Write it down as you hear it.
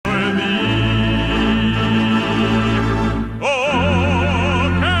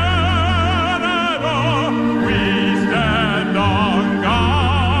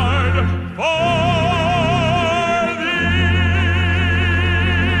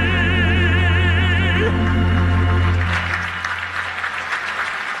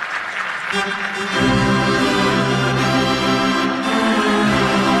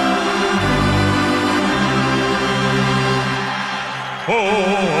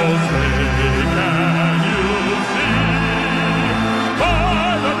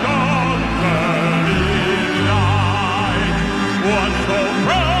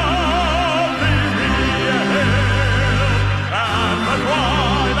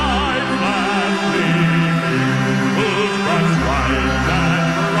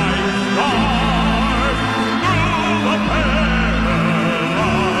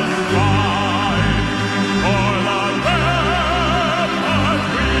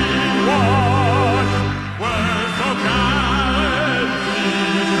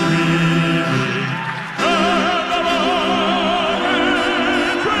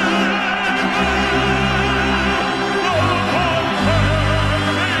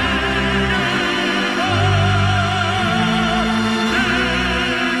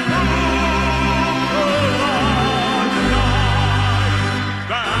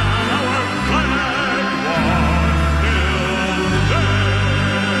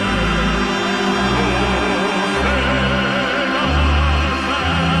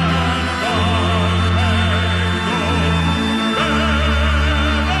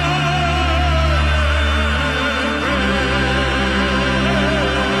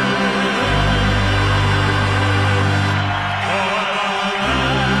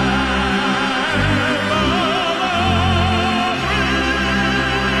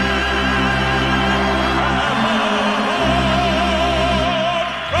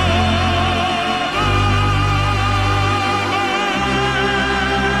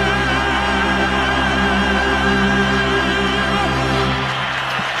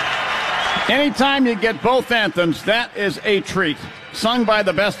Anytime you get both anthems, that is a treat. Sung by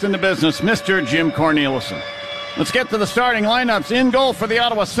the best in the business, Mr. Jim Cornelison. Let's get to the starting lineups. In goal for the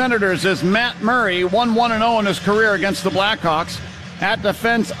Ottawa Senators is Matt Murray, 1-1-0 in his career against the Blackhawks. At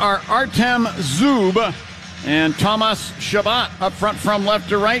defense are Artem Zub and Thomas Chabot. Up front from left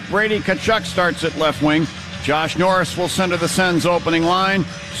to right, Brady Tkachuk starts at left wing. Josh Norris will center the Sens opening line.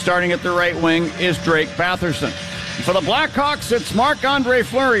 Starting at the right wing is Drake Batherson. For the Blackhawks, it's Marc-Andre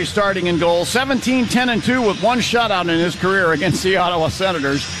Fleury starting in goal. 17-10-2 with one shutout in his career against the Ottawa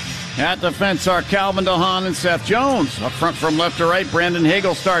Senators. At defense are Calvin DeHaan and Seth Jones. Up front from left to right, Brandon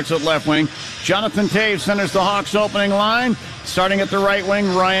Hagel starts at left wing. Jonathan Toews centers the Hawks opening line. Starting at the right wing,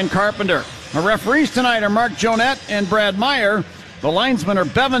 Ryan Carpenter. The referees tonight are Mark Jonette and Brad Meyer. The linesmen are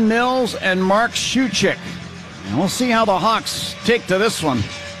Bevan Mills and Mark Shuchik. And we'll see how the Hawks take to this one.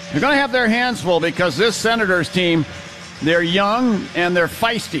 They're going to have their hands full because this Senators team, they're young and they're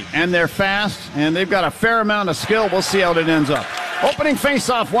feisty and they're fast and they've got a fair amount of skill. We'll see how it ends up. Opening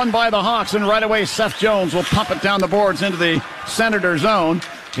faceoff won by the Hawks, and right away Seth Jones will pump it down the boards into the Senator zone.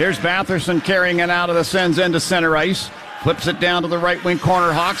 Here's Batherson carrying it out of the Sens end to center ice. Flips it down to the right wing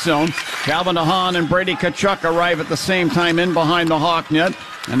corner Hawk zone. Calvin DeHaan and Brady Tkachuk arrive at the same time in behind the Hawk net.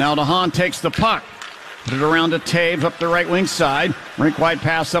 And now DeHaan takes the puck. Put it around to Toews up the right wing side. Rink wide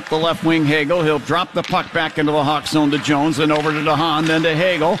pass up the left wing, Hagel. He'll drop the puck back into the Hawk zone to Jones, then over to DeHaan, then to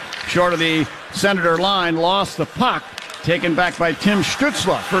Hagel. Short of the Senator line, lost the puck. Taken back by Tim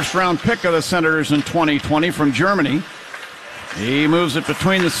Stützle, first round pick of the Senators in 2020 from Germany. He moves it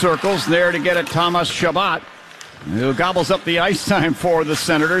between the circles. There to get it, Thomas Chabot, who gobbles up the ice time for the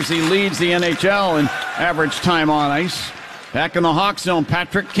Senators. He leads the NHL in average time on ice. Back in the Hawk zone,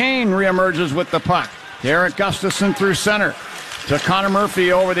 Patrick Kane reemerges with the puck. Derek Gustafson through center to Connor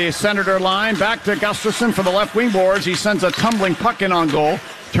Murphy over the Senator line. Back to Gustafson for the left wing boards. He sends a tumbling puck in on goal.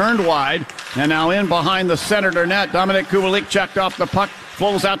 Turned wide. And now in behind the Senator net. Dominic Kubalik checked off the puck.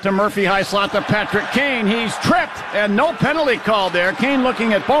 Flows out to Murphy. High slot to Patrick Kane. He's tripped. And no penalty called there. Kane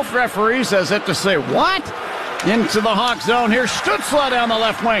looking at both referees as if to say, what? Into the Hawk zone. Here's Stützle down the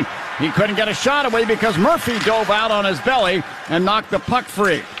left wing. He couldn't get a shot away because Murphy dove out on his belly and knocked the puck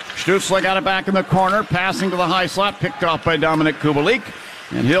free. Stützle got it back in the corner, passing to the high slot, picked off by Dominic Kubalik.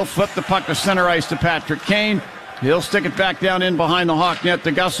 And he'll flip the puck to center ice to Patrick Kane. He'll stick it back down in behind the Hawk net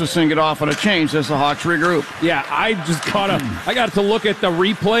to Gustafson, get off on a change as the Hawks regroup. Yeah, I got to look at the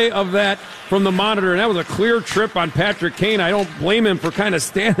replay of that from the monitor, and that was a clear trip on Patrick Kane. I don't blame him for kind of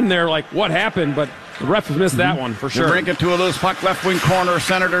standing there like, what happened? But the ref missed that one for sure. Brink it to a loose puck, left wing corner,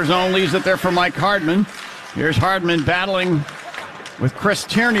 Senator zone, leaves it there for Mike Hardman. Here's Hardman battling with Chris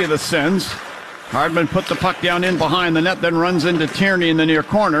Tierney of the Sens. Hardman put the puck down in behind the net, then runs into Tierney in the near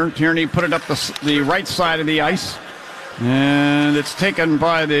corner. Tierney put it up the right side of the ice. And it's taken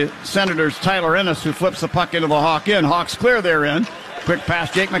by the Senators' Tyler Ennis, who flips the puck into the Hawk in. Hawks clear their end. Quick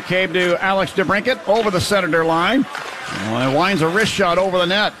pass, Jake McCabe to Alex DeBrincat over the Senator line. Well, it winds a wrist shot over the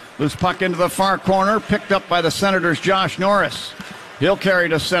net. Loose puck into the far corner, picked up by the Senators' Josh Norris. He'll carry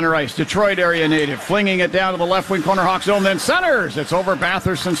to center ice. Detroit area native, flinging it down to the left wing corner, Hawk zone, then centers. It's over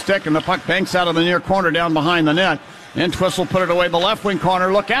Batherson's stick, and the puck banks out of the near corner down behind the net. Entwistle put it away the left wing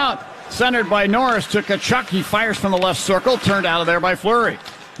corner. Look out. Centered by Norris to Tkachuk. He fires from the left circle, turned out of there by Fleury.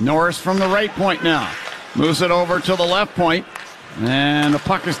 Norris from the right point now. Moves it over to the left point. And the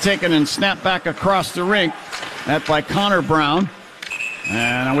puck is taken and snapped back across the rink. That by Connor Brown.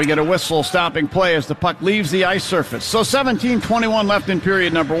 And we get a whistle stopping play as the puck leaves the ice surface. So 17:21 left in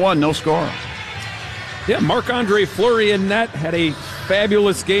period number one. No score. Yeah, Marc-Andre Fleury in net had a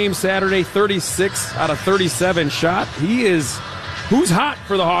fabulous game Saturday. 36 out of 37 shot. He is who's hot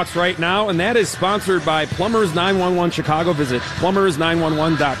for the Hawks right now, and that is sponsored by Plumbers 911 Chicago. Visit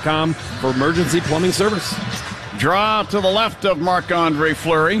plumbers911.com for emergency plumbing service. Draw to the left of Marc-Andre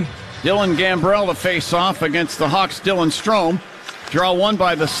Fleury. Dylan Gambrell to face off against the Hawks' Dylan Strome. Draw won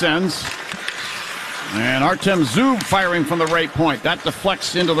by the Sens. And Artem Zub firing from the right point. That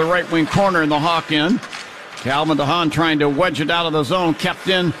deflects into the right wing corner in the Hawk end. Calvin DeHaan trying to wedge it out of the zone. Kept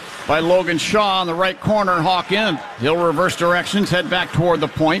in by Logan Shaw on the right corner, Hawk end. He'll reverse directions, head back toward the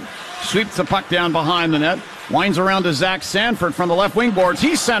point. Sweeps the puck down behind the net. Winds around to Zach Sanford from the left wing boards.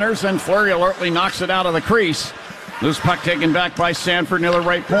 He centers, and Fleury alertly knocks it out of the crease. Loose puck taken back by Sanford near the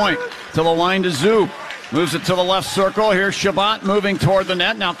right point. To the line to Zub. Moves it to the left circle. Here's Chabot moving toward the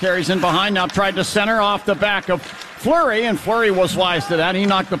net. Now carries in behind. Now tried to center off the back of Fleury, and Fleury was wise to that. He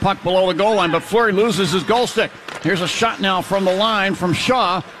knocked the puck below the goal line, but Fleury loses his goal stick. Here's a shot now from the line from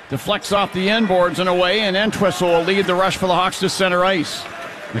Shaw. Deflects off the end boards and away, and Entwistle will lead the rush for the Hawks to center ice.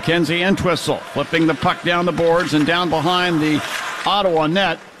 Mackenzie Entwistle flipping the puck down the boards and down behind the Ottawa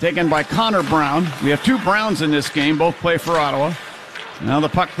net, taken by Connor Brown. We have 2 Browns in this game. Both play for Ottawa. Now the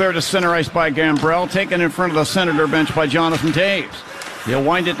puck cleared to center ice by Gambrell, taken in front of the Senator bench by Jonathan Taves. He'll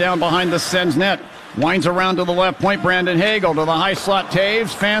wind it down behind the Sens net. Winds around to the left point, Brandon Hagel to the high slot.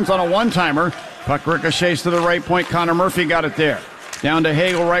 Taves fans on a one-timer. Puck ricochets to the right point. Connor Murphy got it there. Down to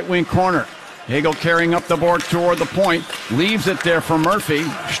Hagel, right wing corner. Hagel carrying up the board toward the point. Leaves it there for Murphy.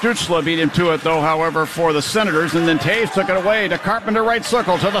 Stützle beat him to it, though, however, for the Senators. And then Taves took it away to Carpenter, right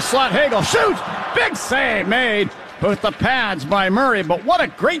circle, to the slot. Hagel shoots! Big save made with the pads by Murray. But what a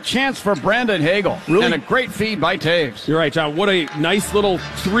great chance for Brandon Hagel. Really? And a great feed by Taves. You're right, John. What a nice little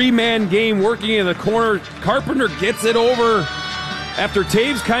 3-man game working in the corner. Carpenter gets it over after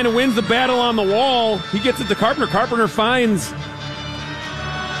Taves kind of wins the battle on the wall. He gets it to Carpenter. Carpenter finds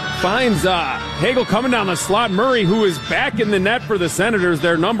Hagel coming down the slot. Murray, who is back in the net for the Senators,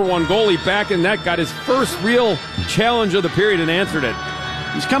 their number 1 goalie, back in net, got his first real challenge of the period and answered it.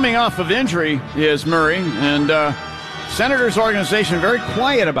 He's coming off of injury, is Murray, and Senators organization very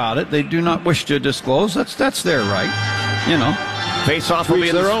quiet about it. They do not wish to disclose. That's their right. You know, face-off will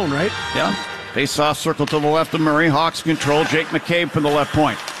be their own, right? Yeah. Face-off circle to the left of Murray. Hawks control. Jake McCabe from the left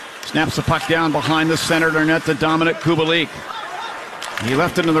point. Snaps the puck down behind the Senator net to Dominic Kubalik. He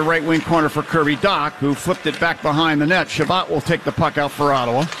left it in the right wing corner for Kirby Dach, who flipped it back behind the net. Shabbat will take the puck out for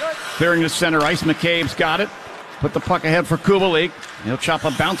Ottawa. Clearing to center ice. McCabe's got it. Put the puck ahead for Kubalik. He'll chop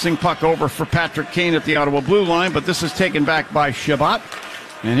a bouncing puck over for Patrick Kane at the Ottawa blue line, but this is taken back by Shabbat.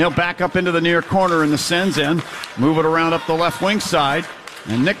 And he'll back up into the near corner in the Sens end. Move it around up the left wing side.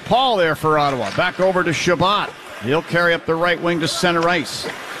 And Nick Paul there for Ottawa. Back over to Shabbat. He'll carry up the right wing to center ice.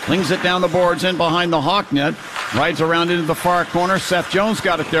 Flings it down the boards in behind the Hawk net. Rides around into the far corner. Seth Jones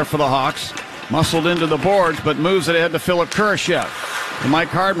got it there for the Hawks. Muscled into the boards, but moves it ahead to Philip Kurashev. And Mike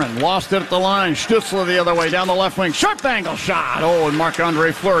Hardman lost it at the line. Stützle the other way down the left wing. Sharp angle shot. Oh, and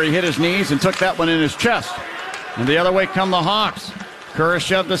Marc-Andre Fleury hit his knees and took that one in his chest. And the other way come the Hawks.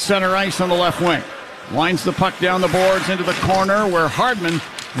 Kurashev to center ice on the left wing. Winds the puck down the boards into the corner where Hardman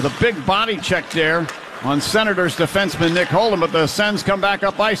with a big body check there on Senators defenseman Nick Holden, but the Sens come back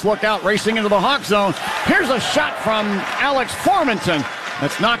up ice. Look out, racing into the Hawk zone. Here's a shot from Alex Formanton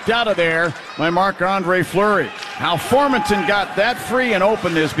that's knocked out of there by Marc-Andre Fleury. How Formanton got that free and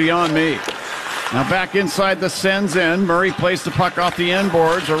open is beyond me. Now back inside the Sens end. Murray plays the puck off the end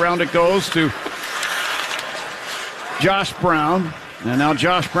boards. Around it goes to Josh Brown. And now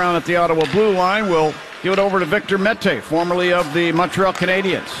Josh Brown at the Ottawa blue line will give it over to Victor Mete, formerly of the Montreal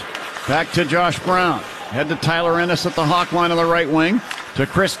Canadiens. Back to Josh Brown. Head to Tyler Ennis at the Hawk line on the right wing. To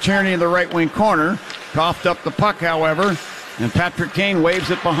Chris Tierney in the right wing corner. Coughed up the puck, however. And Patrick Kane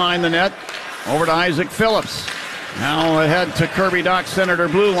waves it behind the net. Over to Isaac Phillips. Now ahead to Kirby Dach, Senator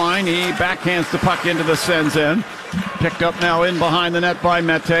blue line. He backhands the puck into the Sens end. Picked up now in behind the net by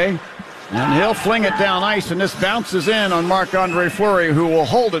Mete. And he'll fling it down ice, and this bounces in on Marc-Andre Fleury, who will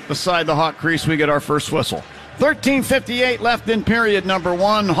hold it beside the Hawk crease. We get our first whistle. 13:58 left in period number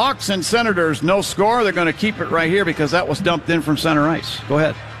 1. Hawks and Senators, no score. They're going to keep it right here because that was dumped in from center ice. Go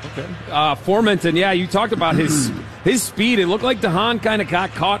ahead. Okay. Formanton, yeah, you talked about his speed. It looked like DeHaan kind of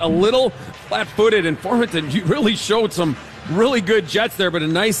got caught a little flat-footed, and Formanton, you really showed some really good jets there, but a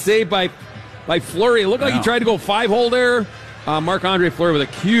nice save by Fleury. It looked like he tried to go 5-hole there. Marc-Andre Fleury with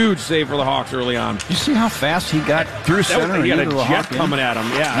a huge save for the Hawks early on. You see how fast he got through center? He got a jet coming at him.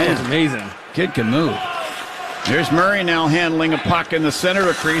 Yeah, that was amazing. Kid can move. There's Murray now handling a puck in the center of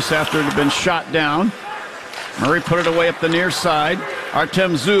the crease after it had been shot down. Murray put it away up the near side.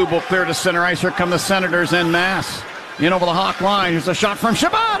 Artem Zub will clear to center ice. Here come the Senators en masse. In over the Hawk line. Here's a shot from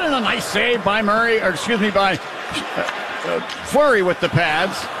Shabbat and a nice save by by Fleury with the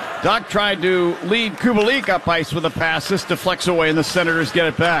pads. Doc tried to lead Kubalik up ice with a pass. This deflects away, and the Senators get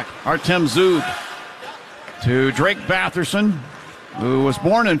it back. Artem Zub to Drake Batherson, who was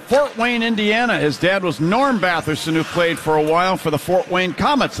born in Fort Wayne, Indiana. His dad was Norm Batherson, who played for a while for the Fort Wayne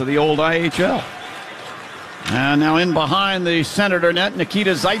Comets of the old IHL. And now in behind the Senator net,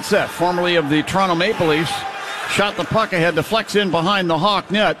 Nikita Zaitsev, formerly of the Toronto Maple Leafs, shot the puck ahead, deflects in behind the Hawk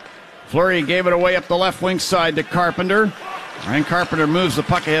net. Fleury gave it away up the left wing side to Carpenter. Ryan Carpenter moves the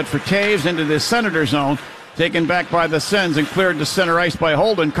puck ahead for Taves into the Senator zone. Taken back by the Sens and cleared to center ice by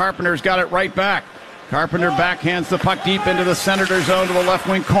Holden. Carpenter's got it right back. Carpenter backhands the puck deep into the Senator zone to the left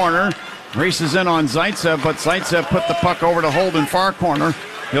wing corner. Races in on Zaitsev, but Zaitsev put the puck over to Holden far corner.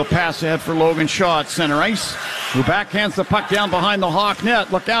 He'll pass ahead for Logan Shaw at center ice, who backhands the puck down behind the Hawk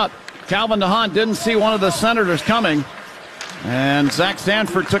net. Look out. Calvin DeHaan didn't see one of the Senators coming. And Zach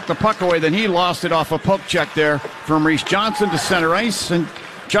Sanford took the puck away. Then he lost it off a poke check there from Reese Johnson to center ice. And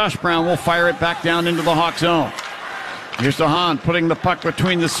Josh Brown will fire it back down into the Hawk zone. Here's DeHaan putting the puck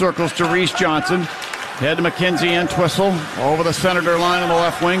between the circles to Reese Johnson. Head to McKenzie and Twistle over the Senator line on the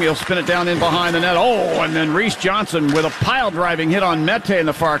left wing. He'll spin it down in behind the net. Oh, and then Reese Johnson with a pile-driving hit on Mete in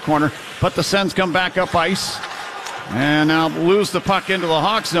the far corner. But the Sens come back up ice. And now lose the puck into the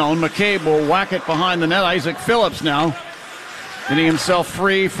Hawk zone. McCabe will whack it behind the net. Isaac Phillips now getting himself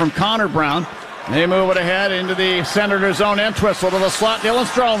free from Connor Brown. They move it ahead into the Senator zone and Twistle to the slot. Dylan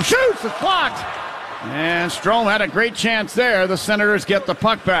Strome shoots. It's blocked. And Strome had a great chance there. The Senators get the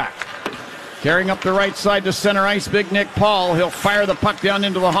puck back. Carrying up the right side to center ice, Big Nick Paul. He'll fire the puck down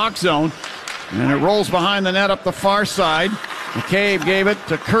into the Hawk zone. And it rolls behind the net up the far side. McCabe gave it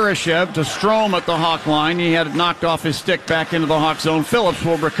to Kurashev, to Strome at the Hawk line. He had it knocked off his stick back into the Hawk zone. Phillips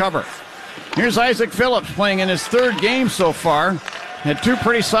will recover. Here's Isaac Phillips playing in his third game so far. Had two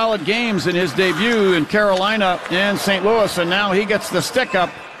pretty solid games in his debut in Carolina and St. Louis, and now he gets the stick up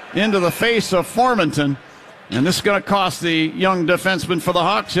into the face of Formanton. And this is going to cost the young defenseman for the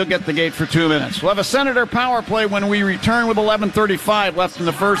Hawks. He'll get the gate for 2 minutes. We'll have a Senator power play when we return with 11:35 left in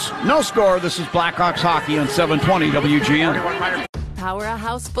the first. No score. This is Blackhawks hockey on 720 WGN. Power a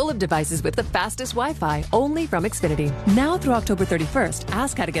house full of devices with the fastest Wi-Fi, only from Xfinity. Now through October 31st,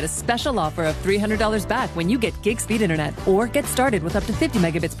 ask how to get a special offer of $300 back when you get gig speed internet. Or get started with up to 50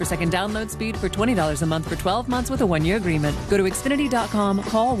 megabits per second download speed for $20 a month for 12 months with a 1-year agreement. Go to Xfinity.com,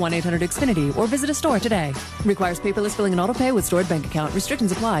 call 1-800-XFINITY, or visit a store today. Requires paperless filling and autopay with stored bank account.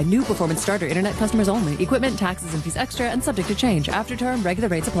 Restrictions apply. New performance starter internet customers only. Equipment, taxes, and fees extra and subject to change. After term, regular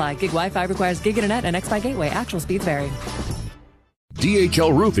rates apply. Gig Wi-Fi requires gig internet and X-Fi gateway. Actual speeds vary.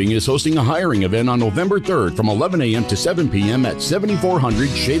 DHL Roofing is hosting a hiring event on November 3rd from 11 a.m. to 7 p.m. at 7400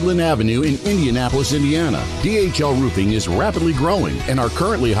 Shadeland Avenue in Indianapolis, Indiana. DHL Roofing is rapidly growing and are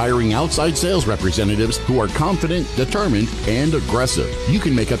currently hiring outside sales representatives who are confident, determined, and aggressive. You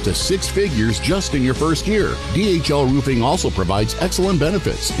can make up to 6 figures just in your first year. DHL Roofing also provides excellent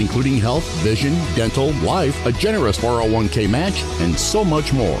benefits, including health, vision, dental, life, a generous 401k match, and so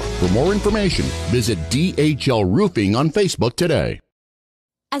much more. For more information, visit DHL Roofing on Facebook today.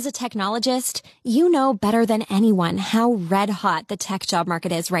 As a technologist, you know better than anyone how red hot the tech job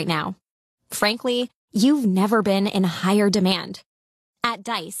market is right now. Frankly, you've never been in higher demand. At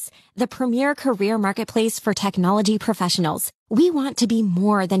Dice, the premier career marketplace for technology professionals, we want to be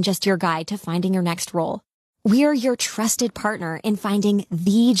more than just your guide to finding your next role. We're your trusted partner in finding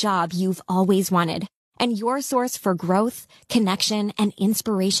the job you've always wanted and your source for growth, connection, and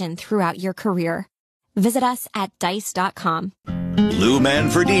inspiration throughout your career. Visit us at dice.com. Lou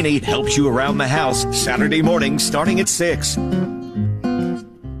Manfredini helps you around the house Saturday morning starting at 6.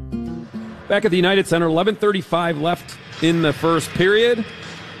 Back at the United Center, 11:35 left in the first period.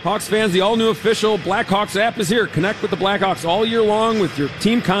 Hawks fans, the all-new official Blackhawks app is here. Connect with the Blackhawks all year long with your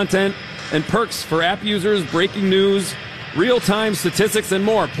team content and perks for app users, breaking news, real-time statistics, and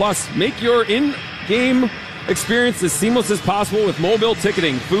more. Plus, make your in-game experience as seamless as possible with mobile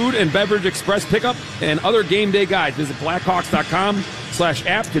ticketing, food and beverage express pickup, and other game day guides. Visit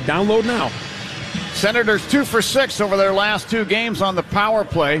blackhawks.com/app to download now. Senators 2 for 6 over their last 2 games on the power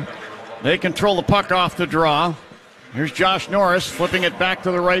play. They control the puck off the draw. Here's Josh Norris flipping it back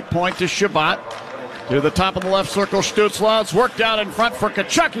to the right point to Shabbat. To the top of the left circle, Stützle. It's worked out in front for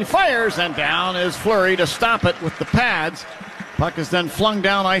Tkachuk. He fires, and down is Fleury to stop it with the pads. Puck is then flung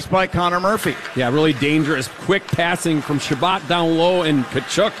down ice by Connor Murphy. Yeah, really dangerous, quick passing from Shabbat down low, and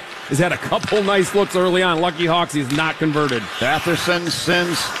Tkachuk has had a couple nice looks early on. Lucky Hawks, he's not converted. Batherson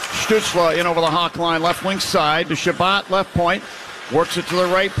sends Stützle in over the Hawk line, left wing side to Shabbat, left point. Works it to the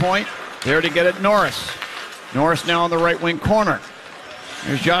right point. There to get it, Norris. Norris now on the right wing corner.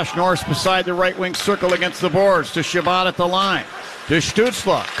 There's Josh Norris beside the right wing circle against the boards to Shabbat at the line. To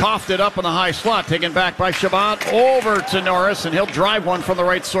Stützle, coughed it up in the high slot, taken back by Shabbat, over to Norris, and he'll drive one from the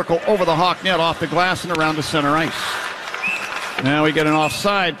right circle over the Hawk net, off the glass and around to center ice. Now we get an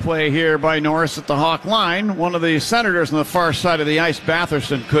offside play here by Norris at the Hawk line. One of the Senators on the far side of the ice,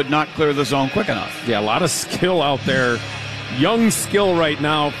 Batherson, could not clear the zone quick enough. Yeah, a lot of skill out there. Young skill right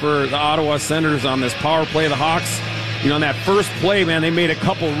now for the Ottawa Senators on this power play. The Hawks, on that first play, man, they made a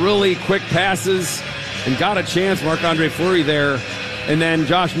couple really quick passes and got a chance. Marc-Andre Fleury there. And then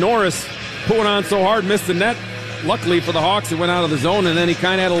Josh Norris pulling on so hard, missed the net. Luckily for the Hawks, it went out of the zone, and then he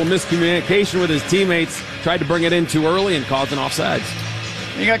kind of had a little miscommunication with his teammates. Tried to bring it in too early and caused an offsides.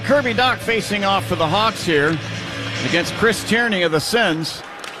 You got Kirby Dach facing off for the Hawks here against Chris Tierney of the Sens.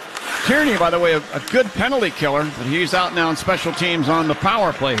 Tierney, by the way, a good penalty killer, but he's out now on special teams on the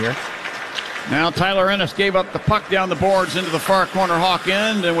power play here. Now Tyler Ennis gave up the puck down the boards into the far corner Hawk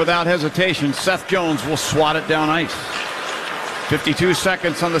end, and without hesitation, Seth Jones will swat it down ice. 52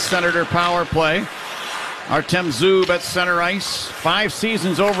 seconds on the Senator power play. Artem Zub at center ice. 5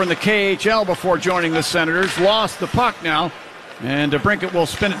 seasons over in the KHL before joining the Senators. Lost the puck now. And DeBrincat will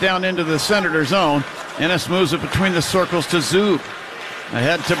spin it down into the Senator zone. Ennis moves it between the circles to Zub.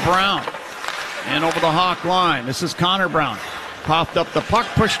 Ahead to Brown. And over the Hawk line. This is Connor Brown. Popped up the puck,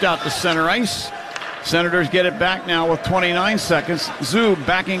 pushed out to center ice. Senators get it back now with 29 seconds. Zub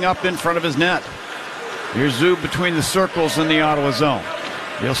backing up in front of his net. Here's Zub between the circles in the Ottawa zone.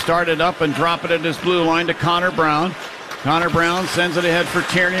 He'll start it up and drop it at his blue line to Connor Brown. Connor Brown sends it ahead for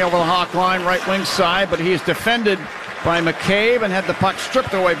Tierney over the Hawk line, right wing side, but he's defended by McCabe and had the puck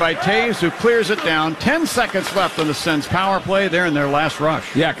stripped away by Taves, who clears it down. 10 seconds left on the Sens power play. They're in their last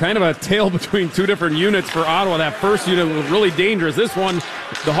rush. Yeah, kind of a tale between two different units for Ottawa. That first unit was really dangerous. This one,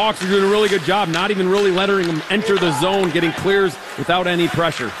 the Hawks are doing a really good job, not even really letting them enter the zone, getting clears without any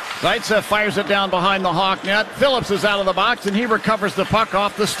pressure. Zaitsev fires it down behind the Hawk net. Phillips is out of the box, and he recovers the puck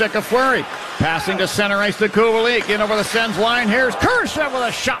off the stick of Fleury. Passing to center ice to Kubalik. In over the Sens line. Here's Kurashev with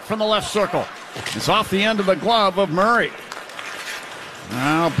a shot from the left circle. It's off the end of the glove of Murray.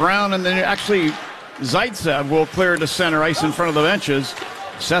 Now Brown and then actually Zaitsev will clear to center ice in front of the benches.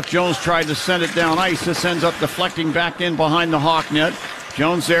 Seth Jones tried to send it down ice. This ends up deflecting back in behind the Hawk net.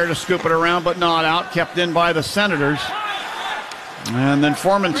 Jones there to scoop it around, but not out. Kept in by the Senators. And then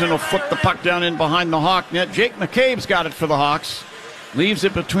Formanton will flip the puck down in behind the Hawk net. Jake McCabe's got it for the Hawks. Leaves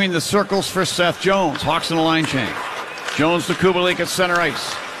it between the circles for Seth Jones. Hawks in a line change. Jones to Kubalik at center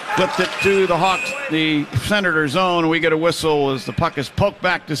ice. Flipped it to the Hawks, the Senator zone. We get a whistle as the puck is poked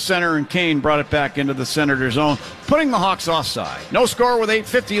back to center, and Kane brought it back into the Senator zone, putting the Hawks offside. No score with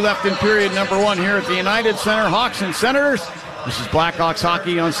 8:50 left in period number 1 here at the United Center. Hawks and Senators. This is Blackhawks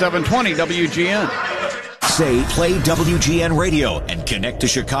hockey on 720 WGN. Say play WGN Radio and connect to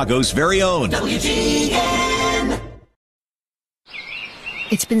Chicago's very own WGN.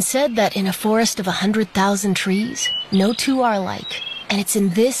 It's been said that in a forest of 100,000 trees, no two are alike. And it's in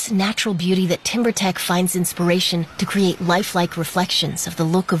this natural beauty that TimberTech finds inspiration to create lifelike reflections of the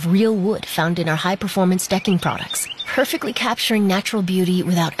look of real wood found in our high-performance decking products, perfectly capturing natural beauty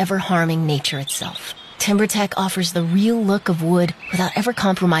without ever harming nature itself. TimberTech offers the real look of wood without ever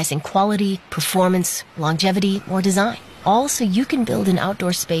compromising quality, performance, longevity, or design. All so you can build an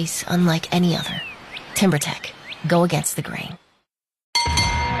outdoor space unlike any other. TimberTech. Go against the grain.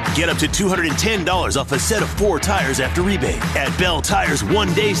 Get up to $210 off a set of 4 tires after rebate at Bell Tire's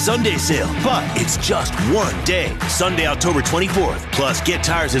one-day Sunday sale. But it's just one day, Sunday, October 24th. Plus, get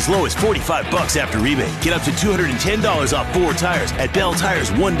tires as low as $45 after rebate. Get up to $210 off 4 tires at Bell Tire's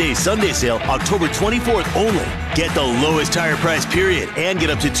one-day Sunday sale, October 24th only. Get the lowest tire price, period, and get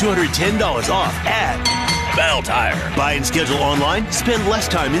up to $210 off at Bell Tire. Buy and schedule online, spend less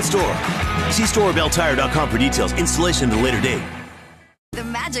time in store. See store or belltire.com for details. Installation at a later date. The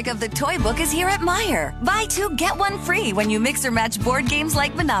magic of the toy book is here at Meijer. Buy 2, get 1 free when you mix or match board games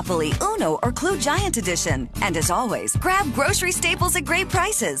like Monopoly, Uno, or Clue Giant Edition. And as always, grab grocery staples at great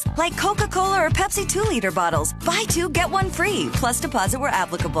prices, like Coca-Cola or Pepsi 2-liter bottles. Buy 2, get 1 free, plus deposit where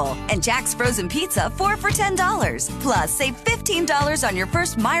applicable. And Jack's Frozen Pizza, 4 for $10. Plus, save $15 on your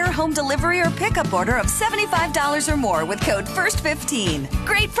first Meijer home delivery or pickup order of $75 or more with code FIRST15.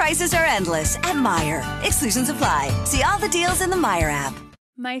 Great prices are endless at Meijer. Exclusions apply. See all the deals in the Meijer app.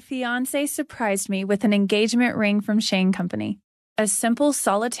 My fiancé surprised me with an engagement ring from Shane Company. A simple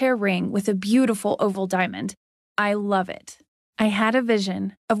solitaire ring with a beautiful oval diamond. I love it. I had a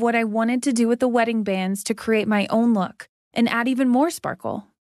vision of what I wanted to do with the wedding bands to create my own look and add even more sparkle.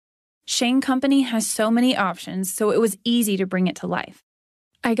 Shane Company has so many options, so it was easy to bring it to life.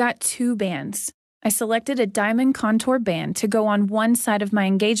 I got 2 bands. I selected a diamond contour band to go on one side of my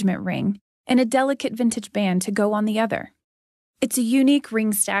engagement ring and a delicate vintage band to go on the other. It's a unique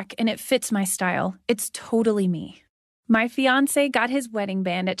ring stack, and it fits my style. It's totally me. My fiancé got his wedding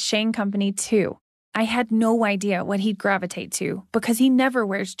band at Shane Company, too. I had no idea what he'd gravitate to, because he never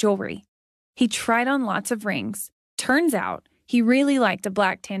wears jewelry. He tried on lots of rings. Turns out, he really liked a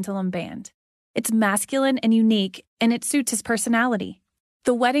black tantalum band. It's masculine and unique, and it suits his personality.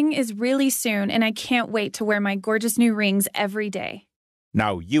 The wedding is really soon, and I can't wait to wear my gorgeous new rings every day.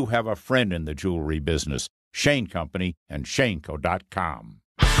 Now you have a friend in the jewelry business. Shane Company and ShaneCo.com.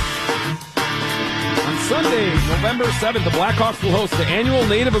 On Sunday, November 7th, the Blackhawks will host the annual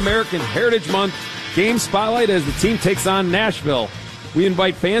Native American Heritage Month game spotlight as the team takes on Nashville. We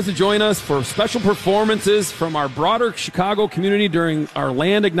invite fans to join us for special performances from our broader Chicago community during our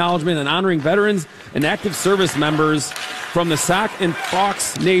land acknowledgement and honoring veterans and active service members from the Sauk and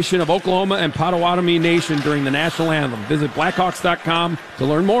Fox Nation of Oklahoma and Potawatomi Nation during the national anthem. Visit Blackhawks.com to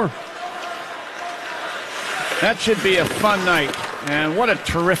learn more. That should be a fun night. And what a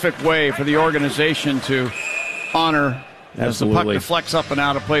terrific way for the organization to honor, as the puck deflects up and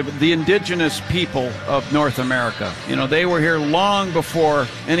out of play, but the indigenous people of North America. You know, they were here long before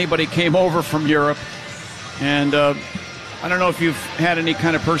anybody came over from Europe. And I don't know if you've had any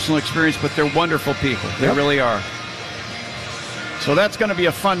kind of personal experience, but they're wonderful people. They really are. So that's going to be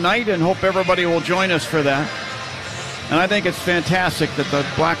a fun night, and hope everybody will join us for that. And I think it's fantastic that the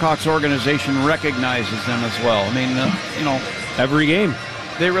Blackhawks organization recognizes them as well. I mean, you know, every game.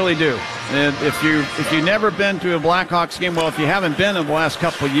 They really do. And if you've never been to a Blackhawks game, well, if you haven't been in the last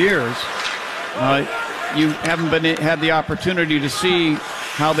couple of years, you haven't had the opportunity to see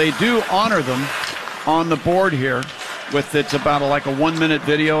how they do honor them on the board here. It's about like a 1-minute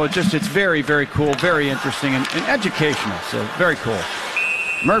video. It's very, very cool, very interesting, and educational. So very cool.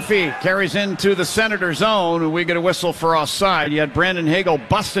 Murphy carries into the Senator zone. We get a whistle for offside. You had Brandon Hagel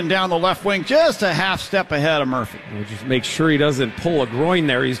busting down the left wing, just a half step ahead of Murphy. We'll just make sure he doesn't pull a groin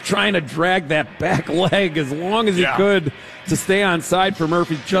there. He's trying to drag that back leg as long as he could to stay on side for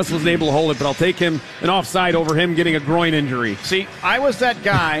Murphy. Just wasn't able to hold it, but I'll take him an offside over him getting a groin injury. See, I was that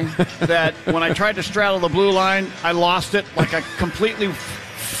guy that when I tried to straddle the blue line, I lost it. Like I completely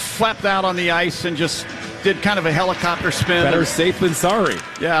flapped out on the ice and just did kind of a helicopter spin. Better safe than sorry.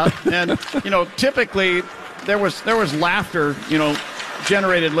 Yeah, and typically there was laughter,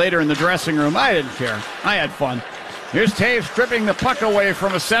 generated later in the dressing room. I didn't care. I had fun. Here's Taves stripping the puck away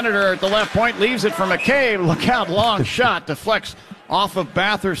from a Senator at the left point, leaves it for McCabe. Look out, long shot, deflects off of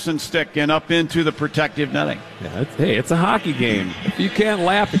Batherson's stick and up into the protective netting. Yeah, it's a hockey game. If you can't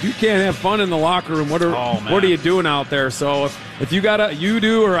laugh, if you can't have fun in the locker room, what are you doing out there? So if you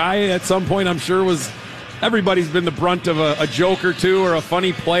do, or I at some point, I'm sure everybody's been the brunt of a joke or two or a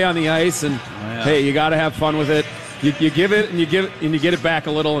funny play on the ice, and hey, you got to have fun with it. You give it and you get it back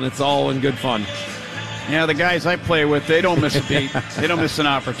a little, and it's all in good fun. Yeah, the guys I play with, they don't miss a beat. They don't miss an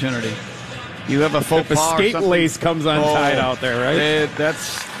opportunity. You have a faux pas. If a skate lace comes untied out there, right?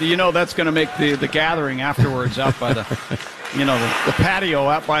 That's going to make the gathering afterwards out by the the patio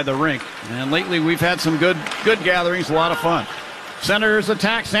out by the rink. And lately we've had some good gatherings, a lot of fun. Senators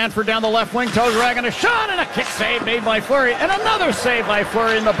attack. Sanford down the left wing. Toes ragging a shot and a kick save made by Fleury. And another save by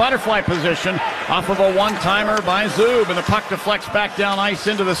Fleury in the butterfly position off of a one-timer by Zub. And the puck deflects back down ice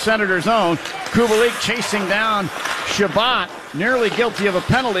into the Senator zone. Kubalik chasing down Shabbat. Nearly guilty of a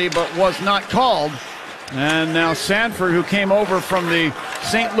penalty, but was not called. And now Sanford, who came over from the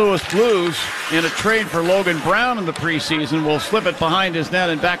St. Louis Blues in a trade for Logan Brown in the preseason, will slip it behind his net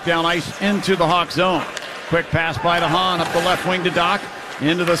and back down ice into the Hawk zone. Quick pass by DeHaan up the left wing to Doc.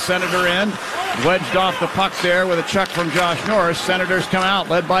 Into the Senator end. Wedged off the puck there with a chuck from Josh Norris. Senators come out,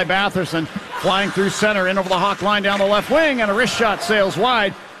 led by Batherson. Flying through center, in over the Hawk line down the left wing, and a wrist shot sails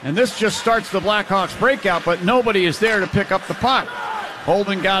wide. And this just starts the Blackhawks breakout, but nobody is there to pick up the puck.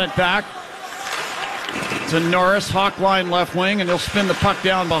 Holden got it back to Norris, Hawk line left wing, and he'll spin the puck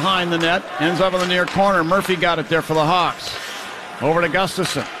down behind the net. Ends up in the near corner. Murphy got it there for the Hawks. Over to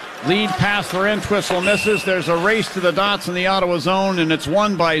Gustafson. Lead pass for Entwistle misses. There's a race to the dots in the Ottawa zone, and it's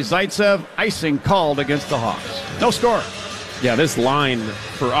won by Zaitsev. Icing called against the Hawks. No score. Yeah, this line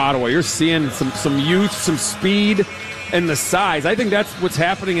for Ottawa, you're seeing some youth, some speed, and the size. I think that's what's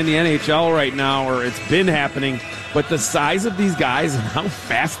happening in the NHL right now, or it's been happening. But the size of these guys and how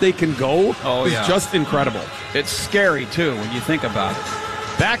fast they can go is just incredible. It's scary, too, when you think about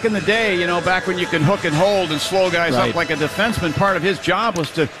it. Back in the day, back when you could hook and hold and slow guys up like a defenseman, part of his job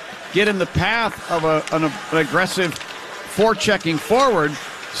was to get in the path of an aggressive forechecking forward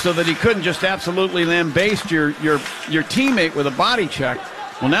so that he couldn't just absolutely lambaste your teammate with a body check.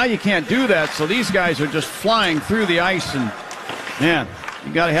 Well, now you can't do that, so these guys are just flying through the ice, and, man,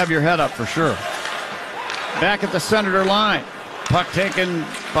 you got to have your head up for sure. Back at the Senator line. Puck taken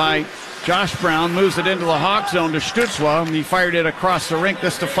by Josh Brown, moves it into the Hawk zone to Stutzla, and he fired it across the rink.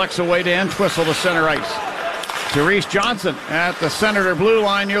 This deflects away to Entwistle to center ice. Therese Johnson at the Senator blue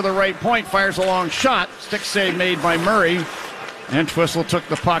line near the right point, fires a long shot. Stick save made by Murray. Entwistle took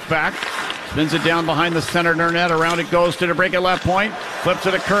the puck back. Spins it down behind the Senator net. Around it goes to the break at left point. Flips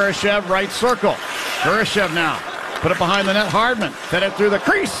it to Kurashev, right circle. Kurashev now. Put it behind the net. Hardman fed it through the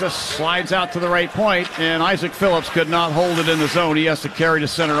crease. This slides out to the right point, and Isaac Phillips could not hold it in the zone. He has to carry to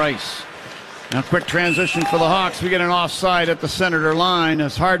center ice. Now quick transition for the Hawks. We get an offside at the Senator line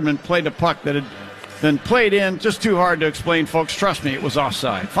as Hardman played a puck that had been played in. Just too hard to explain, folks. Trust me, it was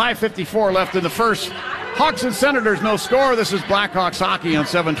offside. 5:54 left in the first. Hawks and Senators, no score. This is Blackhawks hockey on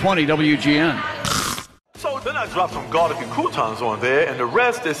 720 WGN. So then I dropped some garlic and croutons on there, and the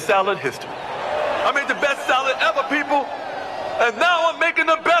rest is salad history. I made the best salad ever, people, and now I'm making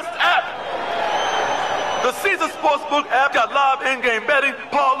the best app. The Caesar Sportsbook app got live in-game betting,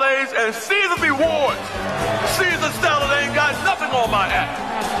 parlays, and season rewards. Caesar salad ain't got nothing on my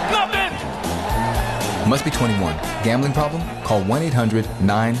app. Nothing! Must be 21. Gambling problem? Call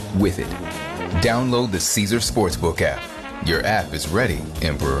 1-800-9-WITH-IT. Download the Caesar Sportsbook app. Your app is ready,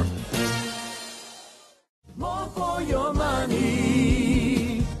 Emperor. More for your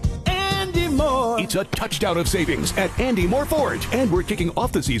money. Andy Moore. It's a touchdown of savings at Andy Moore Ford. And we're kicking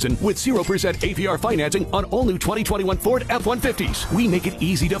off the season with 0% APR financing on all new 2021 Ford F-150s. We make it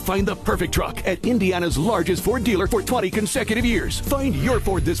easy to find the perfect truck at Indiana's largest Ford dealer for 20 consecutive years. Find your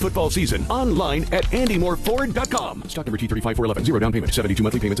Ford this football season online at andymoreford.com. Stock number T35411. 0 down payment. 72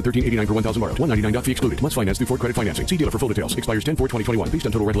 monthly payments at $13.89 per 1,000 borrowed. $199 fee excluded. Must finance through Ford credit financing. See dealer for full details. Expires 10/4/2021. Based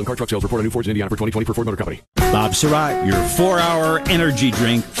on total rental and car truck sales. Report on new Fords in Indiana for 2020 for Ford Motor Company. Bob Surratt, your 4-hour energy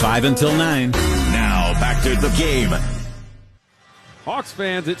drink, 5 until 9. Now back to the game. Hawks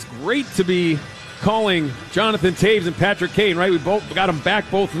fans, it's great to be calling Jonathan Toews and Patrick Kane, right? We both got them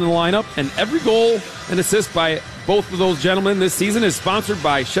back, both in the lineup, and every goal and assist by both of those gentlemen this season is sponsored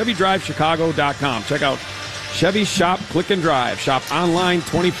by ChevyDriveChicago.com. Check out Chevy Shop, Click and Drive. Shop online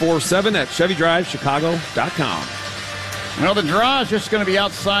 24/7 at ChevyDriveChicago.com. Well, the draw is just going to be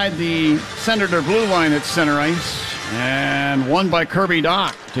outside the Senator blue line at center ice. And won by Kirby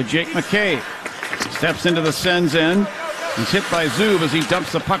Dach to Jake McCabe. Steps into the Sens end. He's hit by Zub as he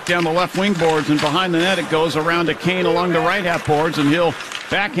dumps the puck down the left wing boards, and behind the net it goes around to Kane along the right half boards, and he'll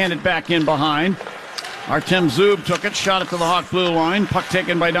backhand it back in behind. Artem Zub took it, shot it to the Hawk blue line. Puck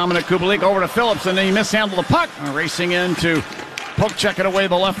taken by Dominic Kubalik over to Phillips, and then he mishandled the puck. Racing in to poke check it away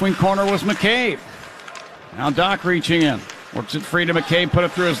the left wing corner was McCabe. Now Dach reaching in. Works it free to McCabe, put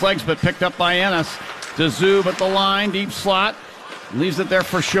it through his legs, but picked up by Ennis. To Zub at the line, deep slot. Leaves it there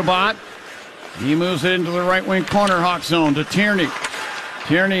for Shabbat. He moves it into the right wing corner, Hawk zone to Tierney.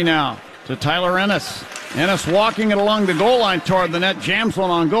 Tierney now to Tyler Ennis. Ennis walking it along the goal line toward the net, jams one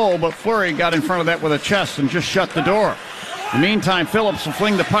on goal, but Fleury got in front of that with a chest and just shut the door. In the meantime, Phillips will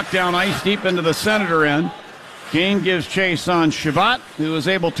fling the puck down ice deep into the Senator end. Kane gives chase on Shabbat, who was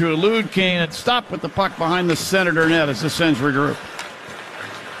able to elude Kane and stop with the puck behind the Senator net as the Sens regroup.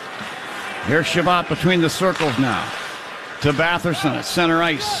 Here's Shabbat between the circles now. To Batherson at center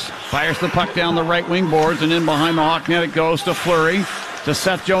ice. Fires the puck down the right wing boards, and in behind the Hawk net it goes to Fleury. To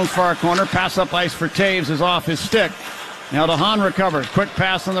Seth Jones far corner. Pass up ice for Toews is off his stick. Now DeHaan recovers. Quick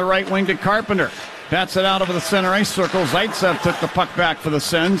pass on the right wing to Carpenter. Bats it out over the center ice circle. Zaitsev took the puck back for the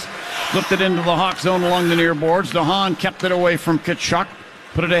Sens. Flipped it into the Hawk zone along the near boards. DeHaan kept it away from Tkachuk.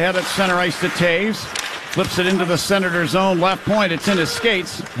 Put it ahead at center ice to Toews. Flips it into the Senator zone. Left point. It's in his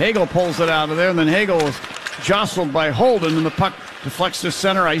skates. Hagel pulls it out of there. And then Hagel is jostled by Holden. And the puck deflects to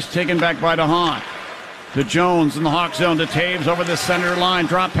center ice. Taken back by DeHaan. To Jones in the Hawk zone to Toews over the center line.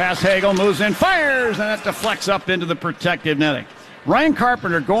 Drop pass. Hagel moves in. Fires. And that deflects up into the protective netting. Ryan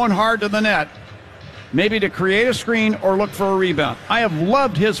Carpenter going hard to the net. Maybe to create a screen or look for a rebound. I have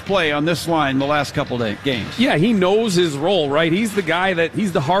loved his play on this line the last couple of games. Yeah, he knows his role, right? He's the guy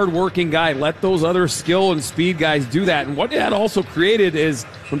he's the hard-working guy. Let those other skill and speed guys do that. And what that also created is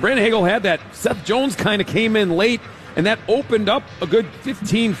when Brandon Hagel had that, Seth Jones kind of came in late, and that opened up a good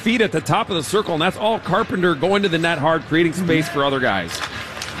 15 feet at the top of the circle, and that's all Carpenter going to the net hard, creating space for other guys.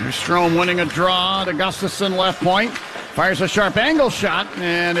 Here's Strome winning a draw to Gustafsson left point. Fires a sharp angle shot,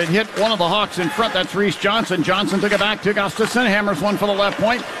 and it hit one of the Hawks in front. That's Reese Johnson. Johnson took it back to Gustafsson. Hammers one for the left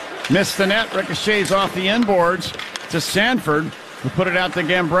point. Missed the net. Ricochets off the end boards to Sanford, who put it out to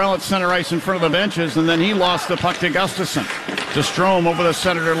Gambrell at center ice in front of the benches, and then he lost the puck to Gustafsson. To Strome over the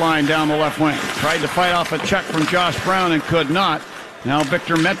Senator line down the left wing. Tried to fight off a check from Josh Brown and could not. Now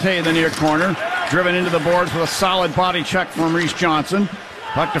Victor Mete in the near corner. Driven into the boards with a solid body check from Reese Johnson.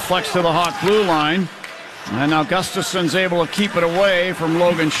 Puck deflects to the Hawk blue line. And now Gustafsson's able to keep it away from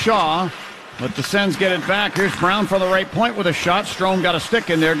Logan Shaw. But the Sens get it back. Here's Brown from the right point with a shot. Strome got a stick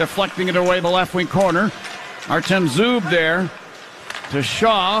in there, deflecting it away the left wing corner. Artem Zub there to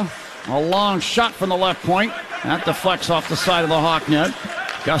Shaw. A long shot from the left point. That deflects off the side of the Hawk net.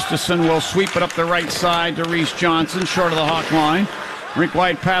 Gustafsson will sweep it up the right side to Reese Johnson, short of the Hawk line.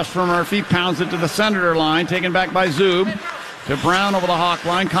 Rink-wide pass for Murphy. Pounds it to the Senator line. Taken back by Zub. To Brown over the Hawk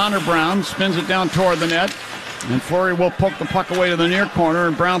line. Connor Brown spins it down toward the net. And Fleury will poke the puck away to the near corner,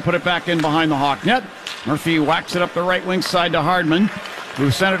 and Brown put it back in behind the Hawk net. Murphy whacks it up the right wing side to Hardman,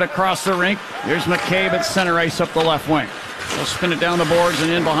 who sent it across the rink. Here's McCabe at center ice up the left wing. He'll spin it down the boards and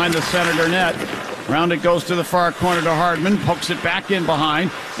in behind the Senator net. Round it goes to the far corner to Hardman. Pokes it back in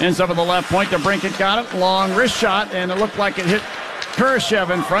behind. Ends up at the left point. DeBrincat got it. Long wrist shot, and it looked like it hit Kurashev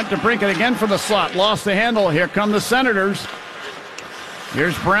in front. DeBrincat again from the slot. Lost the handle. Here come the Senators.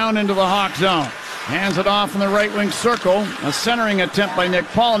 Here's Brown into the Hawk zone. Hands it off in the right wing circle. A centering attempt by Nick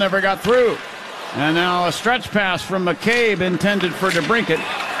Paul never got through. And now a stretch pass from McCabe intended for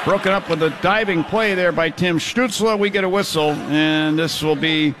DeBrincat. Broken up with a diving play there by Tim Stützle. We get a whistle, and this will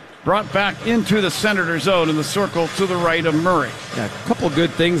be brought back into the Senator zone in the circle to the right of Murray. Yeah, a couple good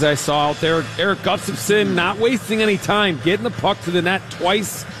things I saw out there. Eric Gustafson not wasting any time, getting the puck to the net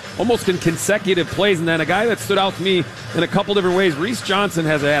twice, almost in consecutive plays. And then a guy that stood out to me in a couple different ways, Reese Johnson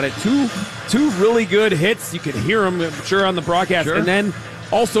has had it. Two really good hits. You could hear him, I'm sure, on the broadcast. Sure. And then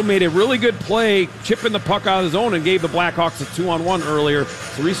also made a really good play, chipping the puck out of the zone and gave the Blackhawks a 2-on-1 earlier.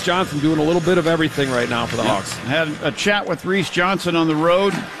 So Reese Johnson doing a little bit of everything right now for the Hawks. Had a chat with Reese Johnson on the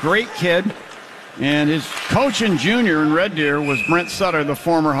road. Great kid. And his coach and junior in Red Deer was Brent Sutter, the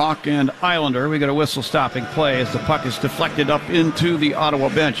former Hawk and Islander. We got a whistle-stopping play as the puck is deflected up into the Ottawa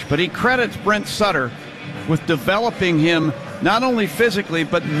bench. But he credits Brent Sutter with developing him not only physically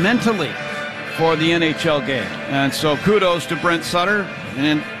but mentally for the NHL game. And so kudos to Brent Sutter.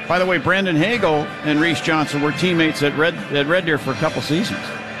 And by the way, Brandon Hagel and Reese Johnson were teammates at Red Deer for a couple seasons.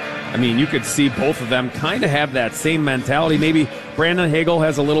 I mean, you could see both of them kind of have that same mentality. Maybe Brandon Hagel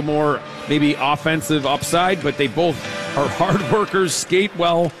has a little more maybe offensive upside, but they both are hard workers, skate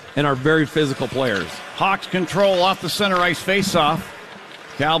well, and are very physical players. Hawks control off the center ice faceoff.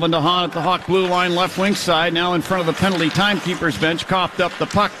 Calvin DeHaan at the Hawk blue line, left wing side, now in front of the penalty timekeeper's bench, coughed up the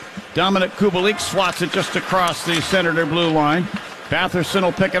puck. Dominic Kubalik swats it just across the Senator blue line. Batherson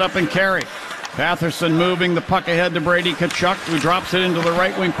will pick it up and carry. Batherson moving the puck ahead to Brady Tkachuk, who drops it into the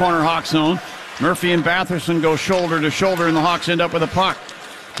right wing corner Hawk zone. Murphy and Batherson go shoulder to shoulder, and the Hawks end up with a puck.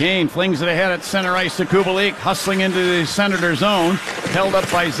 Kane flings it ahead at center ice to Kubalik, hustling into the Senator zone. Held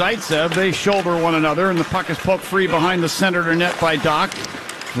up by Zaitsev. They shoulder one another, and the puck is poked free behind the Senator net by Doc,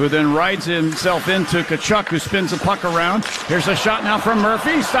 who then rides himself into Tkachuk, who spins the puck around. Here's a shot now from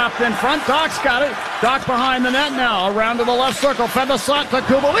Murphy. Stopped in front. Doc's got it. Doc behind the net now. Around to the left circle. Fed the slot to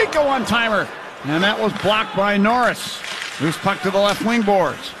Kubalik, a one-timer. And that was blocked by Norris. Loose puck to the left wing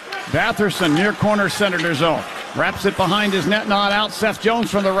boards. Batherson near corner Senator zone. Wraps it behind his net, not out. Seth Jones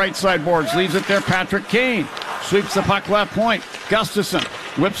from the right side boards. Leaves it there. Patrick Kane sweeps the puck left point. Gustafson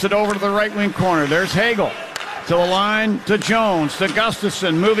whips it over to the right wing corner. There's Hagel. To the line, to Jones, to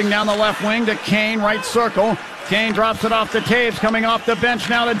Gustafson, moving down the left wing to Kane, right circle. Kane drops it off to Taves, coming off the bench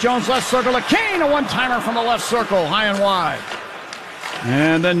now to Jones, left circle to Kane, a one-timer from the left circle, high and wide.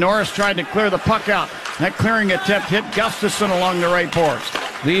 And then Norris tried to clear the puck out. That clearing attempt hit Gustafson along the right boards.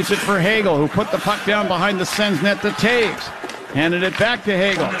 Leaves it for Hagel, who put the puck down behind the Sens net to Taves. Handed it back to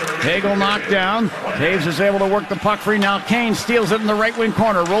Hagel. Hagel knocked down. Taves is able to work the puck free. Now Kane steals it in the right wing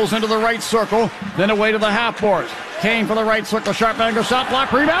corner. Rolls into the right circle. Then away to the half boards. Kane for the right circle. Sharp angle shot.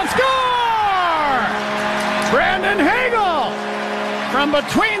 Block. Rebound. Score! Brandon Hagel from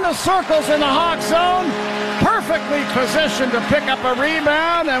between the circles in the Hawk zone. Perfectly positioned to pick up a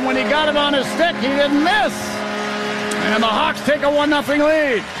rebound. And when he got it on his stick, he didn't miss. And the Hawks take a 1-0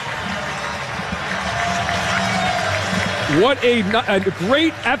 lead. What a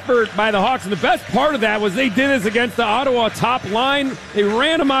great effort by the Hawks. And the best part of that was they did this against the Ottawa top line. They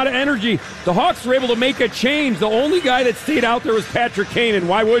ran them out of energy. The Hawks were able to make a change. The only guy that stayed out there was Patrick Kane, and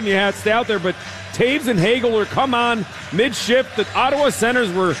why wouldn't you have to stay out there? But Taves and Hagel were come on mid-shift. The Ottawa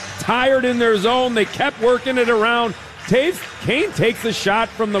Senators were tired in their zone. They kept working it around. Kane takes the shot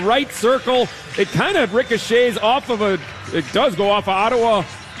from the right circle. It kind of ricochets off of it does go off of Ottawa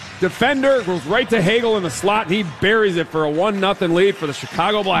defender, goes right to Hagel in the slot, and he buries it for a 1-0 lead for the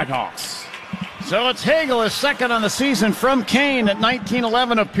Chicago Blackhawks. So it's Hagel, his second on the season from Kane at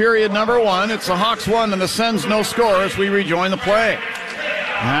 19:11 of period number 1. It's the Hawks 1 and the Sens no score as we rejoin the play.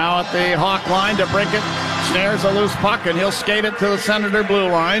 Now at the Hawk line to break it, snares a loose puck, and he'll skate it to the Senator blue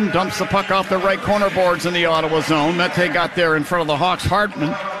line, dumps the puck off the right corner boards in the Ottawa zone. Mete got there in front of the Hawks'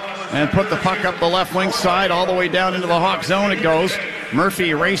 Hartman and put the puck up the left wing side all the way down into the Hawk zone it goes.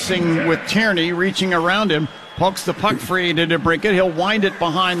 Murphy racing with Tierney, reaching around him, pokes the puck free to DeBrincat. He'll wind it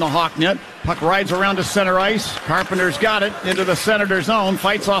behind the Hawk net. Puck rides around to center ice. Carpenter's got it into the Senator zone,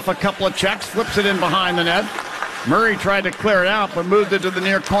 fights off a couple of checks, flips it in behind the net. Murray tried to clear it out, but moved it to the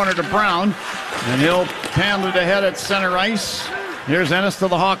near corner to Brown, and he'll pound it ahead at center ice. Here's Ennis to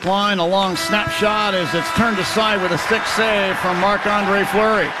the Hawk line. A long snapshot as it's turned aside with a stick save from Marc-Andre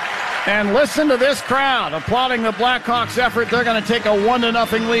Fleury. And listen to this crowd applauding the Blackhawks' effort. They're going to take a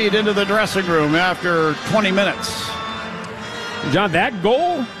 1-0 lead into the dressing room after 20 minutes. John, that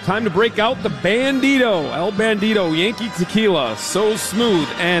goal, time to break out the Bandito. El Bandito, Yankee Tequila, so smooth.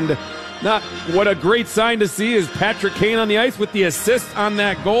 And not what a great sign to see is Patrick Kane on the ice with the assist on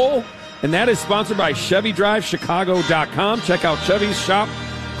that goal. And that is sponsored by ChevyDriveChicago.com. Check out Chevy's shop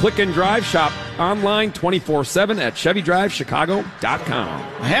Click and drive. Shop online 24/7 at ChevyDriveChicago.com.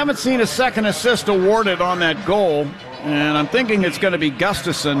 I haven't seen a second assist awarded on that goal, and I'm thinking it's going to be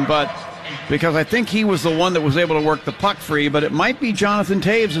Gustafson, but because I think he was the one that was able to work the puck free, but it might be Jonathan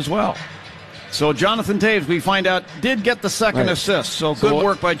Taves as well. So Jonathan Taves, we find out, did get the second assist. So good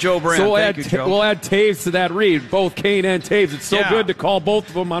work by Joe Brand. So Thank you, Joe. we'll add Taves to that read, both Kane and Taves. It's so good to call both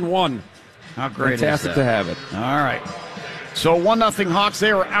of them on one. How great Fantastic is that? to have it. All right. So 1-0 Hawks.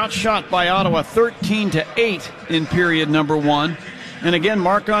 They were outshot by Ottawa 13-8 in period number 1. And again,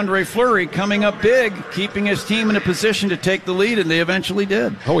 Marc-Andre Fleury coming up big, keeping his team in a position to take the lead, and they eventually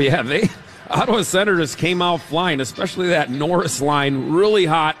did. Oh, yeah. Ottawa Senators came out flying, especially that Norris line, really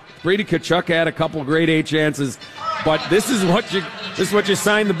hot. Brady Tkachuk had a couple grade A chances, but this is what you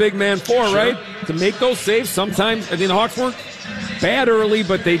signed the big man for, right? To make those saves. Sometimes, I mean, the Hawks weren't bad early,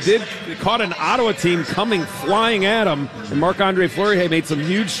 but they caught an Ottawa team coming flying at them, and Marc-Andre Fleury made some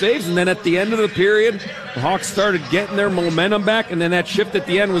huge saves. And then at the end of the period, the Hawks started getting their momentum back, and then that shift at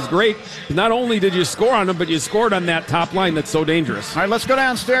the end was great. Not only did you score on them, but you scored on that top line that's so dangerous. All right, let's go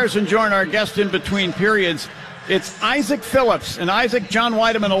downstairs and join our guest in between periods. It's Isaac Phillips. And Isaac, John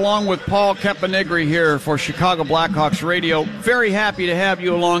Weideman along with Paul Kepanigri here for Chicago Blackhawks Radio. Very happy to have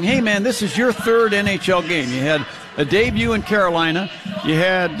you along. Hey, man, this is your third NHL game. You had a debut in Carolina. You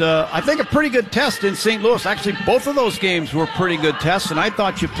had, I think, a pretty good test in St. Louis. Actually, both of those games were pretty good tests, and I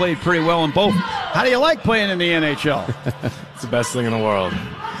thought you played pretty well in both. How do you like playing in the NHL? It's the best thing in the world.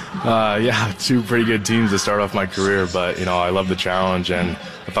 Yeah, two pretty good teams to start off my career, but, I love the challenge, and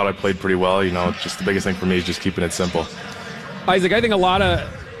I thought I played pretty well. Just the biggest thing for me is just keeping it simple. Isaac, I think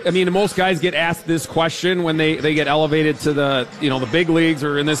most guys get asked this question when they get elevated to the big leagues,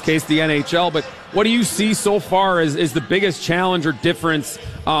 or in this case, the NHL. But what do you see so far as the biggest challenge or difference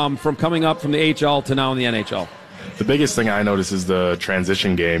from coming up from the AHL to now in the NHL? The biggest thing I notice is the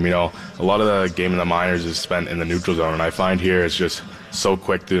transition game. A lot of the game in the minors is spent in the neutral zone, and I find here it's just so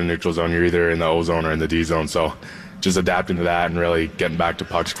quick through the neutral zone. You're either in the O zone or in the D zone. So just adapting to that and really getting back to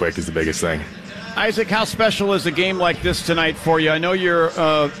pucks quick is the biggest thing. Isaac, how special is a game like this tonight for you? I know you're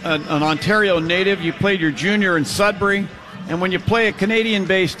an Ontario native. You played your junior in Sudbury. And when you play a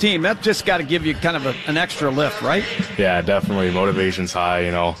Canadian-based team, that's just got to give you kind of an extra lift, right? Yeah, definitely. Motivation's high,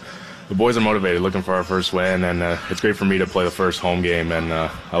 The boys are motivated, looking for our first win, and it's great for me to play the first home game, and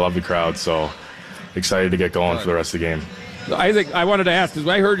I love the crowd, so excited to get going for the rest of the game. Isaac, I wanted to ask, because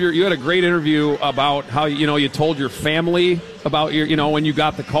I heard you had a great interview about how, you told your family about when you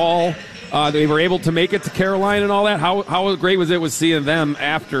got the call. They were able to make it to Carolina and all that. How great was it seeing them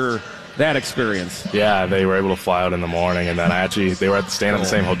after that experience? Yeah, they were able to fly out in the morning, and then they were staying at the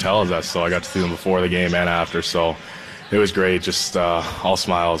same hotel as us, so I got to see them before the game and after, so it was great, just all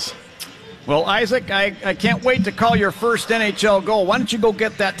smiles. Well, Isaac, I can't wait to call your first NHL goal. Why don't you go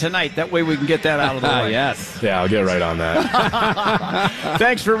get that tonight? That way we can get that out of the way. Yes. Yeah, I'll get right on that.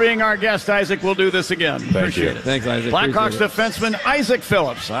 Thanks for being our guest, Isaac. We'll do this again. Thank you. Thanks, Isaac. Blackhawks defenseman Isaac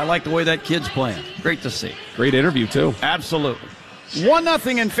Phillips. I like the way that kid's playing. Great to see. Great interview, too. Absolutely.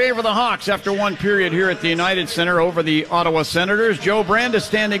 1-0 in favor of the Hawks after one period here at the United Center over the Ottawa Senators. Joe Brand is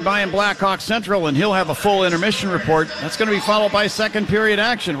standing by in Blackhawks Central, and he'll have a full intermission report. That's going to be followed by second period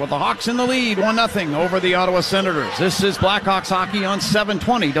action with the Hawks in the lead, 1-0 over the Ottawa Senators. This is Blackhawks hockey on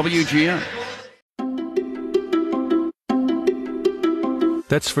 720 WGN.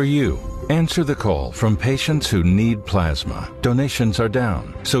 That's for you. Answer the call from patients who need plasma. Donations are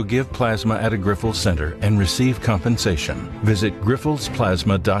down, so give plasma at a Grifols Center and receive compensation. Visit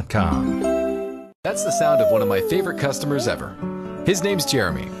grifolsplasma.com. That's the sound of one of my favorite customers ever. His name's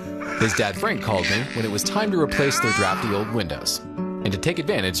Jeremy. His dad Frank called me when it was time to replace their drafty old windows and to take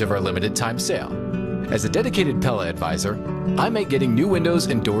advantage of our limited time sale. As a dedicated Pella advisor, I make getting new windows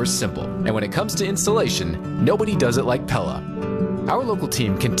and doors simple, and when it comes to installation, nobody does it like Pella. Our local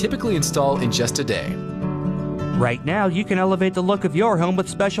team can typically install in just a day. Right now, you can elevate the look of your home with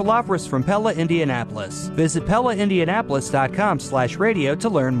special offers from Pella Indianapolis. Visit PellaIndianapolis.com/radio to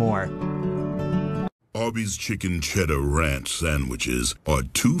learn more. Arby's Chicken Cheddar Ranch sandwiches are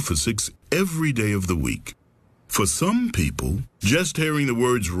 2 for $6 every day of the week. For some people, just hearing the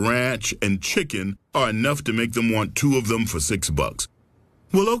words ranch and chicken are enough to make them want 2 of them for $6.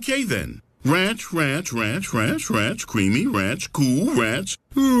 Well, okay then. Ranch, ranch, ranch, ranch, ranch, creamy ranch, cool ranch,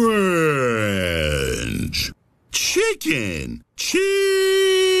 ranch. Chicken,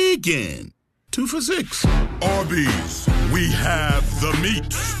 chicken. 2 for $6. Arby's, we have the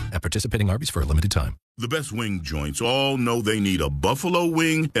meat. At participating Arby's for a limited time. The best wing joints all know they need a buffalo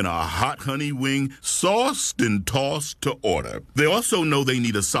wing and a hot honey wing, sauced and tossed to order. They also know they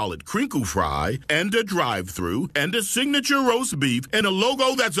need a solid crinkle fry and a drive-thru and a signature roast beef and a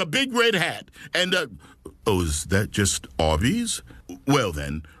logo that's a big red hat. And, oh, is that just Arby's? Well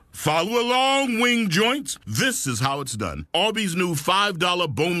then, follow along, wing joints. This is how it's done. Arby's new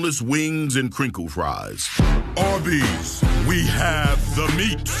 $5 boneless wings and crinkle fries. Arby's, we have the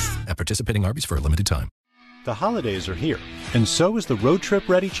meat. At participating Arby's for a limited time. The holidays are here, and so is the Road Trip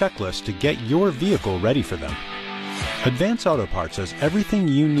Ready checklist to get your vehicle ready for them. Advance Auto Parts has everything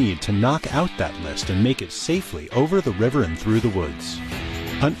you need to knock out that list and make it safely over the river and through the woods.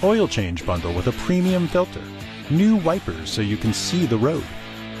 An oil change bundle with a premium filter, new wipers so you can see the road,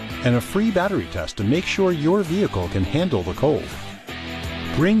 and a free battery test to make sure your vehicle can handle the cold.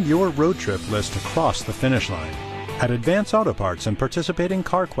 Bring your road trip list across the finish line at Advance Auto Parts and participating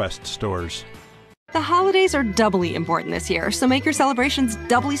CarQuest stores. The holidays are doubly important this year, so make your celebrations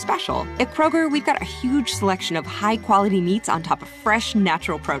doubly special. At Kroger, we've got a huge selection of high-quality meats on top of fresh,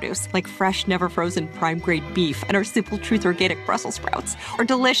 natural produce, like fresh, never-frozen prime-grade beef and our Simple Truth organic Brussels sprouts, or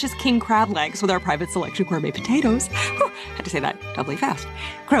delicious king crab legs with our private selection gourmet potatoes. Whew, had to say that doubly fast.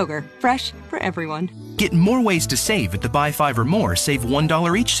 Kroger, fresh for everyone. Get more ways to save at the Buy 5 or More Save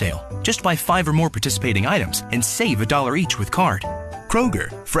 $1 each sale. Just buy 5 or more participating items and save $1 each with card.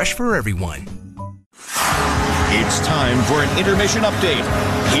 Kroger, fresh for everyone. It's time for an intermission update.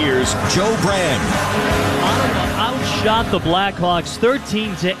 Here's Joe Brand. Ottawa outshot the Blackhawks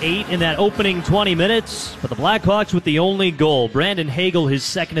 13-8 in that opening 20 minutes, but the Blackhawks with the only goal. Brandon Hagel, his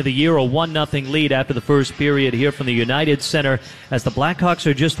second of the year, a 1-0 lead after the first period here from the United Center, as the Blackhawks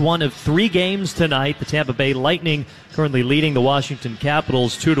are just one of 3 games tonight. The Tampa Bay Lightning currently leading the Washington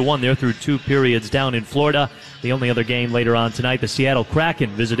Capitals 2-1. They're through 2 periods down in Florida. The only other game later on tonight, the Seattle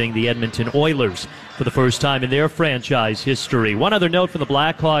Kraken visiting the Edmonton Oilers for the first time in their franchise history. One other note for the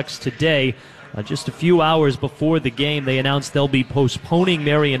Blackhawks today. Just a few hours before the game, they announced they'll be postponing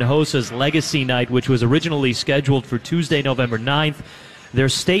Marian Hossa's Legacy Night, which was originally scheduled for Tuesday, November 9th. Their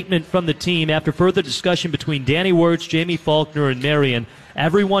statement from the team, after further discussion between Danny Wirtz, Jamie Faulkner, and Marian,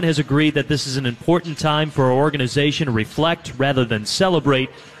 everyone has agreed that this is an important time for our organization to reflect rather than celebrate.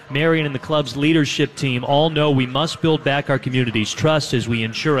 Marian and the club's leadership team all know we must build back our community's trust as we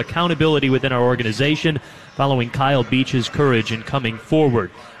ensure accountability within our organization following Kyle Beach's courage in coming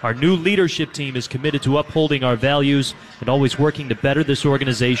forward. Our new leadership team is committed to upholding our values and always working to better this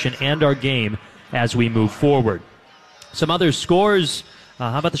organization and our game as we move forward. Some other scores.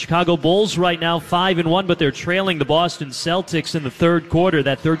 How about the Chicago Bulls right now, 5-1, but they're trailing the Boston Celtics in the third quarter.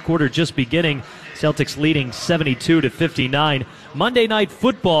 That third quarter just beginning. Celtics leading 72-59. Monday Night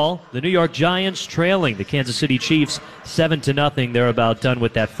Football, the New York Giants trailing the Kansas City Chiefs 7-0. They're about done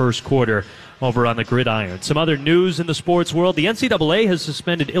with that first quarter over on the gridiron. Some other news in the sports world. The NCAA has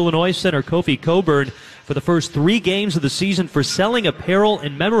suspended Illinois center Kofi Cockburn for the first 3 games of the season for selling apparel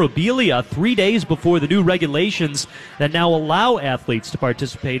and memorabilia 3 days before the new regulations that now allow athletes to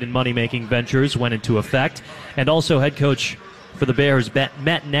participate in money-making ventures went into effect. And also head coach for the Bears,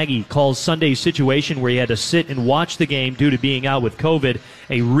 Matt Nagy, calls Sunday's situation where he had to sit and watch the game due to being out with COVID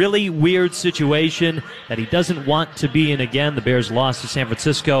a really weird situation that he doesn't want to be in again. The Bears lost to San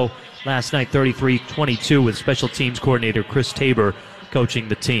Francisco last night 33-22 with special teams coordinator Chris Tabor coaching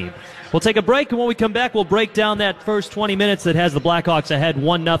the team. We'll take a break, and when we come back, we'll break down that first 20 minutes that has the Blackhawks ahead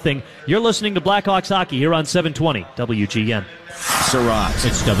 1-0. You're listening to Blackhawks Hockey here on 720 WGN. Surratt.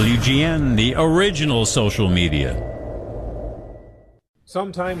 It's WGN, the original social media.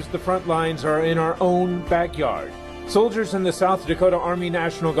 Sometimes the front lines are in our own backyard. Soldiers in the South Dakota Army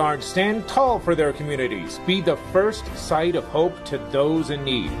National Guard stand tall for their communities. Be the first sight of hope to those in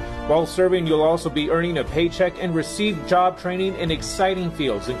need. While serving, you'll also be earning a paycheck and receive job training in exciting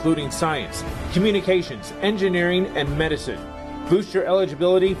fields including science, communications, engineering, and medicine. Boost your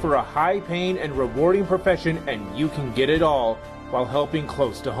eligibility for a high-paying and rewarding profession, and you can get it all while helping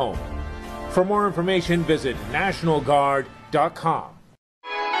close to home. For more information, visit NationalGuard.com.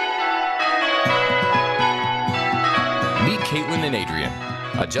 Meet Caitlin and Adrian,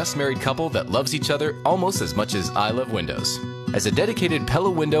 a just-married couple that loves each other almost as much as I love windows. As a dedicated Pella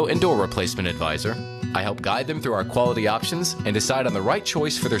window and door replacement advisor, I help guide them through our quality options and decide on the right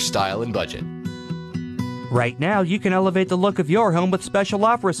choice for their style and budget. Right now, you can elevate the look of your home with special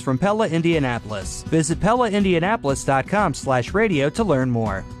offers from Pella Indianapolis. Visit PellaIndianapolis.com/radio to learn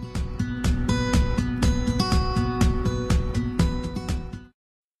more.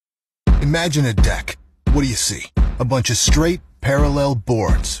 Imagine a deck. What do you see? A bunch of straight, parallel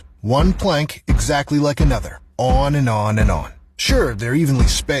boards. One plank exactly like another. On and on and on. Sure, they're evenly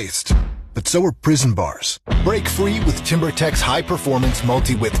spaced, but so are prison bars. Break free with TimberTech's high-performance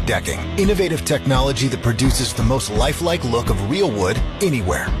multi-width decking. Innovative technology that produces the most lifelike look of real wood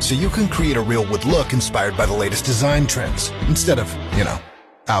anywhere, so you can create a real wood look inspired by the latest design trends, instead of,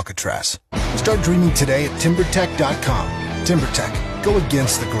 Alcatraz. Start dreaming today at TimberTech.com. TimberTech. Go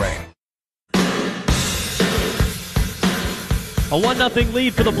against the grain. A 1-0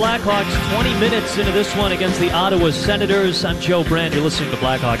 lead for the Blackhawks 20 minutes into this one against the Ottawa Senators. I'm Joe Brand. You're listening to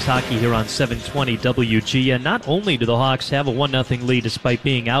Blackhawks hockey here on 720 WGN. Not only do the Hawks have a 1-0 lead despite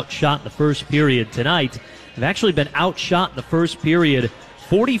being outshot in the first period tonight, they've actually been outshot in the first period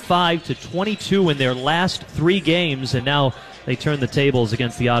 45-22 in their last 3 games, and now they turn the tables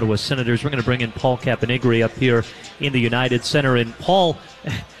against the Ottawa Senators. We're going to bring in Paul Caponigri up here in the United Center. And Paul...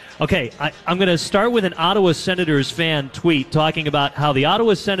 Okay, I'm going to start with an Ottawa Senators fan tweet talking about how the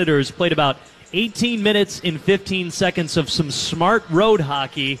Ottawa Senators played about 18 minutes and 15 seconds of some smart road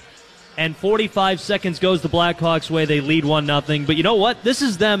hockey, and 45 seconds goes the Blackhawks' way. They lead 1-0. But you know what? This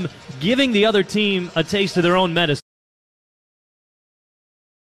is them giving the other team a taste of their own medicine.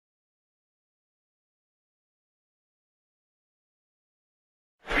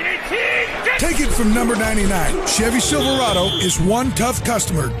 Take it from number 99. Chevy Silverado is one tough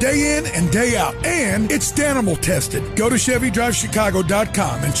customer day in and day out, and it's Danimal tested. Go to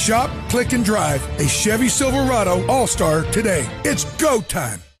ChevyDriveChicago.com and shop, click, and drive a Chevy Silverado All-Star today. It's go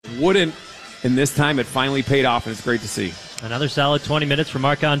time. Wouldn't, and this time it finally paid off, and it's great to see. Another solid 20 minutes for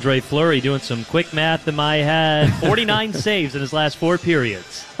Marc-Andre Fleury, doing some quick math in my head. 49 saves in his last 4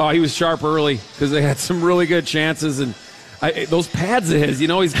 periods. Oh, he was sharp early because they had some really good chances, and those pads of his,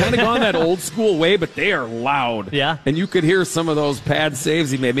 he's kind of gone that old school way, but they are loud. Yeah. And you could hear some of those pad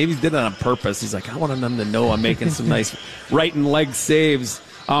saves he made. Maybe he did it on purpose. He's like, I want them to know I'm making some nice right and leg saves.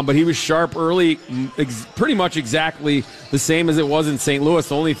 But he was sharp early, pretty much exactly the same as it was in St. Louis.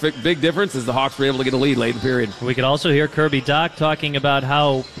 The only big difference is the Hawks were able to get a lead late in the period. We could also hear Kirby Dach talking about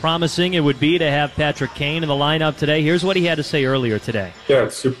how promising it would be to have Patrick Kane in the lineup today. Here's what he had to say earlier today. Yeah,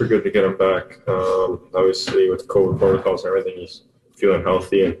 it's super good to get him back. Obviously, with COVID protocols and everything, he's feeling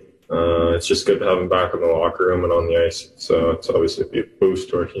healthy, and it's just good to have him back in the locker room and on the ice. So it's obviously a boost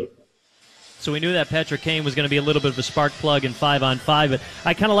to our team. So we knew that Patrick Kane was going to be a little bit of a spark plug in 5-on-5, but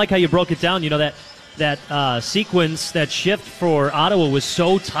I kind of like how you broke it down. That sequence, that shift for Ottawa was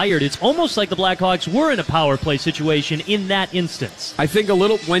so tired. It's almost like the Blackhawks were in a power play situation in that instance. I think a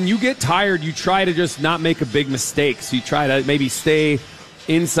little, when you get tired, you try to just not make a big mistake. So you try to maybe stay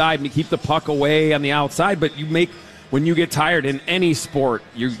inside and keep the puck away on the outside, but when you get tired in any sport,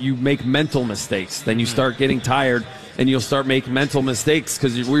 you make mental mistakes. Then you start getting tired, and you'll start making mental mistakes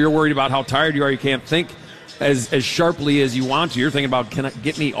because you're worried about how tired you are. You can't think as sharply as you want to. You're thinking about, can I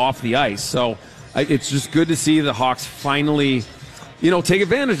get me off the ice? So it's just good to see the Hawks finally, take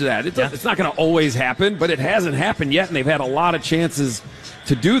advantage of that. It's not going to always happen, but it hasn't happened yet, and they've had a lot of chances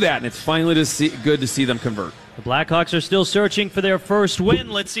to do that, and it's finally good to see them convert. The Blackhawks are still searching for their first win.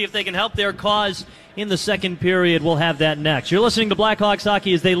 Let's see if they can help their cause in the second period. We'll have that next. You're listening to Blackhawks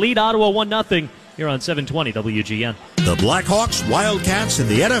hockey as they lead Ottawa 1-0 here on 720 WGN. The Blackhawks, Wildcats, and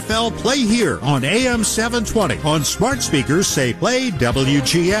the NFL play here on AM 720. On smart speakers, say play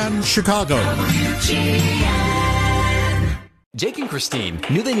WGN Chicago. Jake and Christine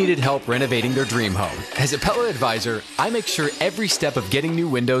knew they needed help renovating their dream home. As a Pella advisor, I make sure every step of getting new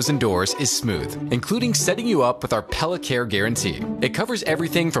windows and doors is smooth, including setting you up with our Pella Care Guarantee. It covers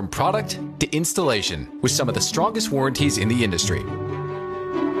everything from product to installation with some of the strongest warranties in the industry.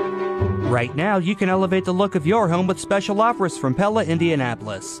 Right now, you can elevate the look of your home with special offers from Pella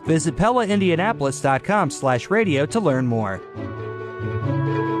Indianapolis. Visit PellaIndianapolis.com/radio to learn more.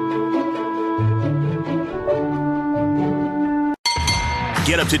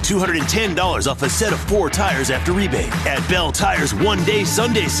 Get up to $210 off a set of 4 tires after rebate at Bell Tire's one-day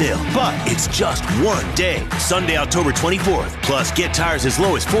Sunday sale. But it's just one day, Sunday, October 24th. Plus, get tires as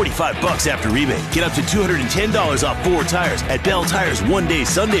low as $45 after rebate. Get up to $210 off 4 tires at Bell Tire's one-day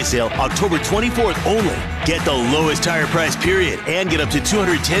Sunday sale, October 24th only. Get the lowest tire price, period, and get up to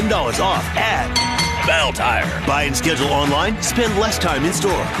 $210 off at Bell Tire. Buy and schedule online, spend less time in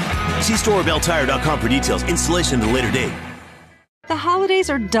store. See store or belltire.com for details. Installation at a later date. The holidays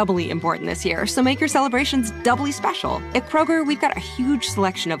are doubly important this year, so make your celebrations doubly special. At Kroger, we've got a huge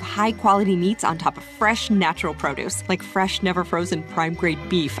selection of high-quality meats on top of fresh, natural produce, like fresh, never-frozen prime-grade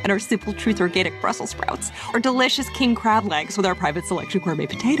beef and our Simple Truth organic Brussels sprouts, or delicious king crab legs with our private selection gourmet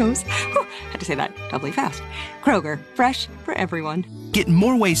potatoes. Whew, had to say that doubly fast. Kroger, fresh for everyone. Get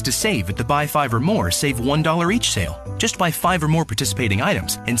more ways to save at the Buy 5 or More Save $1 each sale. Just buy 5 or more participating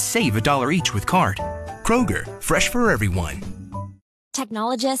items and save $1 each with card. Kroger, fresh for everyone.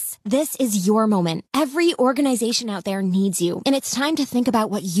 Technologists, this is your moment. Every organization out there needs you, and it's time to think about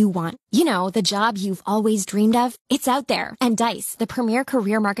what you want. You know, the job you've always dreamed of. It's out there, and Dice, the premier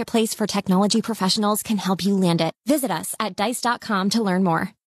career marketplace for technology professionals, can help you land it. Visit us at dice.com to learn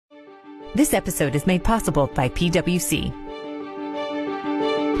more. This episode is made possible by PwC.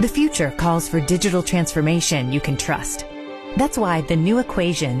 The future calls for digital transformation you can trust. That's why the new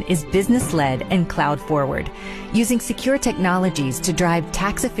equation is business-led and cloud-forward, using secure technologies to drive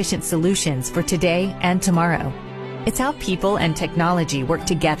tax-efficient solutions for today and tomorrow. It's how people and technology work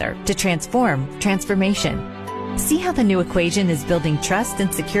together to transform transformation. See how the new equation is building trust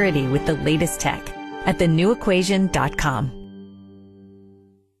and security with the latest tech at thenewequation.com.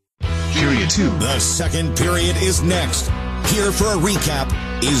 Period 2. The second period is next. Here for a recap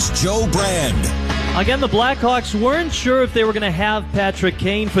is Joe Brand. Again, the Blackhawks weren't sure if they were going to have Patrick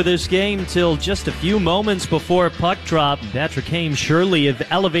Kane for this game till just a few moments before puck drop. Patrick Kane surely have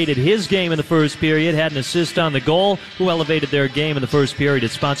elevated his game in the first period, had an assist on the goal. Who elevated their game in the first period?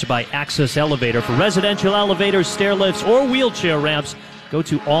 It's sponsored by Access Elevator. For residential elevators, stair lifts, or wheelchair ramps, go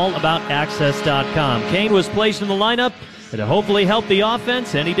to allaboutaccess.com. Kane was placed in the lineup to hopefully help the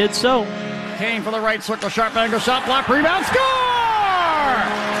offense, and he did so. Kane for the right circle, sharp angle shot, block, rebound, score!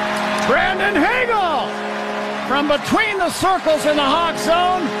 Brandon Hagel from between the circles in the Hawk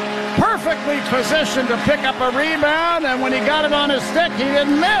zone, perfectly positioned to pick up a rebound, and when he got it on his stick, he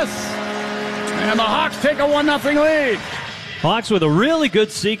didn't miss. And the Hawks take a 1-0 lead. Hawks with a really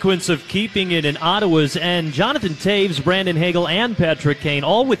good sequence of keeping it in Ottawa's end. Jonathan Toews, Brandon Hagel, and Patrick Kane,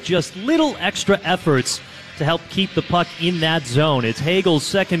 all with just little extra efforts to help keep the puck in that zone. It's Hagel's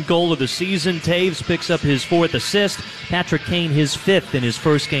second goal of the season. Toews picks up his 4th assist. Patrick Kane his 5th in his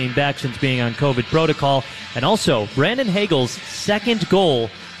first game back since being on COVID protocol. And also, Brandon Hagel's second goal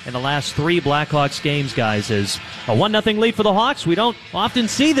in the last 3 Blackhawks games, guys, is a 1-0 lead for the Hawks. We don't often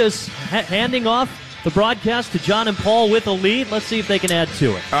see this, handing off the broadcast to John and Paul with a lead. Let's see if they can add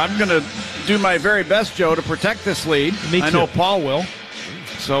to it. I'm going to do my very best, Joe, to protect this lead. Me too. I know Paul will.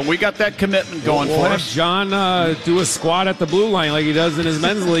 So we got that commitment going for have us. John do a squat at the blue line like he does in his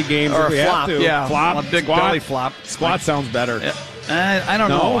men's league games. Or if we a flop, have to. yeah. Flop, a big squat. belly flop. Squat sounds better. I don't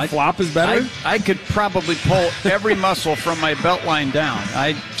know. Flop is better? I could probably pull every muscle from my belt line down.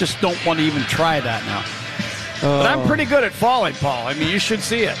 I just don't want to even try that now. But I'm pretty good at falling, Paul. I mean, you should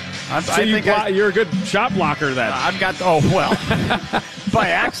see it. You're a good shot blocker then. I've got, by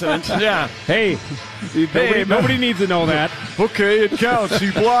accident, yeah. Hey, nobody needs to know that. Okay, it counts.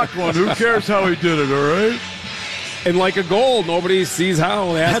 He blocked one. Who cares how he did it, all right? And like a goal, nobody sees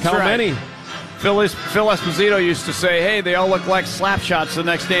how. They ask That's how right. many. Phil Esposito used to say, hey, they all look like slap shots the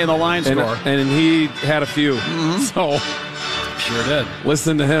next day in the line score. And he had a few. Mm-hmm. So sure did.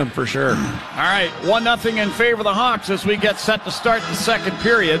 Listen to him for sure. All right, 1-0 in favor of the Hawks as we get set to start the second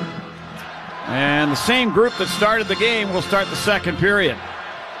period. And the same group that started the game will start the second period.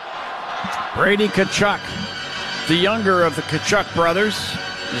 Brady Tkachuk, the younger of the Tkachuk brothers.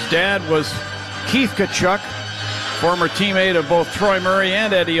 His dad was Keith Tkachuk, former teammate of both Troy Murray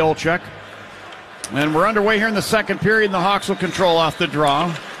and Eddie Olczyk. And we're underway here in the second period, and the Hawks will control off the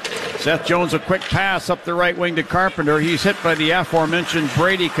draw. Seth Jones, a quick pass up the right wing to Carpenter. He's hit by the aforementioned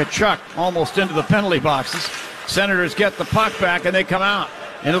Brady Tkachuk, almost into the penalty boxes. Senators get the puck back, and they come out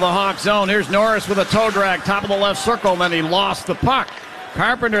into the Hawk zone. Here's Norris with a toe drag, top of the left circle, and then he lost the puck.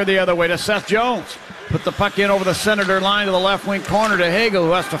 Carpenter the other way to Seth Jones. Put the puck in over the Senator line to the left wing corner to Hagel,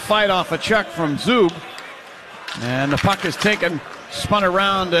 who has to fight off a check from Zub. And the puck is taken, spun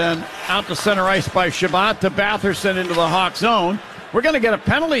around and out to center ice by Shabbat to Batherson into the Hawk zone. We're going to get a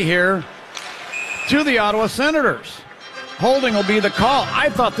penalty here to the Ottawa Senators. Holding will be the call. I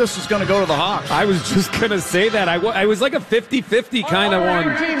thought this was going to go to the Hawks. I was just going to say that. I was like a 50-50 kind of one.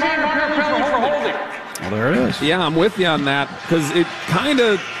 Well, there it is. Yeah, I'm with you on that because it kind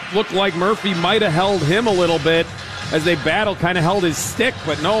of looked like Murphy might have held him a little bit as they battled, kind of held his stick.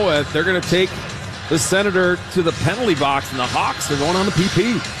 But no, they're going to take the Senator to the penalty box, and the Hawks are going on the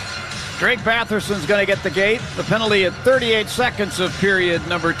PP. Drake Batherson's going to get the gate. The penalty at 38 seconds of period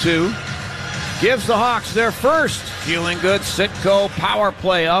number 2 gives the Hawks their first feeling good Sitco power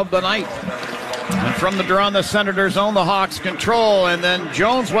play of the night. And from the draw in the Senators' zone, the Hawks control, and then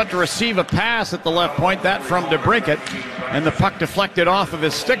Jones went to receive a pass at the left point, that from DeBrincat, and the puck deflected off of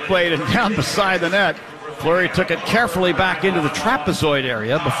his stick blade and down beside the net. Fleury took it carefully back into the trapezoid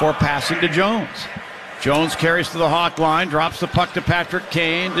area before passing to Jones. Jones carries to the Hawk line, drops the puck to Patrick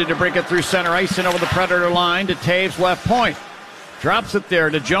Kane, to DeBrincat through center ice and over the Predator line to Toews left point. Drops it there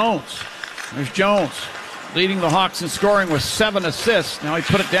to Jones. There's Jones, leading the Hawks in scoring with 7 assists. Now he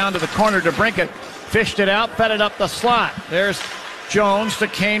put it down to the corner to DeBrincat. Fished it out, fed it up the slot. There's Jones to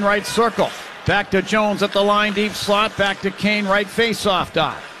Kane, right circle. Back to Jones at the line, deep slot. Back to Kane, right face-off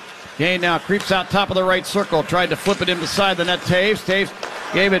dot. Kane now creeps out top of the right circle. Tried to flip it in beside the net. Taves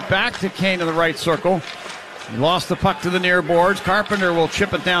gave it back to Kane in the right circle. He lost the puck to the near boards. Carpenter will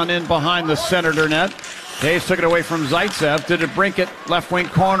chip it down in behind the Senator net. Taves took it away from Zaitsev. To DeBrincat, left wing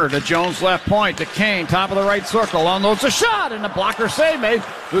corner. To Jones, left point. To Kane, top of the right circle. Unloads a shot, and a blocker save made.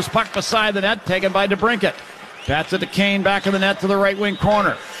 Loose puck beside the net, taken by DeBrincat. Bats it to Kane, back of the net to the right wing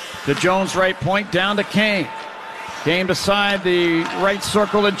corner. To Jones, right point, down to Kane. Kane beside the right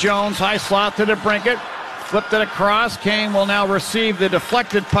circle to Jones. High slot to DeBrincat. Flipped it across. Kane will now receive the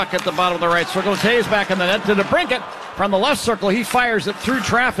deflected puck at the bottom of the right circle. Taves back in the net to DeBrincat. From the left circle, he fires it through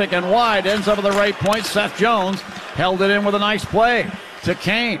traffic and wide. Ends up at the right point. Seth Jones held it in with a nice play to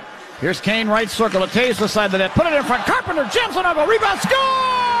Kane. Here's Kane, right circle. To Taves beside the net. Put it in front. Carpenter jumps on a rebound.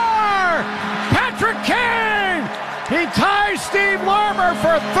 Score! Patrick Kane! He ties Steve Larmer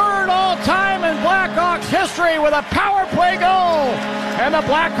for third all-time in Blackhawks history with a power play goal. And the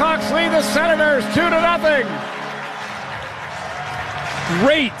Blackhawks lead the Senators 2-0.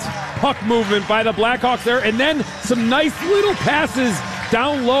 Great puck movement by the Blackhawks there. And then some nice little passes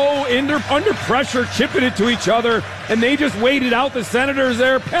down low, under pressure, chipping it to each other. And they just waited out the Senators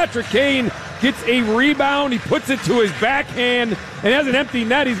there. Patrick Kane gets a rebound. He puts it to his backhand and has an empty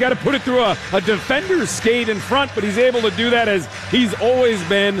net. He's got to put it through a defender's skate in front, but he's able to do that as he's always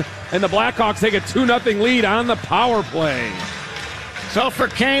been. And the Blackhawks take a 2-0 lead on the power play. So for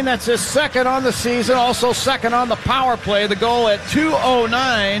Kane, that's his second on the season, also second on the power play. The goal at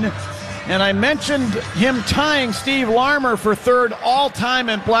 2:09. And I mentioned him tying Steve Larmer for third all-time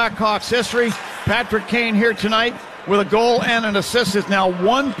in Blackhawks history. Patrick Kane here tonight with a goal and an assist is now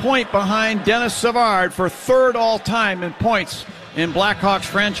 1 point behind Dennis Savard for third all-time in points in Blackhawks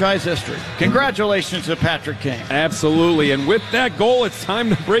franchise history. Congratulations to Patrick Kane. Absolutely. And with that goal, it's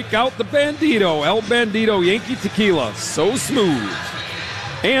time to break out the Bandito. El Bandito Yankee Tequila. So smooth.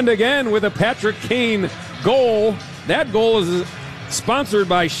 And again, with a Patrick Kane goal, that goal is sponsored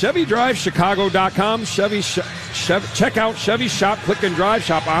by ChevyDriveChicago.com. Check out Chevy Shop, Click and Drive.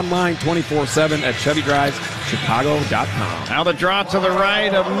 Shop online 24/7 at ChevyDriveChicago.com. Now the draw to the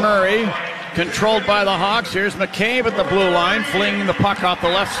right of Murray, controlled by the Hawks. Here's McCabe at the blue line, flinging the puck off the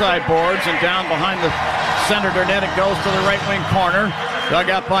left side boards and down behind the Senator net. It goes to the right wing corner. Dug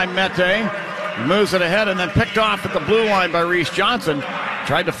out by Mete. Moves it ahead and then picked off at the blue line by Reese Johnson.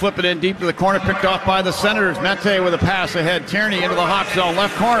 Tried to flip it in deep to the corner, picked off by the Senators. Mete with a pass ahead. Tierney into the Hawk zone,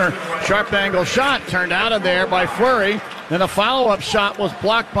 left corner. Sharp angle shot turned out of there by Fleury. Then a follow-up shot was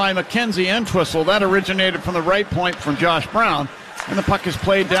blocked by Mackenzie Entwistle. That originated from the right point from Josh Brown. And the puck is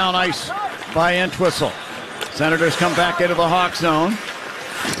played down ice by Entwistle. Senators come back into the Hawk zone.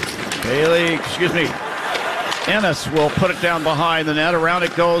 Ennis will put it down behind the net. Around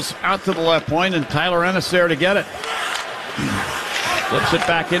it goes out to the left point, and Tyler Ennis there to get it. Flips it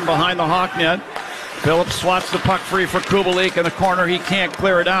back in behind the Hawk net. Phillips swats the puck free for Kubalik in the corner. He can't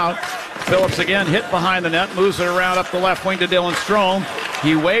clear it out. Phillips again hit behind the net, moves it around up the left wing to Dylan Strome.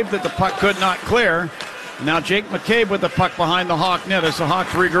 He waved that the puck could not clear. Now Jake McCabe with the puck behind the Hawk net as the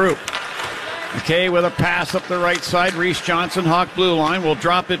Hawks regroup. McCabe with a pass up the right side. Reese Johnson, Hawk blue line, will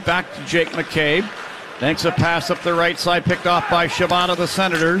drop it back to Jake McCabe. Thanks a pass up the right side, picked off by Shabbat of the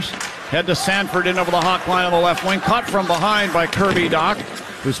Senators. Head to Sanford in over the Hawk line on the left wing. Caught from behind by Kirby Doc,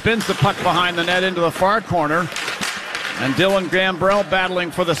 who spins the puck behind the net into the far corner. And Dylan Gambrell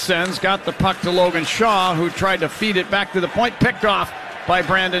battling for the Sens. Got the puck to Logan Shaw, who tried to feed it back to the point. Picked off by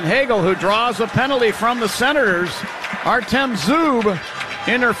Brandon Hagel, who draws a penalty from the Senators. Artem Zub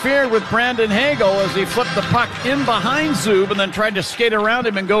interfered with Brandon Hagel as he flipped the puck in behind Zub and then tried to skate around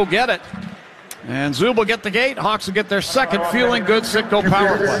him and go get it. And Zub will get the gate. Hawks will get their second feeling good Sitco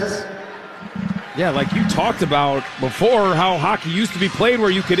power play. Yeah, like you talked about before, how hockey used to be played where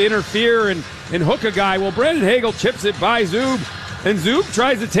you could interfere and hook a guy. Well, Brandon Hagel chips it by Zub, and Zub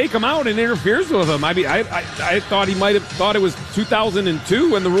tries to take him out and interferes with him. I mean, I thought he might have thought it was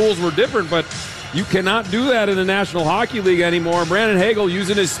 2002 when the rules were different, but you cannot do that in the National Hockey League anymore. Brandon Hagel,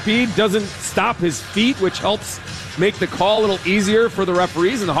 using his speed, doesn't stop his feet, which helps make the call a little easier for the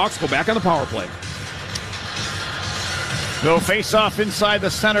referees, and the Hawks go back on the power play. Go face off inside the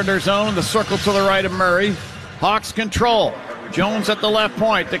Senator zone, the circle to the right of Murray. Hawks control. Jones at the left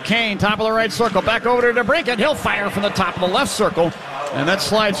point. To Kane, top of the right circle. Back over to DeBrincat. He'll fire from the top of the left circle. And that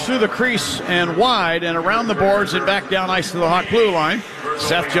slides through the crease and wide and around the boards and back down ice to the Hawk blue line.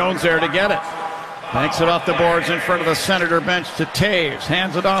 Seth Jones there to get it. Banks it off the boards in front of the Senator bench to Taves.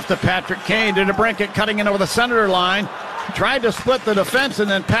 Hands it off to Patrick Kane to DeBrincat, cutting in over the Senator line. Tried to split the defense and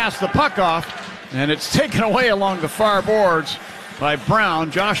then pass the puck off. And it's taken away along the far boards by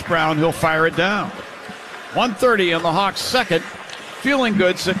Brown. Josh Brown, he'll fire it down. 1:30 in the Hawks' second. Feeling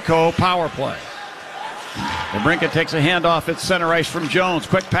good, Sitco power play. DeBrincat takes a handoff at center ice from Jones.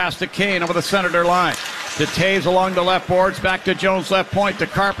 Quick pass to Kane over the Senator line. To Taves along the left boards. Back to Jones left point. To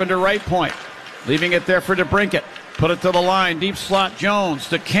Carpenter right point. Leaving it there for DeBrincat. Put it to the line. Deep slot Jones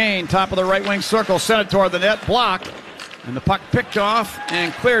to Kane. Top of the right wing circle. Sent it toward the net. Blocked. And the puck picked off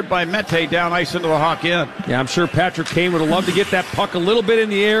and cleared by Mete down ice into the Hawk end. Yeah, I'm sure Patrick Kane would have loved to get that puck a little bit in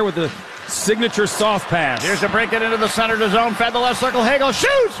the air with the signature soft pass. Here's a break it into the center of the zone. Fed the left circle. Hagel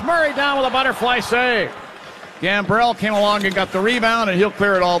shoots. Murray down with a butterfly save. Gambrell came along and got the rebound, and he'll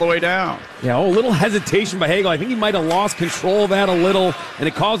clear it all the way down. Yeah, a little hesitation by Hagel. I think he might have lost control of that a little, and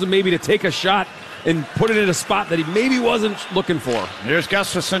it caused him maybe to take a shot and put it in a spot that he maybe wasn't looking for. Here's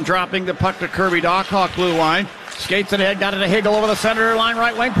Gustafson dropping the puck to Kirby Dach, Hawk blue line. Skates it ahead, got it to Hagel over the center line,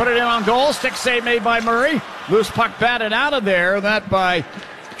 right wing, put it in on goal. Stick save made by Murray. Loose puck batted out of there. That by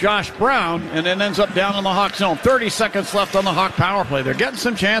Josh Brown, and then ends up down in the Hawk zone. 30 seconds left on the Hawk power play. They're getting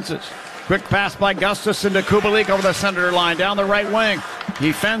some chances. Quick pass by Gustafson to Kubalik over the center line, down the right wing.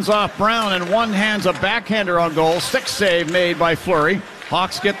 He fends off Brown and one hands a backhander on goal. Stick save made by Fleury.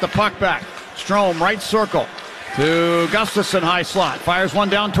 Hawks get the puck back. Strome, right circle to Gustafson, high slot. Fires one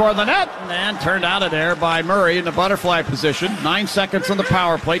down toward the net and turned out of there by Murray in the butterfly position. 9 seconds on the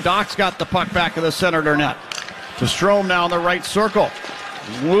power play. Doc's got the puck back in the Senator net. To Strome now in the right circle.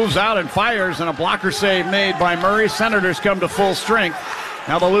 Moves out and fires, and a blocker save made by Murray. Senators come to full strength.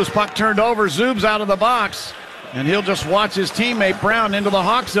 Now the loose puck turned over. Zub's out of the box, and he'll just watch his teammate Brown into the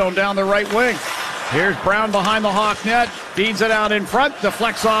Hawk zone down the right wing. Here's Brown behind the Hawk net. Feeds it out in front.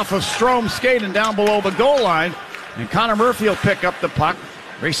 Deflects off of Strome's skate and down below the goal line. And Connor Murphy will pick up the puck.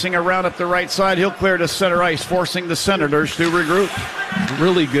 Racing around at the right side. He'll clear to center ice, forcing the Senators to regroup.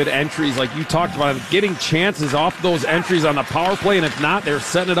 Really good entries, like you talked about, getting chances off those entries on the power play, and if not, they're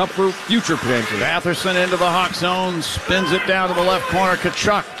setting it up for future potential. Batherson into the Hawk zone, spins it down to the left corner.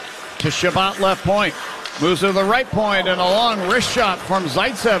 Kachuk to Shabbat left point. Moves to the right point, and a long wrist shot from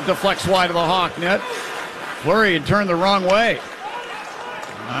Zaitsev deflects wide of the Hawk net. Fleury had turned the wrong way.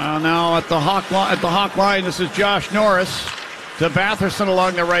 Now at the Hawk line, this is Josh Norris to Batherson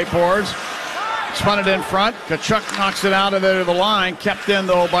along the right boards. Spun it in front. Kachuk knocks it out of there to the line. Kept in,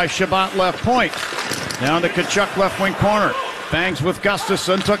 though, by Shabbat left point. Down to Kachuk left wing corner. Bangs with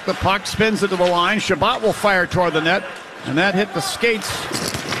Gustafson. Took the puck. Spins it to the line. Shabbat will fire toward the net. And that hit the skates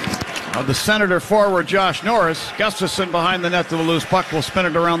of the Senator forward, Josh Norris. Gustafson behind the net to the loose puck. Will spin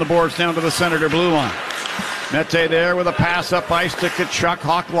it around the boards down to the Senator blue line. Mete there with a pass up ice to Kachuk.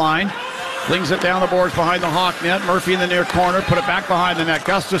 Hawk line. Flings it down the boards behind the Hawk net. Murphy in the near corner. Put it back behind the net.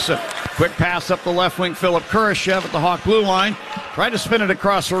 Gustafson. Quick pass up the left wing. Philip Kurashev at the Hawk blue line. Tried to spin it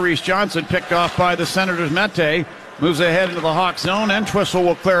across for Reese Johnson. Picked off by the Senators. Mete moves ahead into the Hawk zone. And Twissel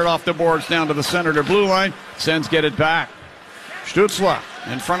will clear it off the boards down to the Senator blue line. Sens get it back. Stützle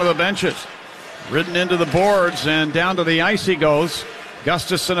in front of the benches. Ridden into the boards and down to the ice he goes.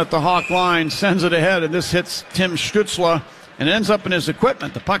 Gustafson at the Hawk line sends it ahead, and this hits Tim Stützle and ends up in his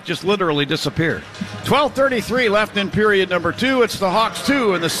equipment. The puck just literally disappeared. 12:33 left in period number 2. It's the Hawks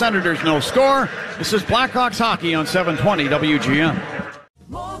 2 and the Senators no score. This is Blackhawks hockey on 720 WGN.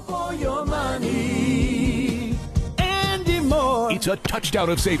 More for your money. Andy Moore. It's a touchdown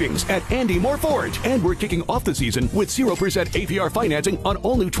of savings at Andy Moore Ford. And we're kicking off the season with 0% APR financing on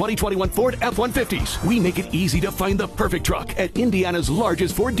all new 2021 Ford F-150s. We make it easy to find the perfect truck at Indiana's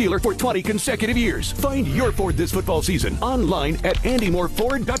largest Ford dealer for 20 consecutive years. Find your Ford this football season online at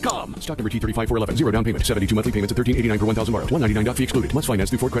andymoreford.com. Stock number T35411. 0 down payment. 72 monthly payments at $13.89 per 1,000 borrowed. $199 fee excluded. Must finance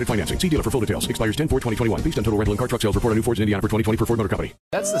through Ford credit financing. See dealer for full details. Expires 10/4/2021. Based on total rental and car truck sales. Report on new Fords in Indiana for 2020 for Ford Motor Company.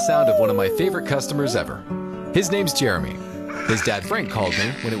 That's the sound of one of my favorite customers ever. His name's Jeremy. His dad Frank called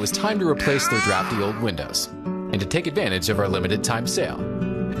me when it was time to replace their drafty old windows and to take advantage of our limited time sale.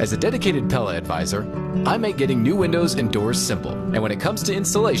 As a dedicated Pella advisor, I make getting new windows and doors simple, and when it comes to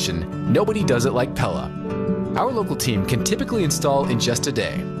installation, nobody does it like Pella. Our local team can typically install in just a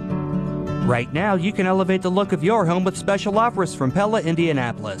day. Right now, you can elevate the look of your home with special offers from Pella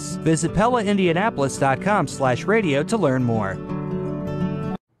Indianapolis. Visit PellaIndianapolis.com/radio to learn more.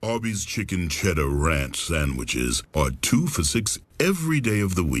 Arby's Chicken Cheddar Ranch sandwiches are 2 for $6 every day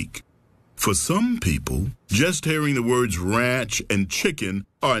of the week. For some people, just hearing the words ranch and chicken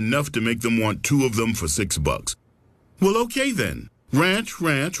are enough to make them want 2 of them for $6. Well, okay then. Ranch,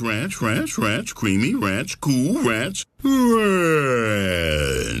 ranch, ranch, ranch, ranch, creamy ranch, cool ranch,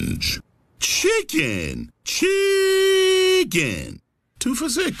 ranch. Chicken, chicken. 2 for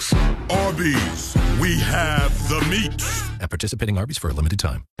 $6. Arby's, we have the meat. At participating Arby's for a limited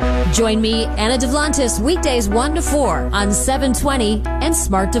time. Join me, Anna Devlantis, weekdays 1 to 4 on 720 and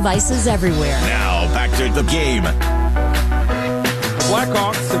smart devices everywhere. Now, back to the game.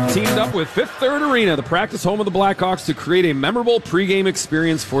 Blackhawks have teamed up with Fifth Third Arena, the practice home of the Blackhawks, to create a memorable pregame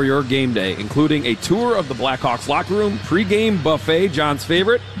experience for your game day, including a tour of the Blackhawks locker room, pregame buffet, John's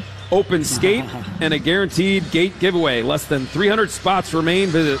favorite, open skate, and a guaranteed gate giveaway. Less than 300 spots remain.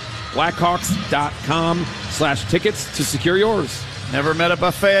 Visit blackhawks.com/tickets to secure yours. Never met a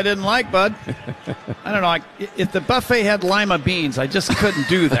buffet I didn't like, bud. I don't know. If the buffet had lima beans, I just couldn't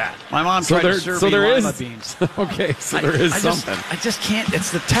do that. My mom tried to serve me lima beans. Okay, so there is something. I just can't.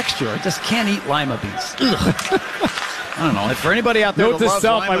 It's the texture. I just can't eat lima beans. I don't know. For anybody out there Note that to loves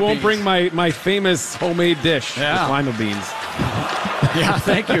self, lima I won't beans, bring my famous homemade dish with lima beans. Yeah,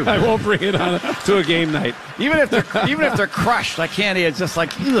 thank you. I won't bring it on to a game night. Even if they're crushed, I can't eat. It's just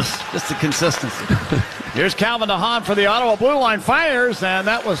like just the consistency. Here's Calvin DeHaan for the Ottawa blue line. Fires, and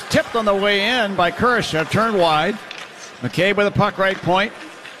that was tipped on the way in by Kurashev. Turned wide. McCabe with a puck right point.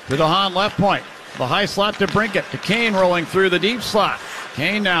 To DeHaan left point. The high slot to Brinkett. To Kane rolling through the deep slot.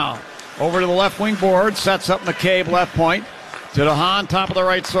 Kane now over to the left wing board. Sets up McCabe left point. To DeHaan, top of the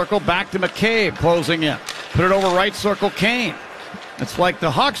right circle. Back to McCabe, closing in. Put it over right circle, Kane. It's like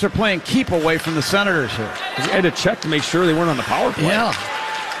the Hawks are playing keep away from the Senators here. I had to check to make sure they weren't on the power play. Yeah.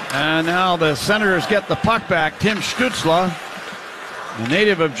 And now the Senators get the puck back. Tim Stützle, the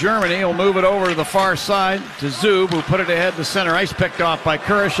native of Germany, will move it over to the far side to Zub, who put it ahead to center ice, picked off by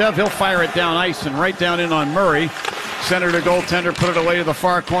Kurashev. He'll fire it down ice and right down in on Murray. Senator goaltender put it away to the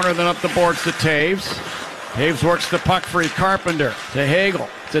far corner, then up the boards to Taves. Taves works the puck free. Carpenter to Hagel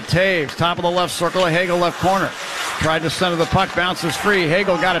to Taves. Top of the left circle, a Hagel left corner. Tried to center the puck, bounces free.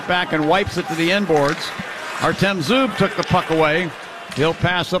 Hagel got it back and wipes it to the inboards. Artem Zub took the puck away. He'll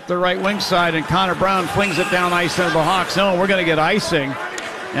pass up the right wing side, and Connor Brown flings it down ice into the Hawks zone. We're going to get icing.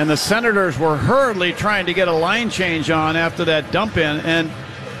 And the Senators were hurriedly trying to get a line change on after that dump in, and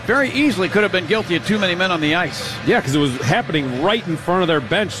very easily could have been guilty of too many men on the ice. Yeah, because it was happening right in front of their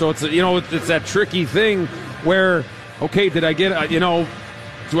bench. So it's it's that tricky thing where, okay, did I get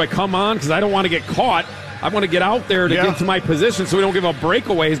do I come on because I don't want to get caught? I want to get out there to get to my position so we don't give up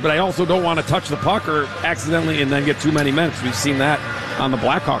breakaways, but I also don't want to touch the puck or accidentally and then get too many minutes. We've seen that on the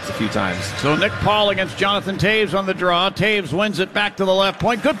Blackhawks a few times. So Nick Paul against Jonathan Taves on the draw. Taves wins it back to the left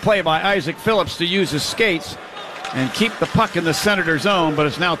point. Good play by Isaac Phillips to use his skates and keep the puck in the Senator zone, but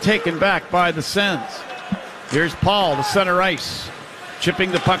it's now taken back by the Sens. Here's Paul, the center ice,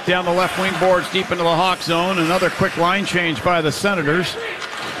 chipping the puck down the left wing boards deep into the Hawk zone. Another quick line change by the Senators.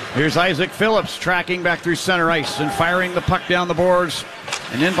 Here's Isaac Phillips tracking back through center ice and firing the puck down the boards.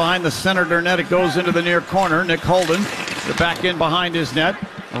 And in behind the Senator net, it goes into the near corner. Nick Holden, the back in behind his net.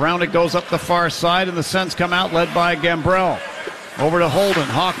 Around it goes up the far side, and the Sens come out led by Gambrell. Over to Holden,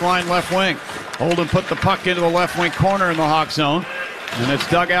 Hawk line left wing. Holden put the puck into the left wing corner in the Hawk zone. And it's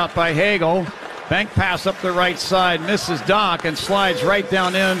dug out by Hagel. Bank pass up the right side, misses Doc, and slides right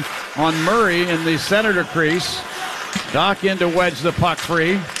down in on Murray in the Senator crease. Doc in to wedge the puck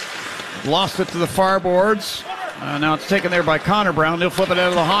free. Lost it to the far boards. Now it's taken there by Connor Brown. He'll flip it out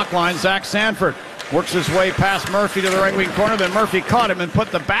of the Hawk line. Zach Sanford works his way past Murphy to the right wing corner. Then Murphy caught him and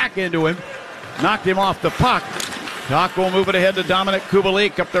put the back into him. Knocked him off the puck. Doc will move it ahead to Dominic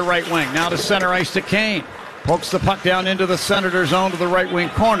Kubalik up the right wing. Now to center ice to Kane. Pokes the puck down into the Senator zone to the right wing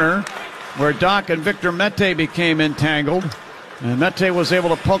corner, where Doc and Victor Mete became entangled. And Mete was able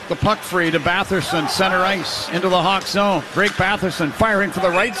to poke the puck free to Batherson, center ice, into the Hawk zone. Drake Batherson firing for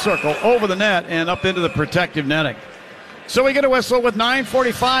the right circle, over the net, and up into the protective netting. So we get a whistle with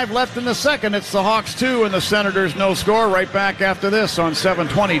 9:45 left in the second. It's the Hawks 2 and the Senators no score. Right back after this on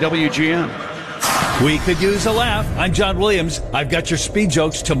 720 WGN. We could use a laugh. I'm John Williams. I've got your speed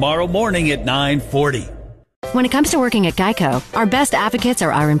jokes tomorrow morning at 9:40. When it comes to working at Geico, our best advocates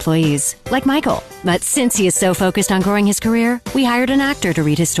are our employees, like Michael. But since he is so focused on growing his career, we hired an actor to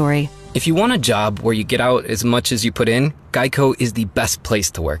read his story. If you want a job where you get out as much as you put in, Geico is the best place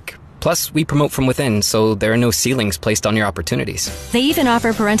to work. Plus, we promote from within, so there are no ceilings placed on your opportunities. They even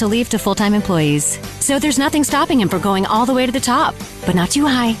offer parental leave to full-time employees. So there's nothing stopping him from going all the way to the top. But not too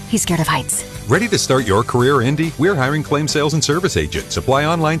high. He's scared of heights. Ready to start your career, Indy? We're hiring claim sales and service agents. Apply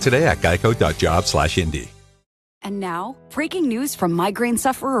online today at geico.job/Indy. And now, breaking news from migraine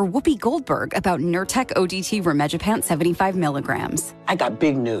sufferer Whoopi Goldberg about Nurtec ODT Rimegepant 75 milligrams. I got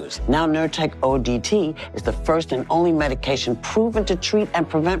big news. Now Nurtec ODT is the first and only medication proven to treat and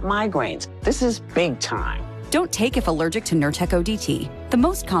prevent migraines. This is big time. Don't take if allergic to Nurtec ODT. The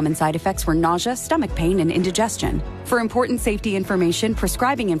most common side effects were nausea, stomach pain, and indigestion. For important safety information,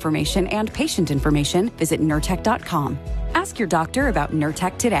 prescribing information, and patient information, visit Nurtec.com. Ask your doctor about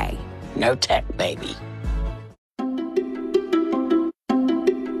Nurtec today. Nurtec, baby.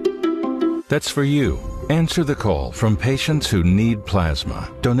 That's for you. Answer the call from patients who need plasma.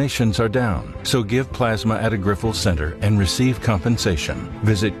 Donations are down, so give plasma at a Grifols center and receive compensation.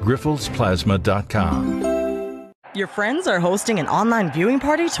 Visit grifolsplasma.com. Your friends are hosting an online viewing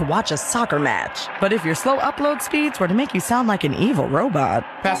party to watch a soccer match. But if your slow upload speeds were to make you sound like an evil robot...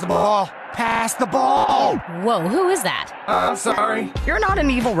 Pass the ball! Pass the ball! Whoa, who is that? I'm sorry. You're not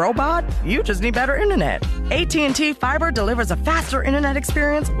an evil robot. You just need better internet. AT&T Fiber delivers a faster internet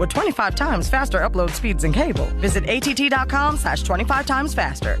experience with 25 times faster upload speeds than cable. Visit att.com/25 times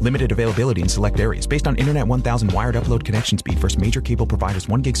faster. Limited availability in select areas based on Internet 1000 wired upload connection speed versus major cable providers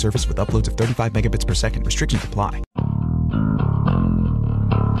 1 gig service with uploads of 35 megabits per second. Restrictions apply.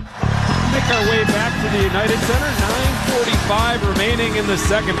 Make our way back to the United Center. 9:45 remaining in the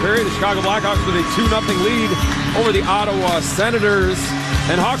second period. The Chicago Blackhawks with a 2-0 lead over the Ottawa Senators.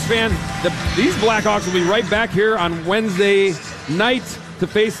 And Hawks fan, these Blackhawks will be right back here on Wednesday night to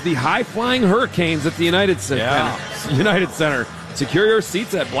face the high-flying Hurricanes at the United Center. United Center. Secure your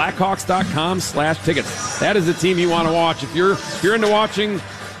seats at blackhawks.com/tickets. That is the team you want to watch. If you're into watching,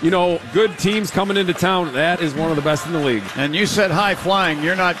 good teams coming into town, that is one of the best in the league. And you said high flying.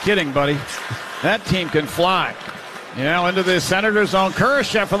 You're not kidding, buddy. That team can fly. Into the Senators zone.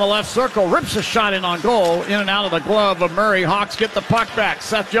 Kurashev from the left circle rips a shot in on goal. In and out of the glove of Murray. Hawks get the puck back.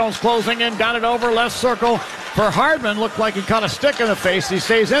 Seth Jones closing in. Got it over left circle for Hardman. Looked like he caught a stick in the face. He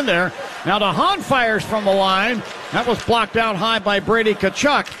stays in there. Now DeHaan fires from the line. That was blocked out high by Brady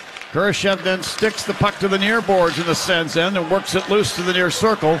Tkachuk. Kurashev then sticks the puck to the near boards in the Sens end and works it loose to the near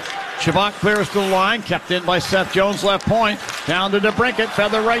circle. Shabbat clears to the line, kept in by Seth Jones, left point. Down to DeBrincat,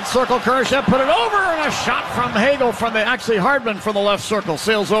 fed the right circle. Kurashev put it over, and a shot from Hagel Hardman from the left circle.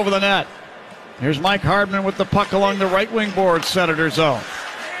 Sails over the net. Here's Mike Hardman with the puck along the right wing board, Senator zone.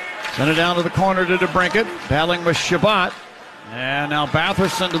 Send it down to the corner to DeBrincat, battling with Shabbat. And now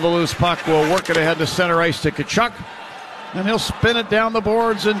Batherson to the loose puck will work it ahead to center ice to Tkachuk. And he'll spin it down the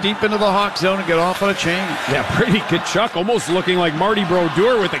boards and deep into the Hawk zone and get off on a chain. Yeah, Brady Tkachuk almost looking like Marty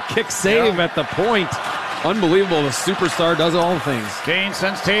Brodeur with a kick save at the point. Unbelievable. The superstar does all the things. Kane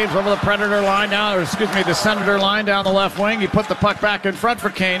sends Taves over the Predator line down, the Senator line down the left wing. He put the puck back in front for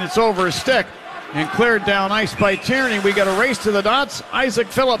Kane. It's over his stick and cleared down ice by Tierney. We got a race to the dots. Isaac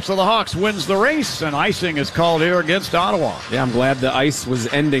Phillips of the Hawks wins the race, and icing is called here against Ottawa. Yeah, I'm glad the ice was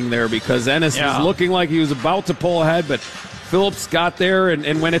ending there because Ennis was looking like he was about to pull ahead, but Phillips got there,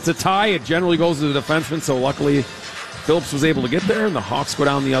 and when it's a tie, it generally goes to the defenseman, so luckily Phillips was able to get there, and the Hawks go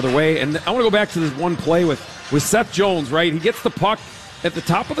down the other way. And I want to go back to this one play with Seth Jones, right? He gets the puck at the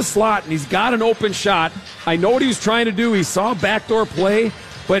top of the slot, and he's got an open shot. I know what he was trying to do. He saw a backdoor play,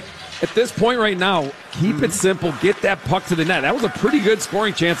 but at this point right now, keep it simple. Get that puck to the net. That was a pretty good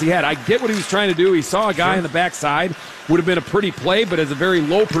scoring chance he had. I get what he was trying to do. He saw a guy in the backside. Would have been a pretty play, but as a very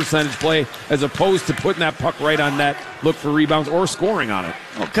low percentage play as opposed to putting that puck right on net, look for rebounds or scoring on it.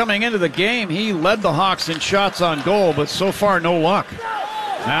 Well, coming into the game, he led the Hawks in shots on goal, but so far no luck.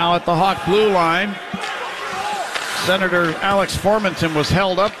 Now at the Hawk blue line, Senator Alex Formanton was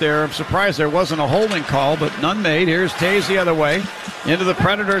held up there. I'm surprised there wasn't a holding call, but none made. Here's Taves the other way. Into the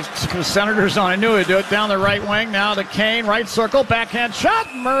Senators zone. I knew he'd do it down the right wing. Now to Kane, right circle, backhand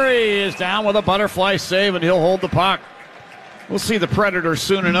shot. Murray is down with a butterfly save, and he'll hold the puck. We'll see the Predators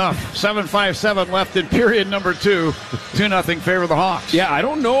soon enough. 7:57 left in period number 2. 2-0 favor the Hawks. Yeah, I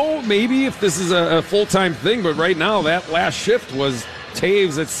don't know maybe if this is a full-time thing, but right now that last shift was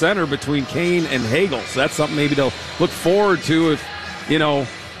Taves at center between Kane and Hagel. So that's something maybe to look forward to if,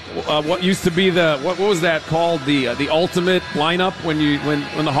 what used to be what was that called? The ultimate lineup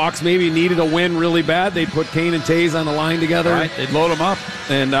when the Hawks maybe needed a win really bad, they'd put Kane and Taves on the line together. Right, they'd load them up.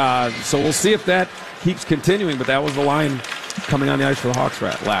 And so we'll see if that keeps continuing, but that was the line coming on the ice for the Hawks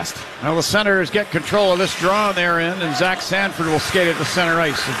last. Now the Senators get control of this draw on their end, and Zach Sanford will skate at the center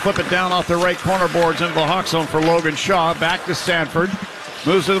ice and flip it down off the right corner boards into the Hawk zone for Logan Shaw. Back to Sanford.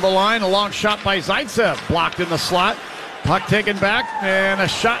 Moves to the line. A long shot by Zaitsev. Blocked in the slot. Puck taken back, and a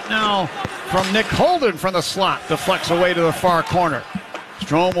shot now from Nick Holden from the slot. Deflects away to the far corner.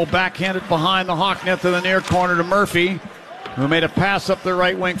 Strome will backhand it behind the Hawk net to the near corner to Murphy, who made a pass up the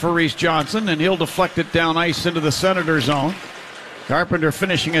right wing for Reese Johnson, and he'll deflect it down ice into the Senator zone. Carpenter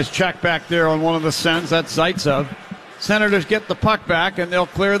finishing his check back there on one of the Sens. That's Zaitsev. Senators get the puck back, and they'll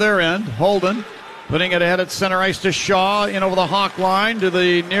clear their end. Holden putting it ahead at center ice to Shaw, in over the Hawk line to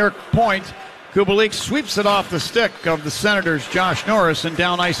the near point. Kubalik sweeps it off the stick of the Senators' Josh Norris, and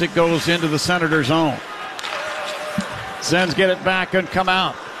down ice it goes into the Senator zone. Sens get it back and come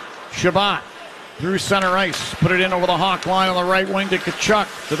out. Shabbat through center ice. Put it in over the Hawk line on the right wing to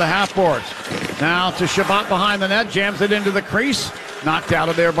Tkachuk to the half boards. Now to Chabot behind the net. Jams it into the crease. Knocked out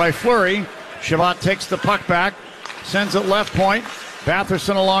of there by Fleury. Chabot takes the puck back. Sends it left point.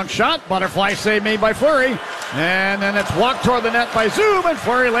 Batherson a long shot. Butterfly save made by Fleury. And then it's walked toward the net by Zub. And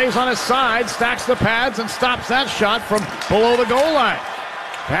Fleury lays on his side. Stacks the pads and stops that shot from below the goal line.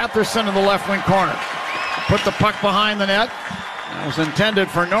 Batherson in the left wing corner. Put the puck behind the net. That was intended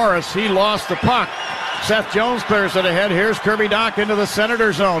for Norris. He lost the puck. Seth Jones clears it ahead. Here's Kirby Dach into the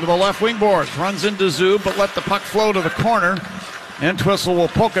Senator zone to the left wing boards. Runs into Zub, but let the puck flow to the corner. Entwistle will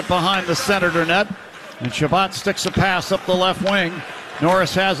poke it behind the Senator net. And Chabot sticks a pass up the left wing.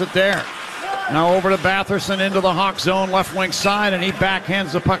 Norris has it there. Now over to Batherson into the Hawk zone, left wing side, and he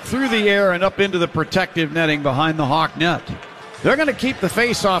backhands the puck through the air and up into the protective netting behind the Hawk net. They're going to keep the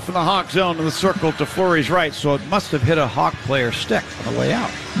face-off in the Hawk zone in the circle to Fleury's right, so it must have hit a Hawk player's stick on the way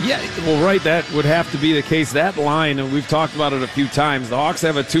out. Yeah, well, right, that would have to be the case. That line, and we've talked about it a few times, the Hawks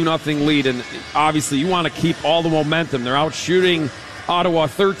have a 2-0 lead, and obviously you want to keep all the momentum. They're out shooting Ottawa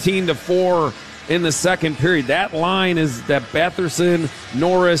 13-4 in the second period. That line is that Batherson,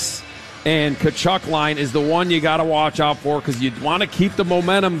 Norris, and Tkachuk line is the one you got to watch out for because you want to keep the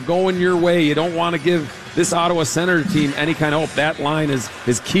momentum going your way. You don't want to give this Ottawa Senator team any kind of hope. That line is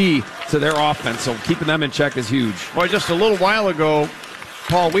key to their offense, so keeping them in check is huge. Boy, just a little while ago,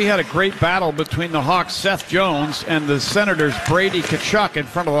 Paul, we had a great battle between the Hawks' Seth Jones and the Senators' Brady Tkachuk in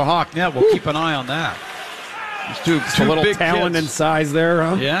front of the Hawk net. We'll keep an eye on that. Two a little big talent kids. and size there,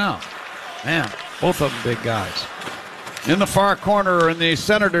 huh? Yeah. Man, both of them big guys. In the far corner in the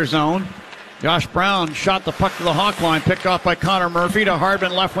Senator zone, Josh Brown shot the puck to the Hawk line, picked off by Connor Murphy to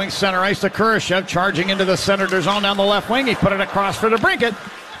Hardman, left wing center ice to Kurashev, charging into the Senator zone down the left wing. He put it across for DeBrincat.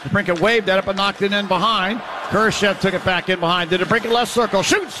 DeBrincat waved at it but knocked it in behind. Kurashev took it back in behind. Did DeBrincat left circle,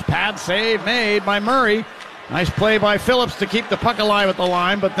 shoots, pad save made by Murray. Nice play by Phillips to keep the puck alive at the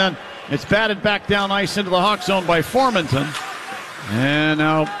line, but then it's batted back down ice into the Hawk zone by Formanton. And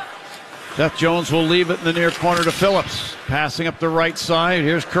now Seth Jones will leave it in the near corner to Phillips. Passing up the right side.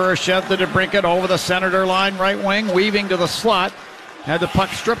 Here's Kurashev to DeBrincat over the Senator line, right wing, weaving to the slot. Had the puck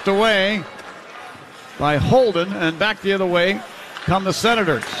stripped away by Holden, and back the other way come the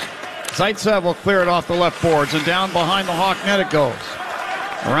Senators. Zaitsev will clear it off the left boards, and down behind the Hawk net it goes.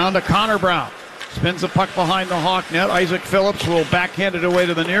 Around to Connor Brown. Spins the puck behind the Hawk net. Isaac Phillips will backhand it away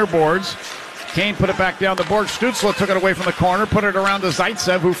to the near boards. Kane put it back down the board. Stützle took it away from the corner, put it around to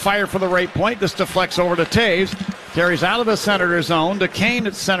Zaitsev, who fired for the right point. This deflects over to Taves. Carries out of the Senator zone to Kane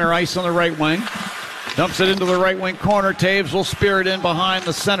at center ice on the right wing. Dumps it into the right wing corner. Taves will spear it in behind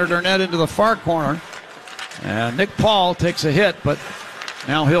the Senator net into the far corner. And Nick Paul takes a hit, but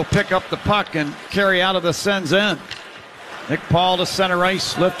now he'll pick up the puck and carry out of the Sens end. Nick Paul to center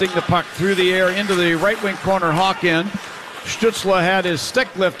ice, lifting the puck through the air into the right wing corner. Hawk in. Stützle had his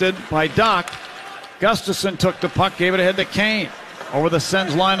stick lifted by Dach. Gustafson took the puck, gave it ahead to Kane. Over the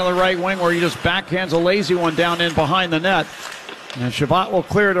Sens line on the right wing where he just backhands a lazy one down in behind the net. And Chabot will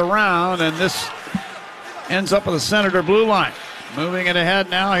clear it around, and this ends up with the Senator blue line. Moving it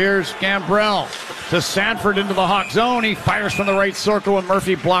ahead now, here's Gambrell to Sanford into the Hawk zone. He fires from the right circle, and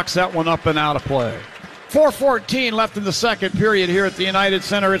Murphy blocks that one up and out of play. 4:14 left in the second period here at the United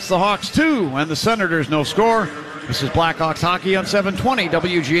Center. It's the Hawks 2 and the Senators no score. This is Blackhawks hockey on 720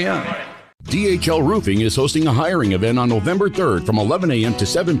 WGN. DHL Roofing is hosting a hiring event on November 3rd from 11 a.m. to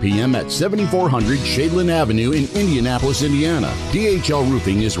 7 p.m. at 7400 Shadeland Avenue in Indianapolis, Indiana. DHL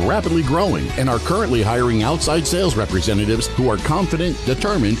Roofing is rapidly growing and are currently hiring outside sales representatives who are confident,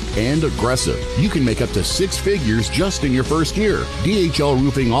 determined, and aggressive. You can make up to 6 figures just in your first year. DHL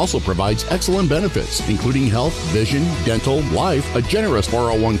Roofing also provides excellent benefits, including health, vision, dental, life, a generous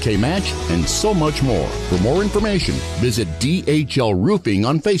 401k match, and so much more. For more information, visit DHL Roofing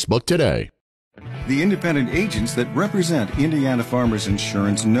on Facebook today. The independent agents that represent Indiana Farmers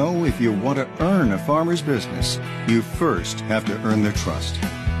Insurance know if you want to earn a farmer's business, you first have to earn their trust.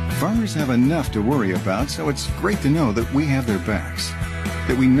 Farmers have enough to worry about, so it's great to know that we have their backs,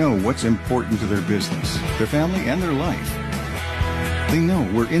 that we know what's important to their business, their family, and their life. They know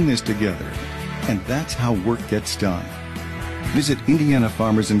we're in this together, and that's how work gets done. Visit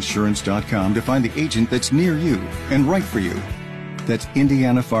IndianaFarmersInsurance.com to find the agent that's near you and right for you. That's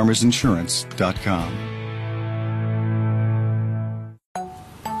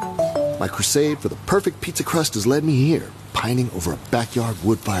IndianaFarmersInsurance.com. My crusade for the perfect pizza crust has led me here, pining over a backyard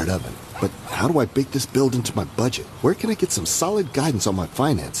wood-fired oven. But how do I bake this build into my budget? Where can I get some solid guidance on my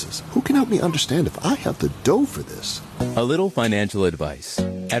finances? Who can help me understand if I have the dough for this? A little financial advice.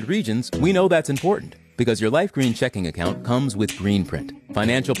 At Regions, we know that's important because your Life Green checking account comes with Greenprint,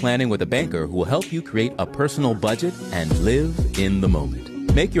 Financial planning with a banker who will help you create a personal budget and live in the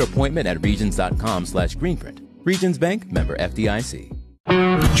moment. Make your appointment at regions.com/greenprint. Regions Bank, member FDIC.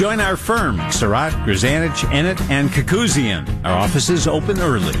 Join our firm, Surratt, Grzanich, Ennett, and Kakuzian. Our offices open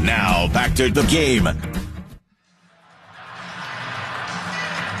early. Now, back to the game.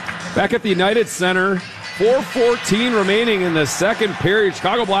 Back at the United Center, 4:14 remaining in the second period.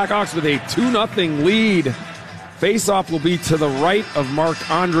 Chicago Blackhawks with a 2-0 lead. Face-off will be to the right of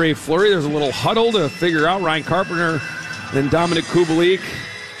Marc-Andre Fleury. There's a little huddle to figure out. Ryan Carpenter and Dominic Kubalik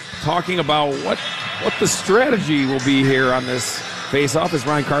talking about what the strategy will be here on this face-off as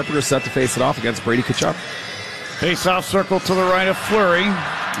Ryan Carpenter is set to face it off against Brady Tkachuk. Face-off circle to the right of Fleury.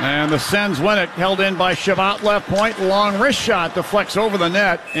 And the Sens win it, held in by Chabot, left point. Long wrist shot deflects over the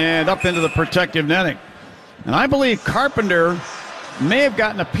net and up into the protective netting. And I believe Carpenter may have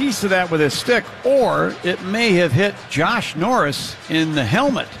gotten a piece of that with his stick, or it may have hit Josh Norris in the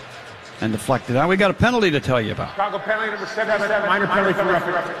helmet and deflected out. We got a penalty to tell you about. Chicago penalty number 7, minor penalty for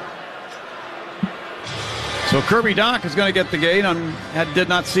referee. So Kirby Dach is going to get the gate. Did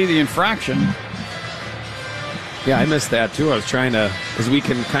not see the infraction. Yeah, I missed that too. I was trying to, because we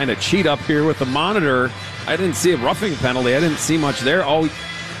can kind of cheat up here with the monitor. I didn't see a roughing penalty. I didn't see much there.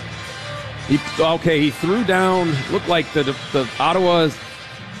 He threw down, looked like the Ottawa's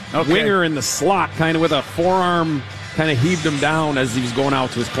winger in the slot, kind of with a forearm, kind of heaved him down as he was going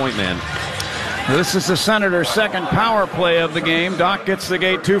out to his point man. This is the Senators' second power play of the game. Doc gets the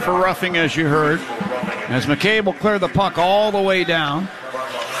gate 2 for roughing, as you heard, as McCabe will clear the puck all the way down.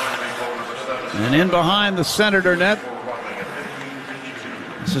 And in behind the Senator net,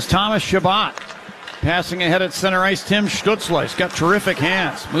 this is Thomas Chabot. Passing ahead at center ice, Tim Stützle. He's got terrific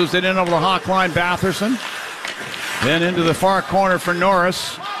hands. Moves it in over the Hawk line, Batherson. Then into the far corner for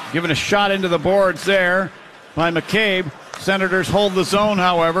Norris. Given a shot into the boards there by McCabe. Senators hold the zone,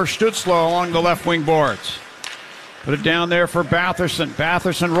 however. Stützle along the left wing boards. Put it down there for Batherson.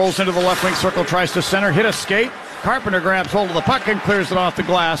 Batherson rolls into the left wing circle, tries to center, hit a skate. Carpenter grabs hold of the puck and clears it off the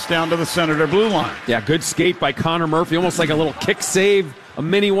glass down to the Senator blue line. Yeah, good skate by Connor Murphy. Almost like a little kick save. A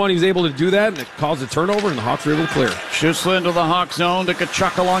mini one. He was able to do that, and it caused a turnover, and the Hawks were able to clear. Stützle into the Hawk zone to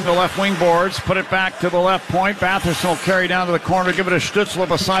Tkachuk along the left wing boards. Put it back to the left point. Batherson will carry down to the corner, give it to Stützle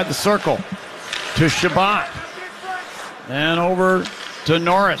beside the circle. To Chabot. And over to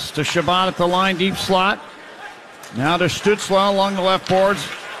Norris. To Chabot at the line, deep slot. Now to Stützle along the left boards.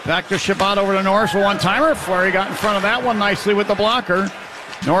 Back to Chabot over to Norris. A one-timer. Fleury got in front of that one nicely with the blocker.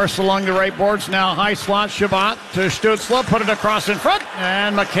 Norris along the right boards. Now high slot. Chabot to Stützle. Put it across in front.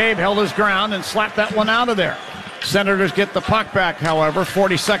 And McCabe held his ground and slapped that one out of there. Senators get the puck back, however.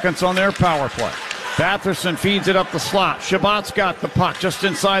 40 seconds on their power play. Batherson feeds it up the slot. Chabot's got the puck just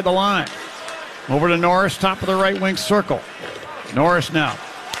inside the line. Over to Norris, top of the right wing circle. Norris now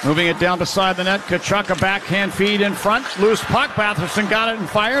moving it down beside the net. Tkachuk, a backhand feed in front. Loose puck. Batherson got it and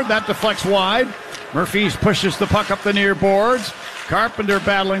fired. That deflects wide. Murphy pushes the puck up the near boards. Carpenter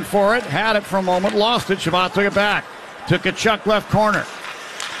battling for it. Had it for a moment. Lost it. Chabot took it back. To Tkachuk, left corner.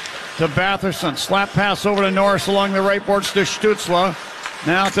 To Batherson. Slap pass over to Norris along the right boards to Stützle.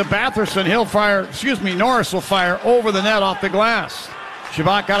 Now to Batherson. Norris will fire over the net off the glass.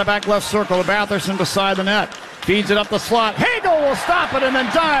 Chabot got it back left circle to Batherson beside the net. Feeds it up the slot. Hagel will stop it and then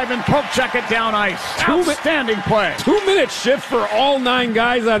dive and poke check it down ice. Outstanding play. 2-minute shift for all 9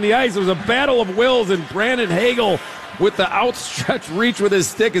 guys on the ice. It was a battle of wills, and Brandon Hagel, with the outstretched reach with his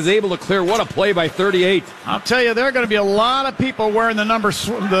stick, is able to clear. What a play by 38. I'll tell you, there are going to be a lot of people wearing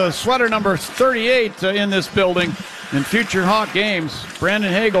the sweater number 38 in this building in future Hawk games.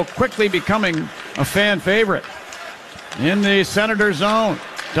 Brandon Hagel quickly becoming a fan favorite. In the Senator zone.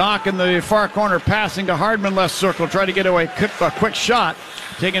 Doc in the far corner passing to Hardman left circle. Try to get away a quick shot.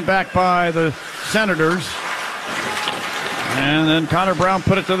 Taken back by the Senators. And then Connor Brown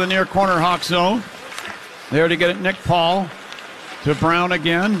put it to the near corner Hawk zone. There to get it, Nick Paul. To Brown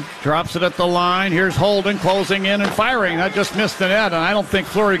again. Drops it at the line. Here's Holden closing in and firing. That just missed the net, and I don't think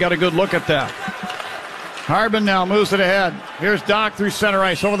Fleury got a good look at that. Hardman now moves it ahead. Here's Doc through center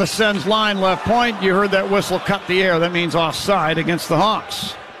ice over the Sens line left point. You heard that whistle cut the air. That means offside against the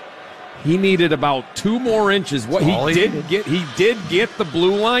Hawks. He needed about 2 more inches. He did get the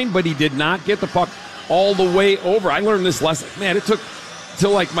blue line, but he did not get the puck all the way over. I learned this lesson. Man, it took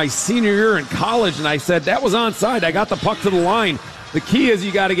till like my senior year in college, and I said that was onside. I got the puck to the line. The key is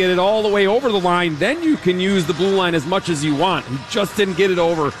you got to get it all the way over the line. Then you can use the blue line as much as you want. He just didn't get it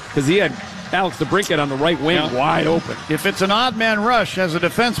over because he had Alex DeBrincat on the right wing wide open. If it's an odd man rush as a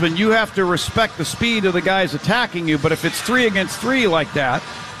defenseman, you have to respect the speed of the guys attacking you. But if it's 3 against 3 like that,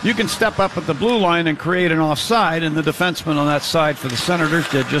 you can step up at the blue line and create an offside, and the defenseman on that side for the Senators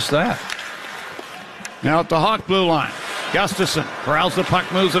did just that. Now at the Hawk blue line, Gustafsson corrals the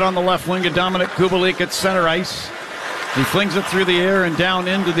puck, moves it on the left wing to Dominic Kubalik at center ice. He flings it through the air and down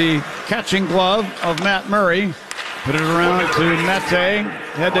into the catching glove of Matt Murray. Put it around to Mete,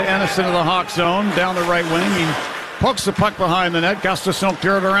 head to Ennis into the Hawk zone, down the right wing. He pokes the puck behind the net. Gustafsson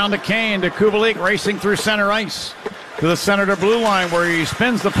threw it around to Kane, to Kubalik, racing through center ice to the Senator blue line, where he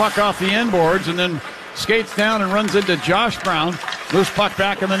spins the puck off the inboards and then skates down and runs into Josh Brown. Loose puck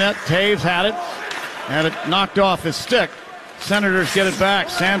back in the net. Taves had it knocked off his stick. Senators get it back.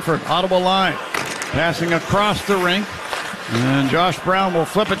 Sanford, Ottawa line, passing across the rink. And Josh Brown will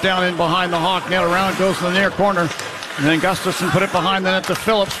flip it down in behind the Hawk net. Around it goes to the near corner. And then Gustafsson put it behind the net to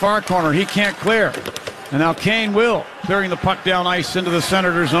Phillips, far corner. He can't clear. And now Kane will, clearing the puck down ice into the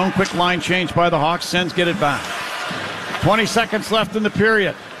Senator zone. Quick line change by the Hawks. Sens get it back. 20 seconds left in the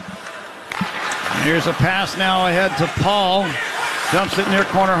period. And here's a pass now ahead to Paul. Dumps it near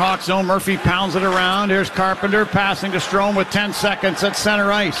corner Hawk zone. Murphy pounds it around. Here's Carpenter passing to Strome with 10 seconds at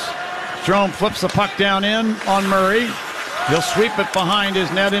center ice. Strome flips the puck down in on Murray. He'll sweep it behind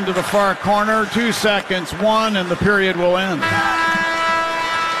his net into the far corner. 2 seconds, 1, and the period will end.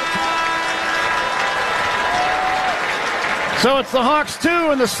 So it's the Hawks 2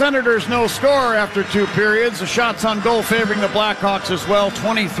 and the Senators no score after 2 periods. The shots on goal favoring the Blackhawks as well,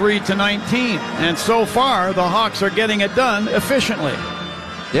 23-19. And so far, the Hawks are getting it done efficiently.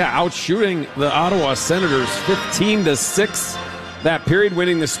 Yeah, outshooting the Ottawa Senators 15-6. That period,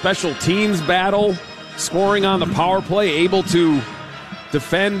 winning the special teams battle, scoring on the power play, able to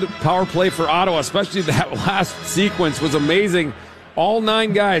defend power play for Ottawa, especially that last sequence was amazing. All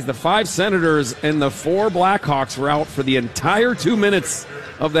 9 guys, the 5 Senators and the 4 Blackhawks, were out for the entire 2 minutes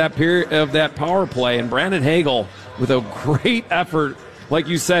of that period, of that power play. And Brandon Hagel with a great effort, like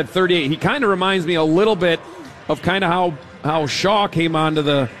you said, 38. He kind of reminds me a little bit of kind of how Shaw came onto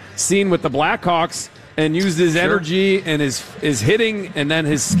the scene with the Blackhawks and used his energy and his hitting and then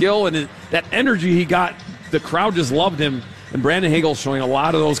his skill and that energy he got. The crowd just loved him. And Brandon Hagel showing a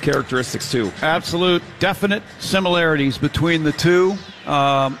lot of those characteristics, too. Absolute, definite similarities between the two.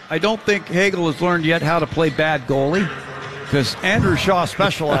 I don't think Hagel has learned yet how to play bad goalie, because Andrew Shaw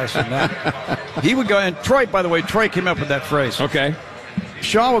specialized in that. He would go, and Troy, by the way, Troy came up with that phrase. Okay.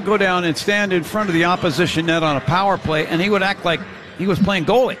 Shaw would go down and stand in front of the opposition net on a power play, and he would act like he was playing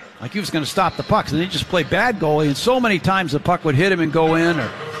goalie, like he was going to stop the pucks, and he'd just play bad goalie, and so many times the puck would hit him and go in, or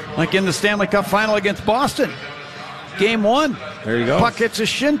like in the Stanley Cup final against Boston. Game 1. There you go. Puck hits a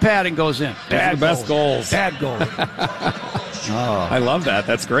shin pad and goes in. Bad the best goals. Bad goal. Oh. I love that.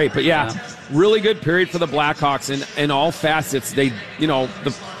 That's great. But yeah, really good period for the Blackhawks in all facets. They,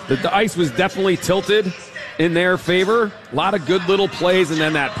 the ice was definitely tilted in their favor. A lot of good little plays, and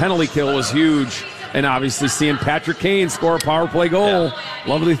then that penalty kill was huge. And obviously seeing Patrick Kane score a power play goal. Yeah.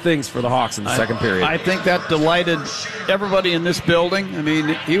 Lovely things for the Hawks in the second period. I think that delighted everybody in this building. I mean,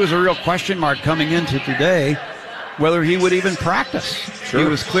 he was a real question mark coming into today, whether he would even practice. Sure. He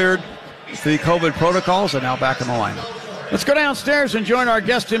was cleared for the COVID protocols and now back in the lineup. Let's go downstairs and join our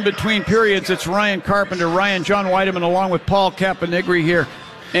guest in between periods. It's Ryan Carpenter, John Weideman, along with Paul Caponigri here.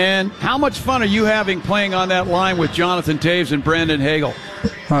 And how much fun are you having playing on that line with Jonathan Taves and Brandon Hagel?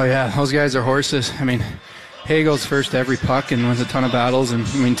 Oh, yeah, those guys are horses. I mean, Hagel's first to every puck and wins a ton of battles. And,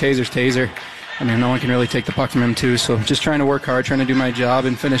 I mean, Taser's Taser. I mean, no one can really take the puck from him, too. So just trying to work hard, trying to do my job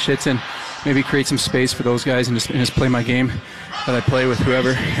and finish hits and maybe create some space for those guys and just play my game that I play with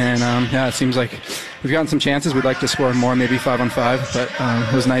whoever. And, yeah, it seems like we've gotten some chances. We'd like to score more, maybe 5-on-5. But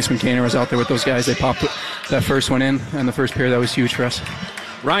it was nice when Kaner was out there with those guys. They popped that first one in the first period. That was huge for us.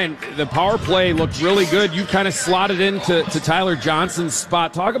 Ryan, the power play looked really good. You kind of slotted into Tyler Johnson's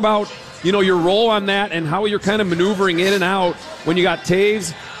spot. Talk about, your role on that and how you're kind of maneuvering in and out when you got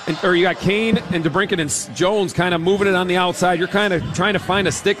Taves, or you got Kane and DeBrincat and Jones kind of moving it on the outside. You're kind of trying to find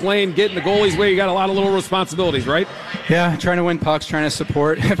a stick lane, get in the goalie's way. You got a lot of little responsibilities, right? Yeah, trying to win pucks, trying to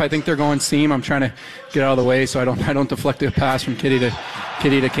support. If I think they're going seam, I'm trying to get out of the way so I don't deflect a pass from Kitty to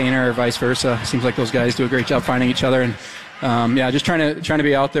Kaner or vice versa. Seems like those guys do a great job finding each other, and just trying to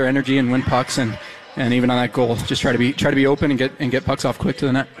be out there, energy, and win pucks, and even on that goal, just try to be open and get pucks off quick to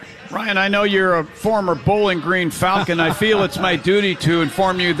the net. Ryan, I know you're a former Bowling Green Falcon. I feel it's my duty to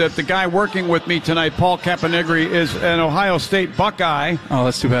inform you that the guy working with me tonight, Paul Caponigri, is an Ohio State Buckeye. Oh,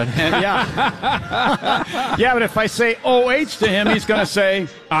 that's too bad. And yeah, but if I say OH to him, he's going to say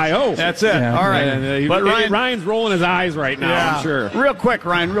IO. That's it. Yeah. All right. But Ryan's rolling his eyes right now, I'm sure. Real quick,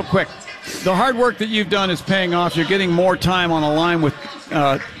 Ryan, real quick. The hard work that you've done is paying off. You're getting more time on the line with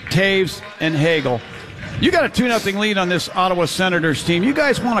Taves and Hagel. You got a 2-0 lead on this Ottawa Senators team. You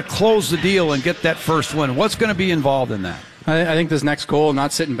guys want to close the deal and get that first win. What's going to be involved in that? I think this next goal,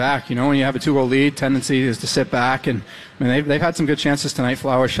 not sitting back. When you have a 2-goal lead, tendency is to sit back. And I mean, they've had some good chances tonight.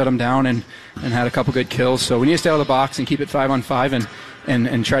 Flowers shut them down and had a couple good kills. So we need to stay out of the box and keep it 5-on-5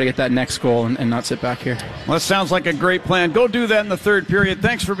 and try to get that next goal and not sit back here. Well, that sounds like a great plan. Go do that in the third period.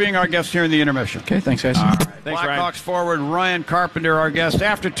 Thanks for being our guest here in the intermission. Okay, thanks, guys. All right. Thanks, Blackhawks forward Ryan Carpenter, our guest.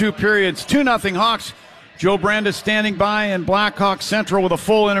 After 2 periods, 2-0 Hawks. Joe Brand standing by in Blackhawks Central with a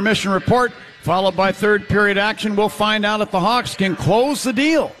full intermission report, followed by third period action. We'll find out if the Hawks can close the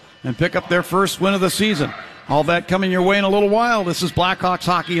deal and pick up their first win of the season. All that coming your way in a little while. This is Blackhawks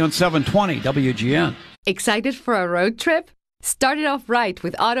Hockey on 720 WGN. Excited for a road trip? Start it off right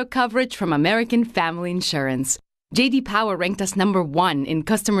with auto coverage from American Family Insurance. J.D. Power ranked us #1 in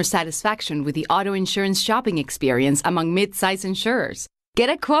customer satisfaction with the auto insurance shopping experience among mid-size insurers. Get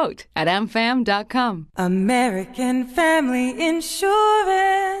a quote at amfam.com. American Family Insurance.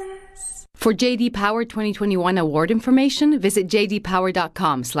 For J.D. Power 2021 award information, visit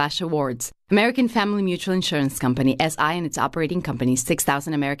jdpower.com/awards. American Family Mutual Insurance Company, SI and its operating companies,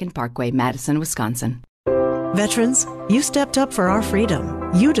 6000 American Parkway, Madison, Wisconsin. Veterans, you stepped up for our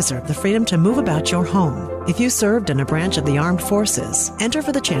freedom. You deserve the freedom to move about your home. If you served in a branch of the armed forces, enter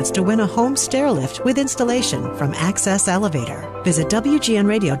for the chance to win a home stair lift with installation from Access Elevator. Visit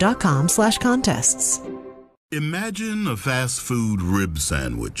WGNradio.com/contests. Imagine a fast food rib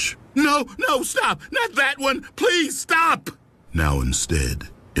sandwich. No, stop! Not that one! Please stop! Now instead,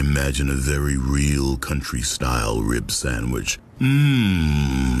 imagine a very real country-style rib sandwich.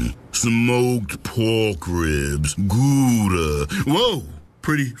 Smoked pork ribs, Gouda. Whoa!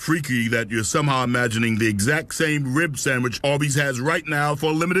 Pretty freaky that you're somehow imagining the exact same rib sandwich Arby's has right now for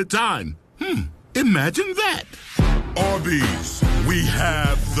a limited time. Imagine that. Arby's, we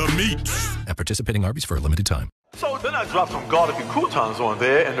have the meat. At participating Arby's for a limited time. So then I dropped some garlic and croutons on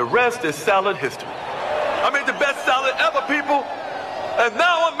there, and the rest is salad history. I made the best salad ever, people, and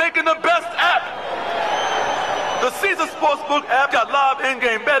now I'm making the best app. The Caesar Sportsbook app got live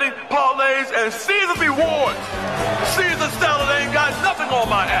in-game betting, parlays, and Caesar rewards. Caesar salad ain't got nothing on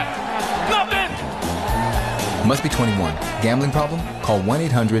my app. Nothing! Must be 21. Gambling problem? Call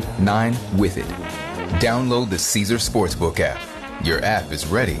 1-800-9-WITH-IT. Download the Caesar Sportsbook app. Your app is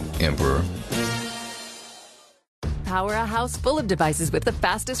ready, Emperor. Power a house full of devices with the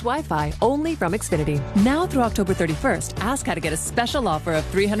fastest Wi-Fi, only from Xfinity. Now through October 31st, ask how to get a special offer of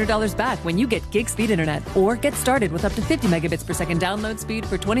 $300 back when you get gig speed internet, or get started with up to 50 megabits per second download speed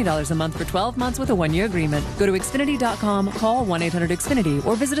for $20 a month for 12 months with a 1-year agreement. Go to Xfinity.com, call 1-800-XFINITY,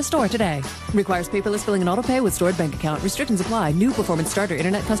 or visit a store today. Requires paperless billing and autopay with stored bank account. Restrictions apply. New performance starter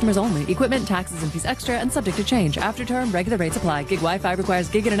internet customers only. Equipment, taxes, and fees extra and subject to change. After term, regular rates apply. Gig Wi-Fi requires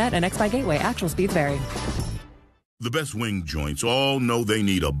gig internet and X-Fi gateway. Actual speeds vary. The best wing joints all know they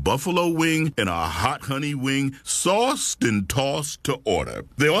need a buffalo wing and a hot honey wing, sauced and tossed to order.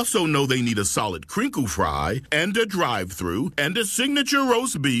 They also know they need a solid crinkle fry and a drive-thru and a signature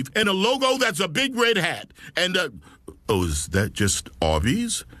roast beef and a logo that's a big red hat. And, is that just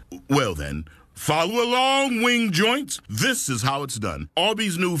Arby's? Well then, follow along, wing joints. This is how it's done.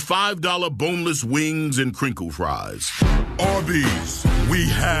 Arby's new $5 boneless wings and crinkle fries. Arby's, we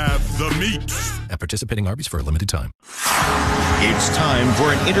have the meat. At participating Arby's for a limited time. It's time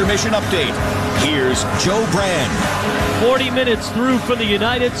for an intermission update. Here's Joe Brand. 40 minutes through for the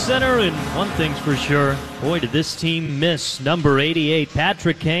United Center, and one thing's for sure, boy, did this team miss number 88,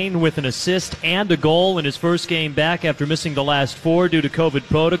 Patrick Kane, with an assist and a goal in his first game back after missing the last 4 due to COVID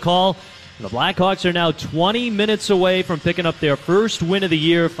protocol. The Blackhawks are now 20 minutes away from picking up their first win of the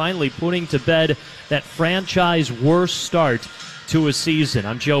year, finally putting to bed that franchise worst start to a season.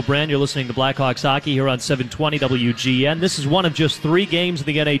 I'm Joe Brand. You're listening to Blackhawks Hockey here on 720 WGN. This is one of just 3 games in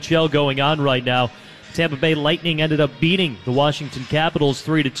the NHL going on right now. Tampa Bay Lightning ended up beating the Washington Capitals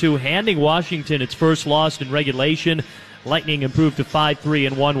 3-2, handing Washington its first loss in regulation. Lightning improved to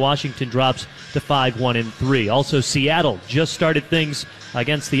 5-3-1. Washington drops to 5-1-3. Also, Seattle just started things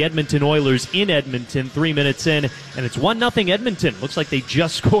against the Edmonton Oilers in Edmonton 3 minutes in, and it's 1-0 Edmonton. Looks like they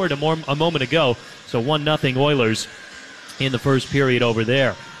just scored a moment ago. So 1-0 Oilers in the first period over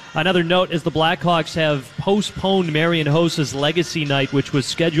there. Another note is the Blackhawks have postponed Marian Hossa's Legacy Night, which was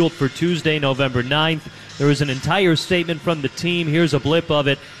scheduled for Tuesday, November 9th. There was an entire statement from the team. Here's a blip of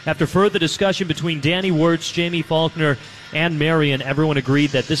it. After further discussion between Danny Wirtz, Jamie Faulkner, and Marian, everyone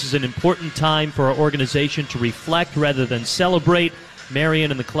agreed that this is an important time for our organization to reflect rather than celebrate.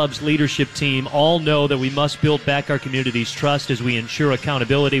 Marian and the club's leadership team all know that we must build back our community's trust as we ensure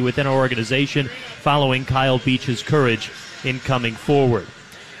accountability within our organization following Kyle Beach's courage in coming forward.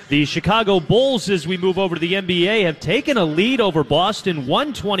 The Chicago Bulls, as we move over to the NBA, have taken a lead over Boston,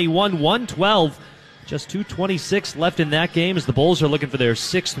 121-112. Just 2:26 left in that game as the Bulls are looking for their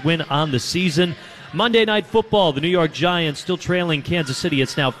 6th win on the season. Monday Night Football, the New York Giants still trailing Kansas City.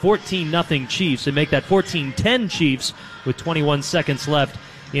 It's now 14-0 Chiefs, and make that 14-10 Chiefs with 21 seconds left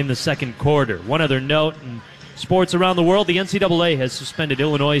in the second quarter. One other note, in sports around the world, the NCAA has suspended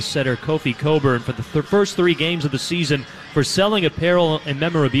Illinois setter Kofi Coburn for the first 3 games of the season for selling apparel and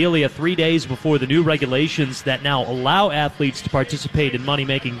memorabilia 3 days before the new regulations that now allow athletes to participate in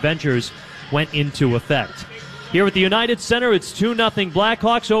money-making ventures went into effect. Here at the United Center, it's 2-0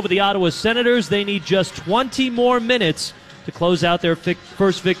 Blackhawks over the Ottawa Senators. They need just 20 more minutes to close out their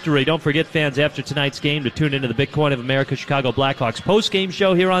first victory. Don't forget, fans, after tonight's game, to tune into the Bitcoin of America Chicago Blackhawks post-game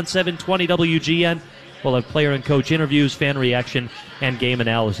show here on 720 WGN. We'll have player and coach interviews, fan reaction, and game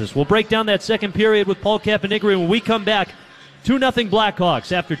analysis. We'll break down that second period with Paul Caponigri when we come back. 2-0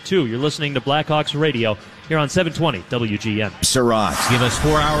 Blackhawks after 2. You're listening to Blackhawks Radio here on 720 WGN. Surratt. Give us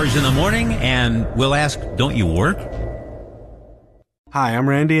 4 hours in the morning, and we'll ask, don't you work? Hi, I'm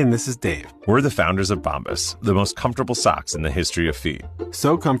Randy, and this is Dave. We're the founders of Bombas, the most comfortable socks in the history of feet.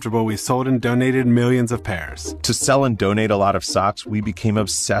 So comfortable, we sold and donated millions of pairs. To sell and donate a lot of socks, we became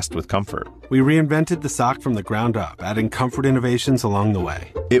obsessed with comfort. We reinvented the sock from the ground up, adding comfort innovations along the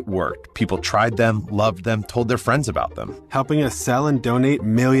way. It worked. People tried them, loved them, told their friends about them, helping us sell and donate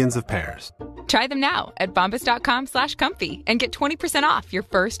millions of pairs. Try them now at bombas.com/comfy and get 20% off your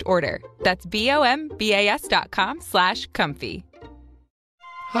first order. That's bombas.com/comfy.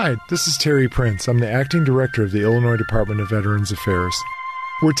 Hi, this is Terry Prince. I'm the Acting Director of the Illinois Department of Veterans Affairs.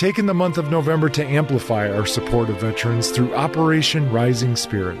 We're taking the month of November to amplify our support of veterans through Operation Rising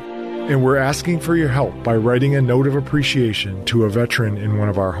Spirit. And we're asking for your help by writing a note of appreciation to a veteran in one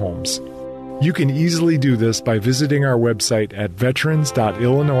of our homes. You can easily do this by visiting our website at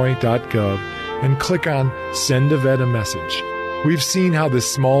veterans.illinois.gov and click on Send a Vet a Message. We've seen how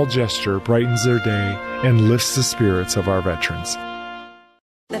this small gesture brightens their day and lifts the spirits of our veterans.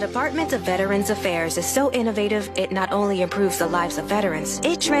 The Department of Veterans Affairs is so innovative, it not only improves the lives of veterans,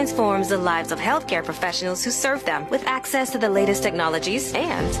 it transforms the lives of healthcare professionals who serve them with access to the latest technologies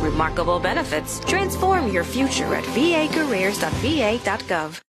and remarkable benefits. Transform your future at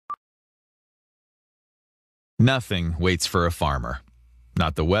vacareers.va.gov. Nothing waits for a farmer.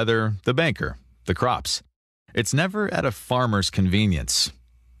 Not the weather, the banker, the crops. It's never at a farmer's convenience.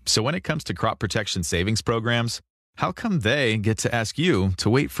 So when it comes to crop protection savings programs, how come they get to ask you to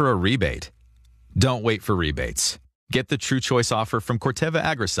wait for a rebate? Don't wait for rebates. Get the True Choice offer from Corteva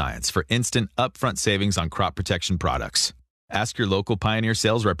Agriscience for instant upfront savings on crop protection products. Ask your local Pioneer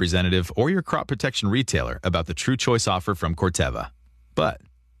sales representative or your crop protection retailer about the True Choice offer from Corteva. But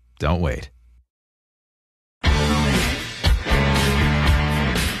don't wait.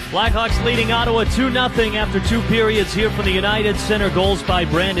 Blackhawks leading Ottawa 2-0 after 2 periods here from the United Center. Goals by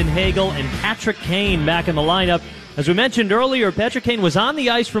Brandon Hagel and Patrick Kane back in the lineup. As we mentioned earlier, Patrick Kane was on the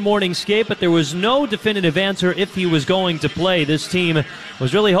ice for morning skate, but there was no definitive answer if he was going to play. This team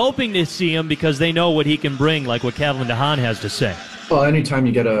was really hoping to see him because they know what he can bring, like what Calvin DeHaan has to say. Well, anytime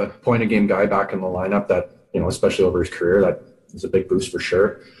you get a point-a-game guy back in the lineup that, especially over his career, that is a big boost for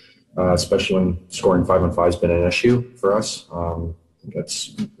sure, especially when scoring 5-on-5 has been an issue for us.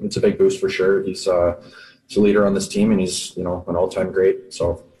 It's a big boost for sure. He's a leader on this team, and he's an all-time great.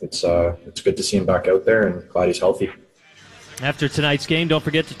 So it's good to see him back out there, and glad he's healthy. After tonight's game, don't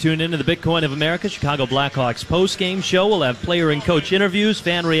forget to tune in to the Bitcoin of America Chicago Blackhawks post-game show. We'll have player and coach interviews,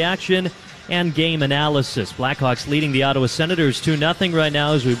 fan reaction, and game analysis. Blackhawks leading the Ottawa Senators 2-0 right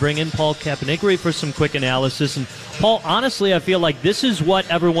now as we bring in Paul Caponigri for some quick analysis. And Paul, honestly, I feel like this is what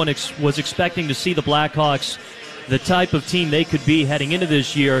everyone was expecting to see the Blackhawks, the type of team they could be heading into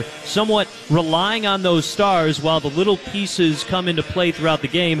this year, somewhat relying on those stars while the little pieces come into play throughout the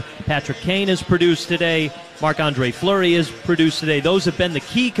game. Patrick Kane has produced today. Marc-Andre Fleury has produced today. Those have been the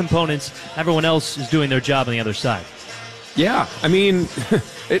key components. Everyone else is doing their job on the other side. Yeah, I mean,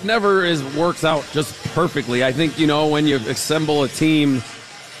 it never works out just perfectly. I think, when you assemble a team,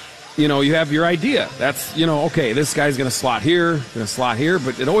 you have your idea. That's, okay, this guy's going to slot here,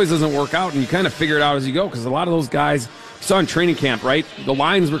 but it always doesn't work out, and you kind of figure it out as you go, because a lot of those guys you saw in training camp, right? The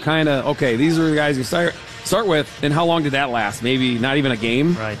lines were kind of, okay, these are the guys you start with, and how long did that last? Maybe not even a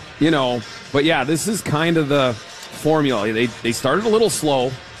game, right? But yeah, this is kind of the formula. They started a little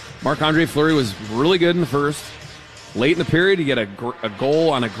slow. Marc-Andre Fleury was really good in the first. Late in the period, you get a goal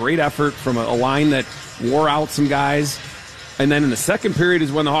on a great effort from a line that wore out some guys. And then in the second period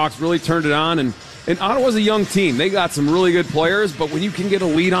is when the Hawks really turned it on. And Ottawa's a young team. They got some really good players, but when you can get a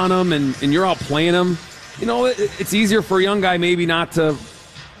lead on them and you're out playing them, it's easier for a young guy maybe not to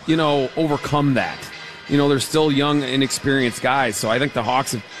overcome that. They're still young, inexperienced guys, so I think the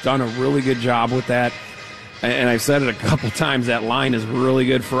Hawks have done a really good job with that. And I've said it a couple times, that line is really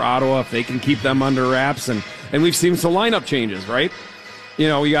good for Ottawa if they can keep them under wraps. And we've seen some lineup changes, right?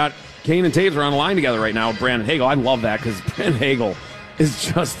 We got Kane and Taves are on the line together right now with Brandon Hagel. I love that because Brandon Hagel is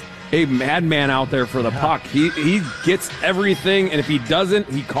just a madman out there for the puck. He gets everything, and if he doesn't,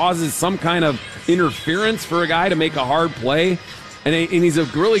 he causes some kind of interference for a guy to make a hard play. And he's a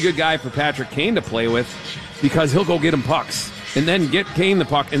really good guy for Patrick Kane to play with because he'll go get him pucks and then get Kane the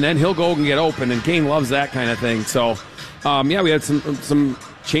puck, and then he'll go and get open, and Kane loves that kind of thing. So, we had some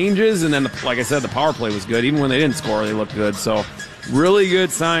changes, and then, like I said, the power play was good. Even when they didn't score, they looked good. So, really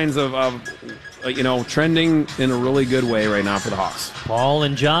good signs of trending in a really good way right now for the Hawks. Paul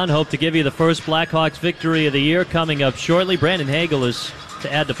and John hope to give you the first Blackhawks victory of the year coming up shortly. Brandon Hagel is,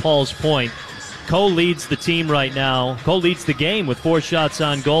 to add to Paul's point, co-leads the team right now. Co-leads the game with 4 shots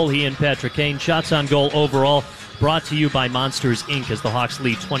on goal. He and Patrick Kane. Shots on goal overall brought to you by Monsters, Inc. as the Hawks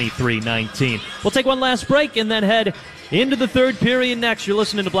lead 23-19. We'll take one last break and then head into the third period next. You're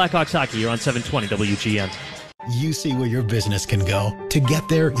listening to Blackhawks Hockey here on 720 WGN. You see where your business can go. To get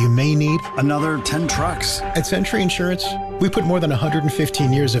there, you may need another 10 trucks. At Century Insurance, we put more than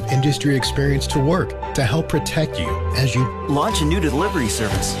 115 years of industry experience to work to help protect you as you launch a new delivery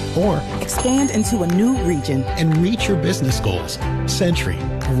service or expand into a new region and reach your business goals. Century,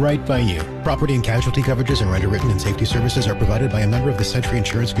 right by you. Property and casualty coverages are underwritten and safety services are provided by a member of the Century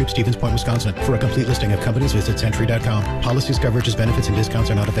Insurance Group, Stevens Point, Wisconsin. For a complete listing of companies, visit Century.com. Policies, coverages, benefits, and discounts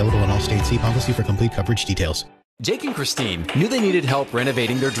are not available in all states. See policy for complete coverage details. Jake and Christine knew they needed help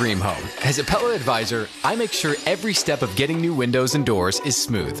renovating their dream home. As a Pella advisor, I make sure every step of getting new windows and doors is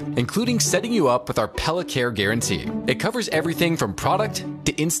smooth, including setting you up with our Pella Care Guarantee. It covers everything from product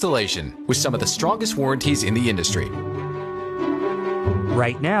to installation, with some of the strongest warranties in the industry.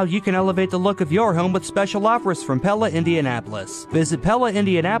 Right now, you can elevate the look of your home with special offers from Pella Indianapolis. Visit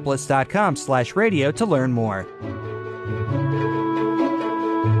PellaIndianapolis.com/radio to learn more.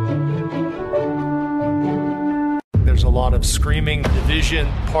 There's a lot of screaming, division,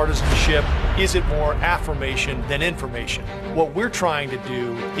 partisanship. Is it more affirmation than information? What we're trying to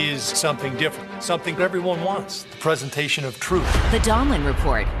do is something different, something that everyone wants, the presentation of truth. The Donlin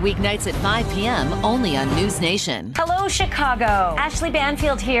Report, weeknights at 5 p.m. only on News Nation. Hello, Chicago. Ashley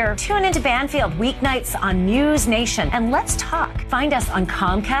Banfield here. Tune into Banfield weeknights on News Nation, and let's talk. Find us on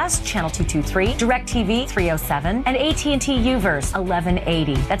Comcast, Channel 223, DirecTV 307, and AT&T UVerse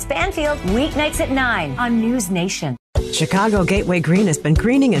 1180. That's Banfield, weeknights at 9 on News Nation. Chicago Gateway Green has been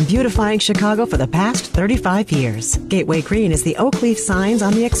greening and beautifying Chicago for the past 35 years. Gateway Green is the oak leaf signs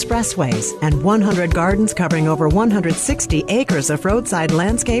on the expressways and 100 gardens covering over 160 acres of roadside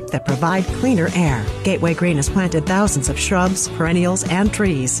landscape that provide cleaner air. Gateway Green has planted thousands of shrubs, perennials, and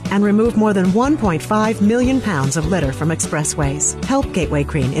trees and removed more than 1.5 million pounds of litter from expressways. Help Gateway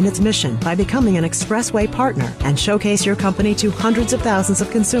Green in its mission by becoming an expressway partner and showcase your company to hundreds of thousands of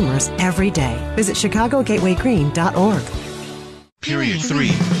consumers every day. Visit ChicagoGatewayGreen.org. Period 3.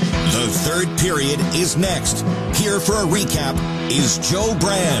 The third period is next. Here for a recap is Joe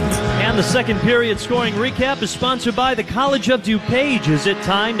Brand. And the second period scoring recap is sponsored by the College of DuPage. Is it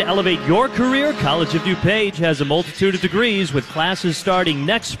time to elevate your career? College of DuPage has a multitude of degrees with classes starting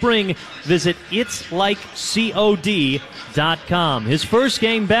next spring. Visit it'slikecod.com. His first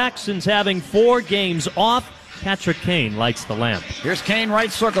game back since having 4 games off. Patrick Kane lights the lamp. Here's Kane,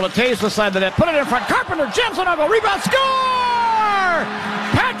 right circle, to Taves beside the net. Put it in front. Carpenter jams on a rebound. Score!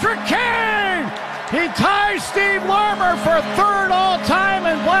 Patrick Kane! He ties Steve Larmer for third all-time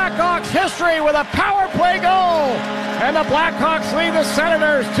in Blackhawks history with a power play goal. And the Blackhawks lead the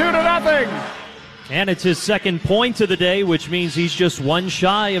Senators 2-0. And it's his second point of the day, which means he's just one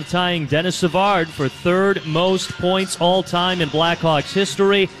shy of tying Dennis Savard for third most points all-time in Blackhawks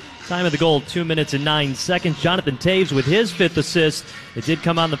history. Time of the goal, 2 minutes and 9 seconds. Jonathan Taves with his 5th assist. It did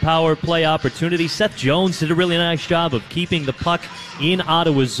come on the power play opportunity. Seth Jones did a really nice job of keeping the puck in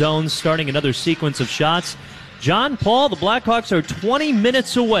Ottawa's zone, starting another sequence of shots. John Paul, the Blackhawks are 20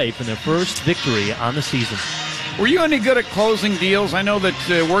 minutes away from their first victory on the season. Were you any good at closing deals? I know that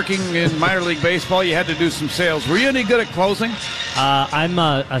working in minor league baseball, you had to do some sales. Were you any good at closing? I'm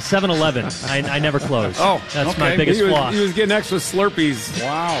a 7-Eleven. I never close. Oh, that's my biggest flaw. He was getting extra Slurpees.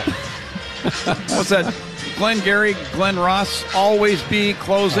 Wow. What's that? Glenn Gary, Glenn Ross, always be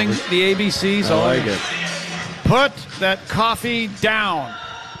closing the ABCs. I like it. Put that coffee down.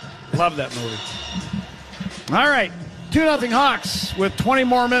 Love that movie. All right, 2-0 Hawks with 20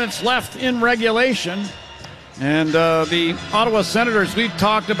 more minutes left in regulation. And the Ottawa Senators, we've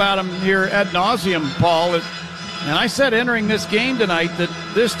talked about them here ad nauseum, Paul. And I said entering this game tonight that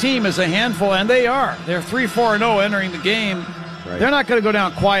this team is a handful, and they are. They're 3-4-0 entering the game. Right. They're not going to go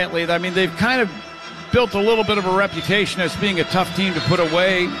down quietly. I mean, they've kind of built a little bit of a reputation as being a tough team to put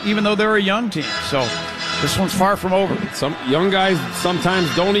away, even though they're a young team. So this one's far from over. Some young guys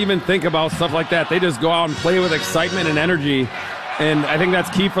sometimes don't even think about stuff like that. They just go out and play with excitement and energy. And I think that's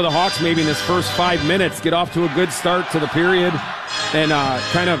key for the Hawks maybe in this first 5 minutes. Get off to a good start to the period and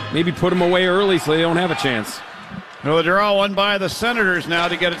kind of maybe put them away early so they don't have a chance. Well, the draw won by the Senators now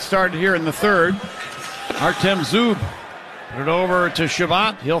to get it started here in the third. Artem Zub put it over to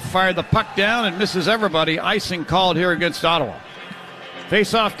Shabbat. He'll fire the puck down and misses everybody. Icing called here against Ottawa.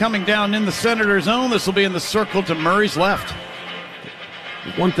 Face-off coming down in the Senator zone. This will be in the circle to Murray's left.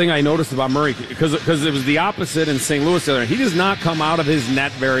 One thing I noticed about Murray, because it was the opposite in St. Louis the other night, he does not come out of his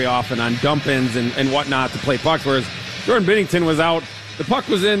net very often on dump-ins and whatnot to play pucks, whereas Jordan Binnington was out. The puck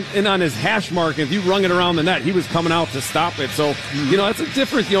was in on his hash mark, and if you rung it around the net, he was coming out to stop it. So, that's a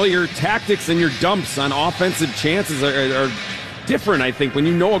difference. Your tactics and your dumps on offensive chances are different, I think. When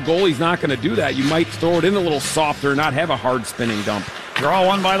you know a goalie's not going to do that, you might throw it in a little softer, not have a hard spinning dump. Draw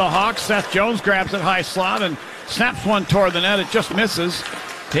one by the Hawks. Seth Jones grabs it high slot and snaps one toward the net. It just misses.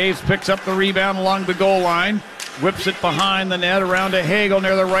 Taves picks up the rebound along the goal line. Whips it behind the net around to Hagel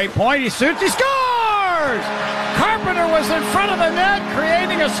near the right point. He shoots. He scores! Carpenter was in front of the net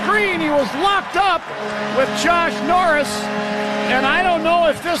creating a screen. He was locked up with Josh Norris. And I don't know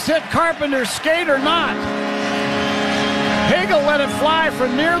if this hit Carpenter's skate or not. Hagel let it fly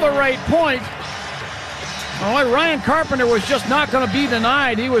from near the right point. Well, Ryan Carpenter was just not going to be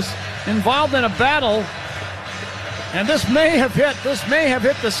denied. He was involved in a battle. And this may have hit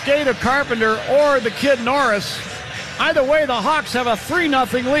the skate of Carpenter or the kid Norris. Either way, the Hawks have a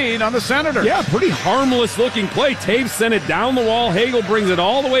 3-0 lead on the Senators. Yeah, pretty harmless-looking play. Taves sent it down the wall. Hagel brings it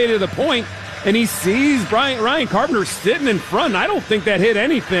all the way to the point, and he sees Ryan Carpenter sitting in front. I don't think that hit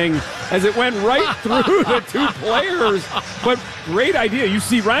anything as it went right through the two players. But great idea. You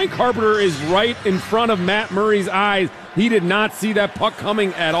see Ryan Carpenter is right in front of Matt Murray's eyes. He did not see that puck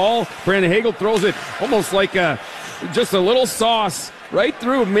coming at all. Brandon Hagel throws it almost like just a little sauce right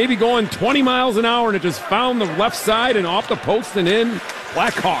through, maybe going 20 miles an hour, and it just found the left side and off the post and in.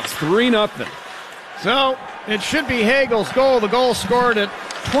 Blackhawks 3-0. So it should be Hagel's goal. The goal scored at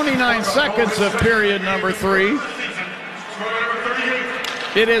 29 seconds of period number 3.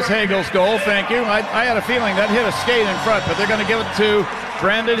 It is Hagel's goal, thank you. I had a feeling that hit a skate in front, but they're going to give it to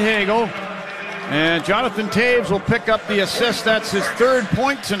Brandon Hagel. And Jonathan Taves will pick up the assist. That's his 3rd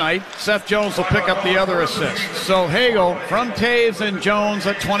point tonight. Seth Jones will pick up the other assist. So Hagel from Taves and Jones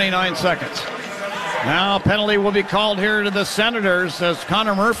at 29 seconds. Now a penalty will be called here to the Senators as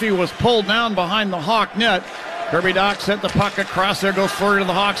Connor Murphy was pulled down behind the Hawk net. Kirby Dach sent the puck across. There goes Fleury to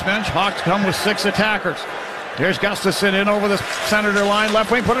the Hawks bench. Hawks come with 6 attackers. Here's Gustafson in over the Senator line. Left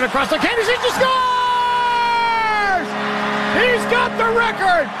wing, put it across the Canadians. He scores! He's got the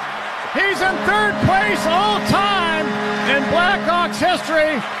record! He's in 3rd place all time in Blackhawks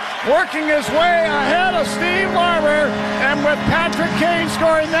history, working his way ahead of Steve Larmer. And with Patrick Kane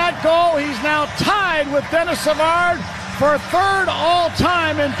scoring that goal, he's now tied with Dennis Savard for 3rd all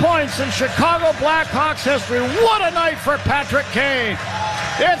time in points in Chicago Blackhawks history. What a night for Patrick Kane.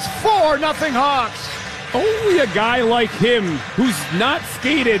 It's 4-0 Hawks. Only a guy like him, who's not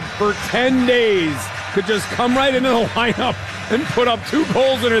skated for 10 days, could just come right into the lineup and put up 2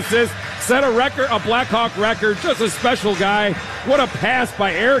 goals and assists, set a Blackhawk record. Just a special guy. What a pass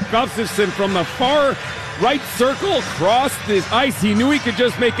by Eric Gustafson from the far right circle across the ice. He knew he could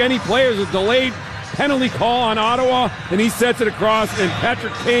just make any play. It was a delayed penalty call on Ottawa, and he sets it across, and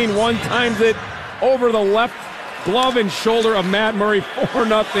Patrick Kane one-times it over the left glove and shoulder of Matt Murray.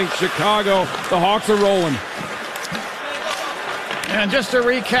 4-0 Chicago. The Hawks are rolling. And just to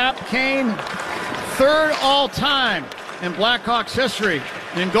recap, Kane, 3rd all-time in Blackhawks history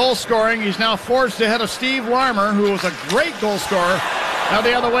in goal scoring. He's now forged ahead of Steve Larmer, who was a great goal scorer. Now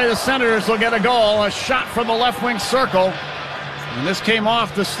the other way, the Senators will get a goal. A shot from the left wing circle. And this came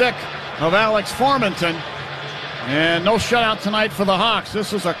off the stick of Alex Formenton. And no shutout tonight for the Hawks.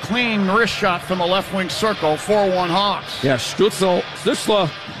 This was a clean wrist shot from the left wing circle. 4-1 Hawks. Yeah, Stützle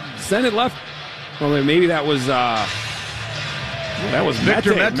sent it left. Well, maybe that was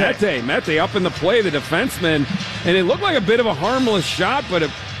Victor Mete up in the play, the defenseman. And it looked like a bit of a harmless shot, but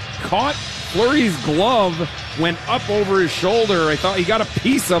it caught Fleury's glove, went up over his shoulder. I thought he got a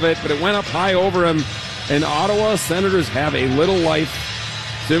piece of it, but it went up high over him. And Ottawa Senators have a little life.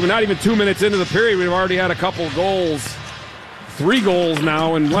 So we're not even 2 minutes into the period. We've already had a couple goals. 3 goals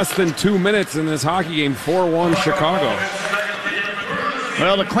now in less than 2 minutes in this hockey game. 4-1 Chicago.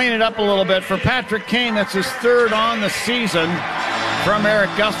 Well, to clean it up a little bit, for Patrick Kane, that's his third on the season from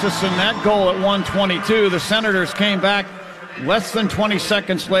Eric Gustafsson. That goal at 1:22. The Senators came back less than 20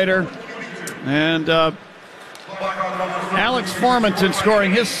 seconds later. And Alex Formanton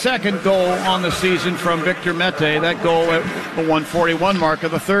scoring his second goal on the season from Victor Mete. That goal at the 1:41 mark of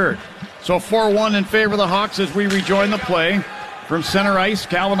the third. So 4-1 in favor of the Hawks as we rejoin the play. From center ice,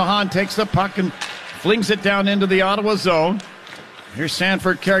 Calvin DeHaan takes the puck and flings it down into the Ottawa zone. Here's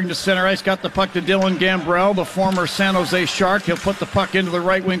Sanford carrying to center ice. Got the puck to Dylan Gambrell, the former San Jose Shark. He'll put the puck into the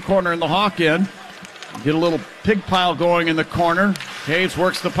right wing corner in the Hawk end. Get a little pig pile going in the corner. Hayes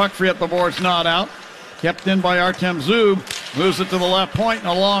works the puck free up the boards, not out. Kept in by Artem Zub. Moves it to the left point, and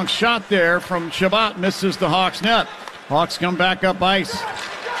a long shot there from Shabbat misses the Hawks net. Hawks come back up ice.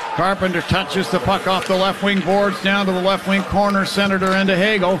 Carpenter touches the puck off the left wing boards down to the left wing corner, Senator into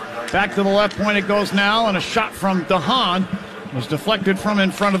Hagel. Back to the left point it goes now, and a shot from DeHaan was deflected from in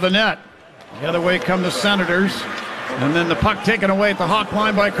front of the net. The other way come the Senators, and then the puck taken away at the Hawk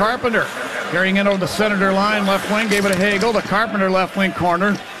line by Carpenter. Carrying it over the Senator line, left wing, gave it to Hagel. The Carpenter left wing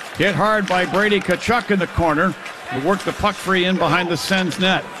corner. Hit hard by Brady Tkachuk in the corner. He worked the puck free in behind the Sens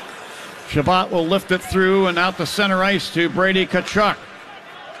net. Shabbat will lift it through and out the center ice to Brady Tkachuk.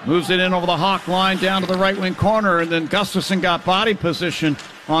 Moves it in over the Hawk line down to the right wing corner, and then Gustafsson got body position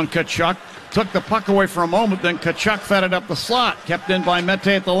on Tkachuk. Took the puck away for a moment, then Tkachuk fed it up the slot. Kept in by Mete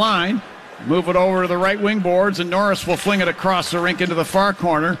at the line. Move it over to the right wing boards, and Norris will fling it across the rink into the far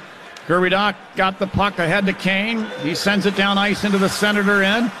corner. Kirby Dach got the puck ahead to Kane. He sends it down ice into the Senator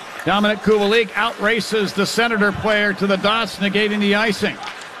end. Dominic Kubalik outraces the Senator player to the dots, negating the icing.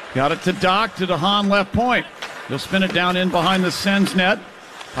 Got it to Dach, to DeHaan left point. He'll spin it down in behind the Sens net.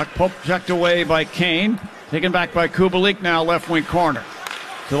 Puck checked away by Kane. Taken back by Kubalik now, left wing corner.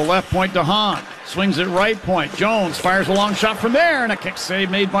 To the left point, DeHaan. Swings it right point. Jones fires a long shot from there, and a kick save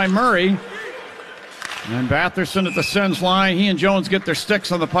made by Murray. And Batherson at the Sens line. He and Jones get their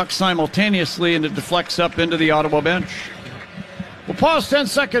sticks on the puck simultaneously, and it deflects up into the Ottawa bench. We'll pause 10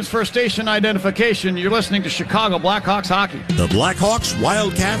 seconds for station identification. You're listening to Chicago Blackhawks hockey. The Blackhawks,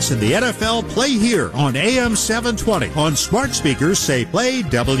 Wildcats, and the NFL play here on AM 720. On smart speakers, say play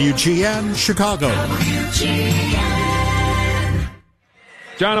WGN Chicago.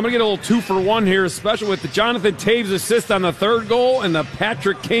 John, I'm going to get a little 2-for-1 here, especially with the Jonathan Taves assist on the third goal and the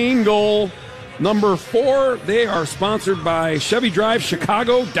Patrick Kane goal. Number 4, they are sponsored by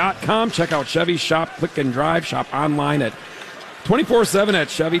ChevyDriveChicago.com. Check out Chevy Shop, Click and Drive. Shop online at 24/7 at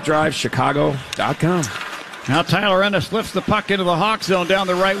ChevyDriveChicago.com. Now Tyler Ennis lifts the puck into the Hawk zone down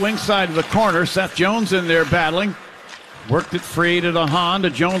the right wing side of the corner. Seth Jones in there battling. Worked it free to DeHaan, to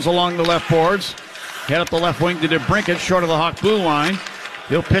Jones along the left boards. Head up the left wing to DeBrincat, short of the Hawk blue line.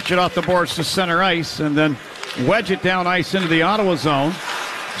 He'll pitch it off the boards to center ice and then wedge it down ice into the Ottawa zone.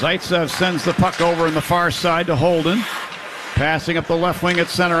 Zaitsev sends the puck over in the far side to Holden. Passing up the left wing at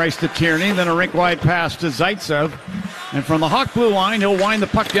center ice to Tierney. Then a rink-wide pass to Zaitsev. And from the Hawk blue line, he'll wind the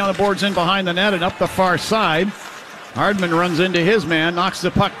puck down the boards in behind the net and up the far side. Hardman runs into his man, knocks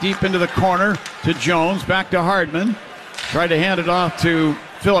the puck deep into the corner to Jones. Back to Hardman. Tried to hand it off to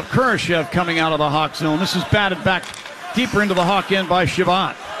Philip Kurashev coming out of the Hawk zone. This is batted back deeper into the Hawk end by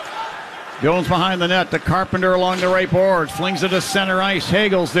Shabbat. Jones behind the net to Carpenter along the right boards. Flings it to center ice.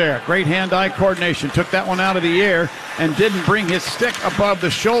 Hagel's there. Great hand-eye coordination. Took that one out of the air and didn't bring his stick above the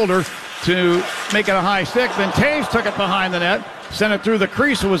shoulder to make it a high stick. Then Taves took it behind the net. Sent it through the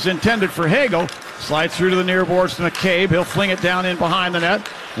crease. It was intended for Hagel. Slides through to the near boards to McCabe. He'll fling it down in behind the net.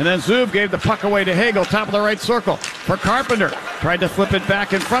 And then Zub gave the puck away to Hagel. Top of the right circle for Carpenter. Tried to flip it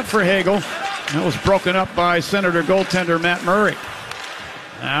back in front for Hagel. That was broken up by Senator goaltender Matt Murray.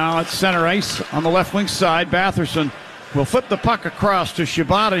 Now it's center ice on the left wing side. Batherson will flip the puck across to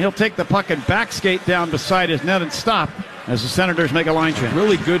Shabbat, and he'll take the puck and back skate down beside his net and stop as the Senators make a line change.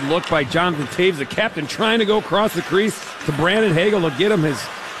 Really good look by Jonathan Taves, the captain, trying to go across the crease to Brandon Hagel to get him his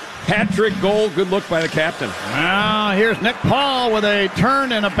hat-trick goal. Good look by the captain. Now here's Nick Paul with a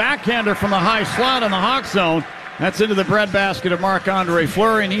turn and a backhander from the high slot in the Hawk zone. That's into the breadbasket of Marc-Andre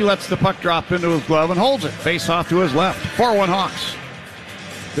Fleury, and he lets the puck drop into his glove and holds it. Face off to his left. 4-1 Hawks.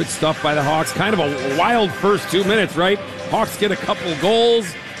 Good stuff by the Hawks. Kind of a wild first 2 minutes, right? Hawks get a couple goals.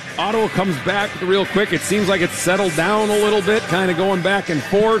 Ottawa comes back real quick. It seems like it's settled down a little bit, kind of going back and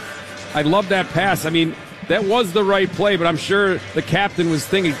forth. I love that pass. I mean, that was the right play, but I'm sure the captain was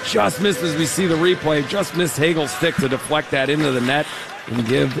thinking, just missed as we see the replay, just missed Hagel's stick to deflect that into the net and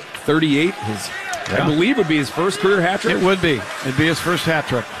give 38 his, I believe, would be his first career hat trick. It would be. It'd be his first hat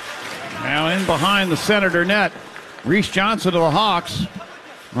trick. Now in behind the Senator net, Reese Johnson of the Hawks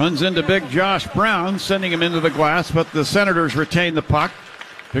runs into big Josh Brown, sending him into the glass, but the Senators retain the puck.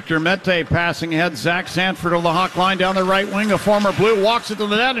 Victor Mete passing ahead. Zach Sanford on the Hawk line down the right wing. The former Blue walks it to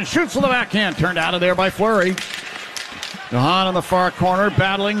the net and shoots with the backhand. Turned out of there by Fleury. DeHaan on the far corner,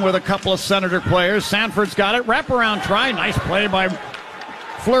 battling with a couple of Senator players. Sanford's got it. Wraparound try. Nice play by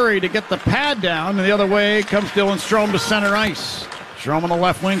Fleury to get the pad down. And the other way comes Dylan Strome to center ice. Strome on the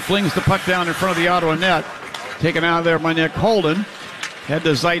left wing flings the puck down in front of the Ottawa net. Taken out of there by Nick Holden. Head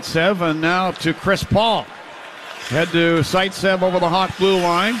to Zaitsev and now to Chris Paul. Head to Zaitsev over the Hawk blue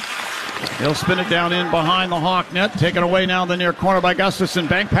line. He'll spin it down in behind the Hawk net. Taken away now in the near corner by Gustafson.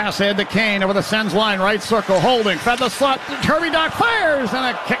 Bank pass ahead to Kane over the Sens line. Right circle. Holding. Fed the slot. Kirby Dach fires.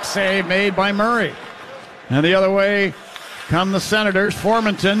 And a kick save made by Murray. And the other way come the Senators.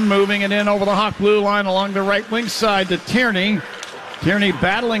 Formanton moving it in over the Hawk blue line along the right wing side to Tierney. Tierney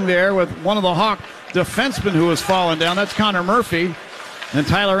battling there with one of the Hawk defensemen who has fallen down. That's Connor Murphy. And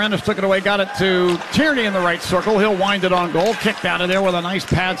Tyler Ennis took it away, got it to Tierney in the right circle. He'll wind it on goal. Kicked out of there with a nice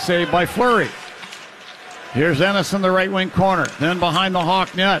pad save by Fleury. Here's Ennis in the right wing corner. Then behind the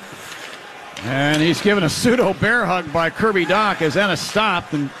Hawk net. And he's given a pseudo bear hug by Kirby Dach as Ennis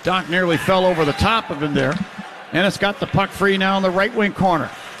stopped. And Dach nearly fell over the top of him there. Ennis got the puck free now in the right wing corner.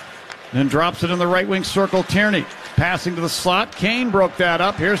 Then drops it in the right wing circle. Tierney passing to the slot. Kane broke that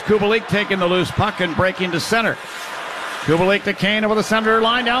up. Here's Kubalik taking the loose puck and breaking to center. Kubalik to Kane over the center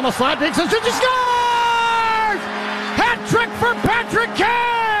line, down the slot. Big scores! Hat trick for Patrick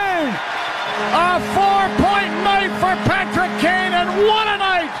Kane! A 4-point night for Patrick Kane, and what a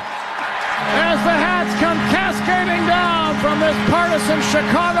night! As the hats come cascading down from this partisan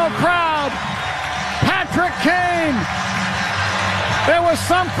Chicago crowd. Patrick Kane. There was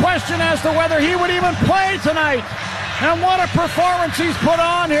some question as to whether he would even play tonight. And what a performance he's put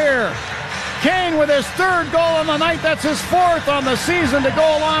on here. Kane with his third goal on the night. That's his fourth on the season to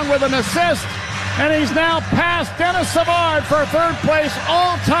go along with an assist. And he's now passed Dennis Savard for third place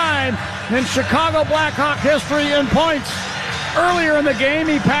all time in Chicago Blackhawk history in points. Earlier in the game,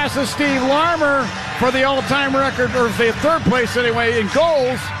 he passes Steve Larmer for the all-time record, or the third place anyway, in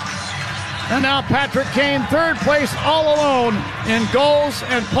goals. And now Patrick Kane, third place all alone in goals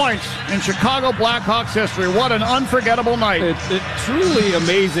and points in Chicago Blackhawks history. What an unforgettable night. It's truly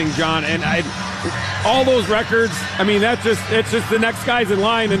amazing, John. And all those records, I mean, it's just the next guys in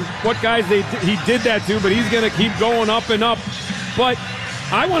line and what guys he did that to, but he's going to keep going up and up. But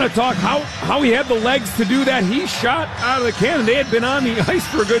I want to talk how he had the legs to do that. He shot out of the cannon. They had been on the ice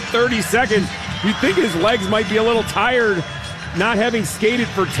for a good 30 seconds. You'd think his legs might be a little tired not having skated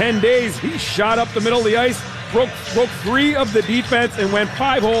for 10 days. He shot up the middle of the ice, broke free of the defense, and went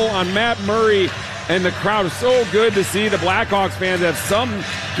 5-hole on Matt Murray. And the crowd is so good to see the Blackhawks fans have some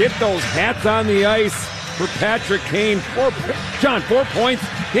get those hats on the ice for Patrick Kane. 4 points.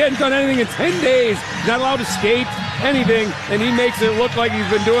 He hadn't done anything in 10 days. He's not allowed to skate, anything, and he makes it look like he's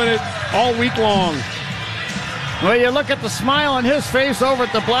been doing it all week long. Well, you look at the smile on his face over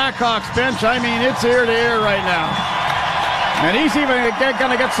at the Blackhawks bench. I mean, it's ear to ear right now. And he's even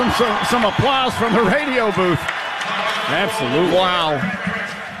going to get some applause from the radio booth. Absolutely. Wow.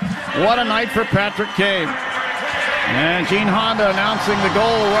 What a night for Patrick Kane. And Gene Honda announcing the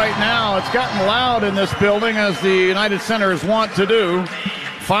goal right now. It's gotten loud in this building, as the United Centers want to do.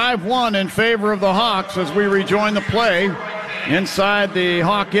 5-1 in favor of the Hawks as we rejoin the play. Inside the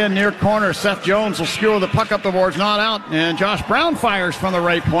Hawk end near corner, Seth Jones will skewer the puck up the boards, not out. And Josh Brown fires from the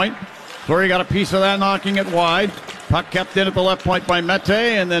right point. Fleury got a piece of that, knocking it wide. Puck kept in at the left point by Mete,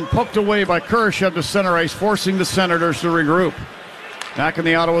 and then poked away by Kurashev to center ice, forcing the Senators to regroup. Back in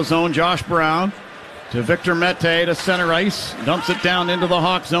the Ottawa zone, Josh Brown to Victor Mete to center ice. Dumps it down into the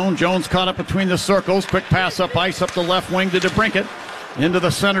Hawk zone. Jones caught up between the circles. Quick pass up ice, up the left wing to DeBrincat. Into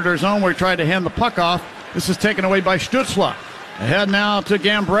the Senator zone where he tried to hand the puck off. This is taken away by Stützle. Ahead now to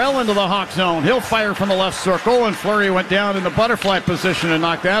Gambrell into the Hawk zone. He'll fire from the left circle, and Fleury went down in the butterfly position and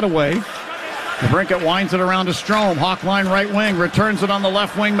knocked that away. DeBrincat winds it around to Strome. Hawk line right wing. Returns it on the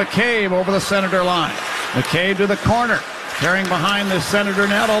left wing. McCabe over the Senator line. McCabe to the corner. Carrying behind the Senator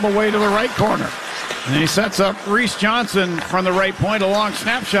net all the way to the right corner. And he sets up Reese Johnson from the right point. A long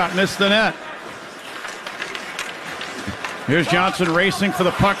snapshot. Missed the net. Here's Johnson racing for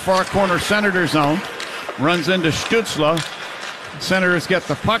the puck, far corner Senator zone. Runs into Stützle. Senators get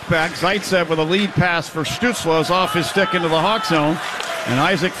the puck back. Zaitsev with a lead pass for Stützle is off his stick into the Hawk zone. And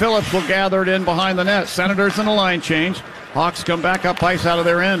Isaac Phillips will gather it in behind the net. Senators in a line change. Hawks come back up ice out of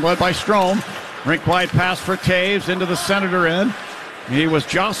their end, led by Strome. Rink wide pass for Taves into the Senator end. He was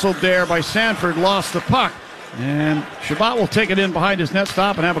jostled there by Sanford, lost the puck. And Shabbat will take it in behind his net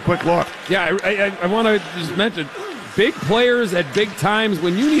stop and have a quick look. Yeah, I want to just mention, big players at big times.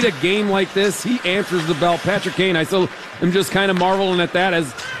 When you need a game like this, he answers the bell. Patrick Kane, I still am just kind of marveling at that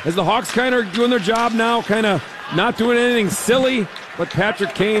as the Hawks kind of doing their job now, kind of not doing anything silly. But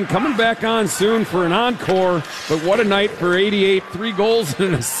Patrick Kane coming back on soon for an encore. But what a night for 88. 3 goals and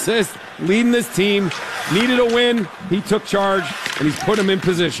an assist, leading this team. Needed a win. He took charge, and he's put him in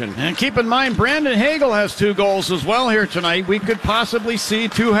position. And keep in mind, Brandon Hagel has 2 goals as well here tonight. We could possibly see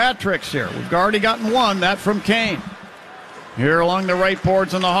 2 hat tricks here. We've already gotten 1, that from Kane. Here along the right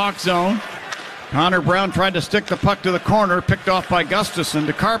boards in the Hawk zone. Connor Brown tried to stick the puck to the corner, picked off by Gustafson.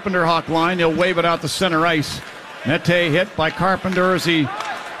 To Carpenter Hawk line, he'll wave it out to center ice. Mete hit by Carpenter as he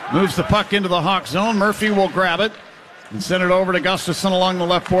moves the puck into the Hawk zone. Murphy will grab it and send it over to Gustafson along the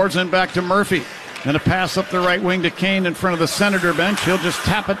left boards and back to Murphy. Then a pass up the right wing to Kane in front of the Senator bench. He'll just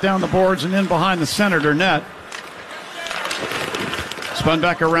tap it down the boards and in behind the Senator net. Spun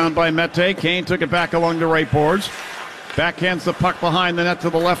back around by Mete. Kane took it back along the right boards. Backhands the puck behind the net to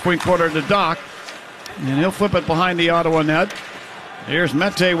the left wing quarter to Doc. And he'll flip it behind the Ottawa net. Here's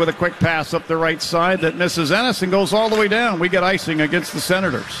Mete with a quick pass up the right side that misses Ennis and goes all the way down. We get icing against the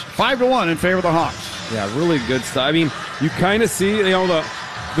Senators. 5-1 in favor of the Hawks. Yeah, really good stuff. I mean, you kind of see, the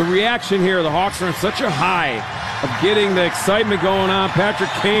reaction here. The Hawks are in such a high of getting the excitement going on.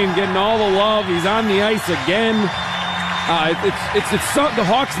 Patrick Kane getting all the love. He's on the ice again. The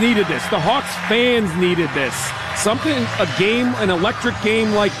Hawks needed this. The Hawks fans needed this. An electric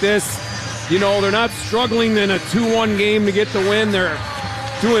game like this. They're not struggling in a 2-1 game to get the win. They're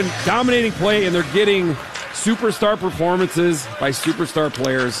doing dominating play, and they're getting superstar performances by superstar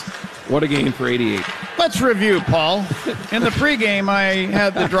players. What a game for 88. Let's review, Paul. In the pregame, I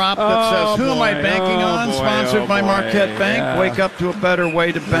had the drop that says, who am I banking on? Sponsored by Marquette Bank. Yeah. Wake up to a better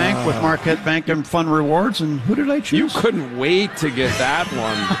way to bank with Marquette Bank and Fun Rewards. And who did I choose? You couldn't wait to get that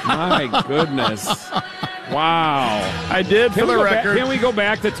one. My goodness. Wow. I did, for the record. Can we go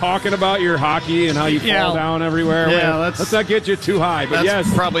back to talking about your hocky and how you fall down everywhere? Yeah, let's not get you too high. But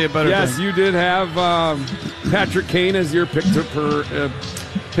that's probably a better thing. Yes, you did have Patrick Kane as your pick to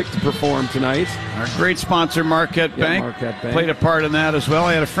perform tonight. Our great sponsor, Marquette Bank, played a part in that as well.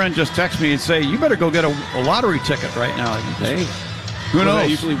 I had a friend just text me and say, you better go get a lottery ticket right now. Hey, who knows?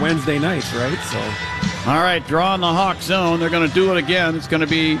 Usually Wednesday nights, right? So, all right, draw in the Hawk zone. They're going to do it again. It's going to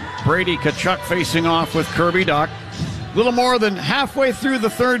be Brady Tkachuk facing off with Kirby Dach. A little more than halfway through the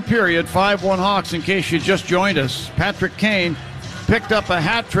third period, 5-1 Hawks in case you just joined us. Patrick Kane picked up a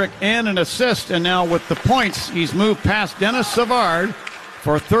hat trick and an assist, and now with the points, he's moved past Dennis Savard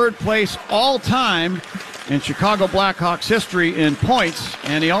for third place all-time in Chicago Blackhawks history in points.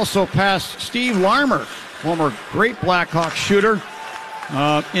 And he also passed Steve Larmer, former great Blackhawks shooter,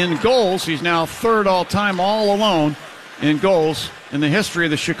 in goals. He's now third all-time all alone in goals in the history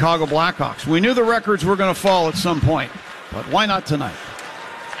of the Chicago Blackhawks. We knew the records were going to fall at some point, but why not tonight?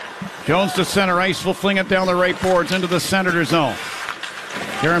 Jones to center ice, will fling it down the right boards into the Senator zone.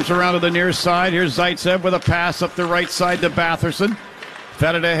 Karam's around to the near side. Here's Zaitsev with a pass up the right side to Batherson.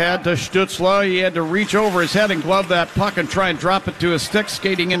 Fed it ahead to Stützle. He had to reach over his head and glove that puck and try and drop it to his stick,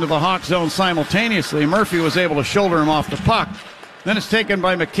 skating into the Hawk zone simultaneously. Murphy was able to shoulder him off the puck. Then it's taken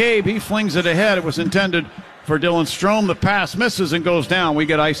by McCabe. He flings it ahead. It was intended for Dylan Strome. The pass misses and goes down. We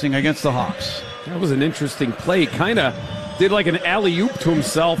get icing against the Hawks. That was an interesting play. Kind of did like an alley-oop to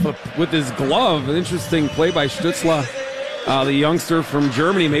himself with his glove. An interesting play by Stützle. The youngster from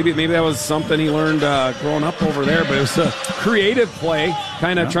Germany, maybe that was something he learned growing up over there, but it was a creative play,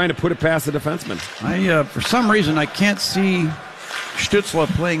 kind of trying to put it past the defenseman. For some reason, I can't see Stützle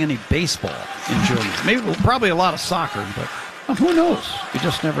playing any baseball in Germany. Probably a lot of soccer, but who knows? You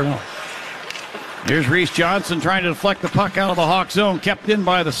just never know. Here's Reese Johnson trying to deflect the puck out of the Hawk zone, kept in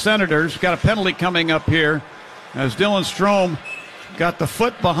by the Senators. Got a penalty coming up here as Dylan Strome got the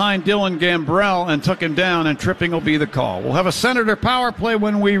foot behind Dylan Gambrell and took him down, and tripping will be the call. We'll have a Senator power play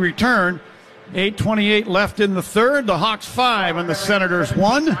when we return. 8:28 left in the third. The Hawks 5 and the Senators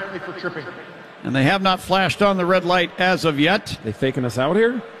 1. And they have not flashed on the red light as of yet. They faking us out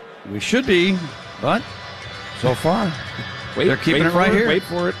here? We should be, but so far, they're keeping it right here. Wait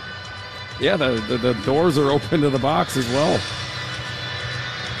for it. Yeah, the doors are open to the box as well.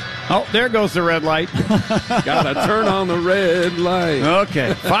 Oh, there goes the red light. Gotta turn on the red light.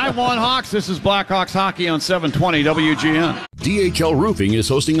 Okay. 5-1 Hawks. This is Blackhawks hockey on 720 WGN. DHL Roofing is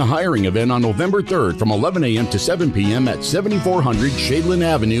hosting a hiring event on November 3rd from 11 a.m. to 7 p.m. at 7400 Shadeland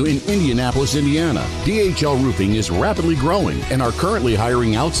Avenue in Indianapolis, Indiana. DHL Roofing is rapidly growing and are currently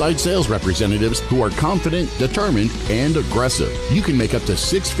hiring outside sales representatives who are confident, determined, and aggressive. You can make up to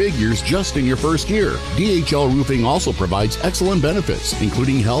 6 figures just in your first year. DHL Roofing also provides excellent benefits,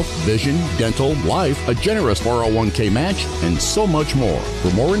 including health, vision, dental, life, a generous 401k match, and so much more. For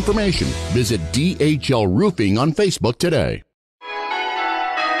more information, visit DHL Roofing on Facebook today.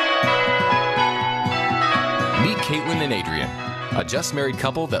 Meet Caitlin and Adrian, a just-married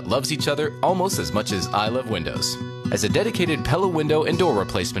couple that loves each other almost as much as I love windows. As a dedicated Pella window and door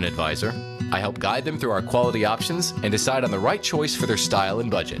replacement advisor, I help guide them through our quality options and decide on the right choice for their style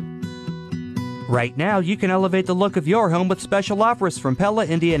and budget. Right now, you can elevate the look of your home with special offers from Pella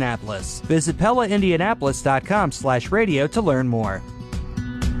Indianapolis. Visit PellaIndianapolis.com/radio to learn more.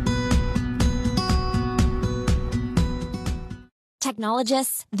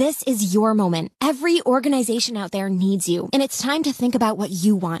 Technologists, this is your moment. Every organization out there needs you, and it's time to think about what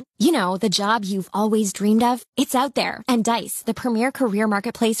you want. You know, the job you've always dreamed of. It's out there, and Dice, the premier career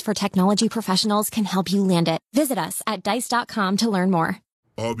marketplace for technology professionals, can help you land it. Visit us at dice.com to learn more.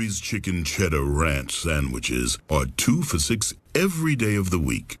 Arby's Chicken Cheddar Ranch sandwiches are 2 for $6 every day of the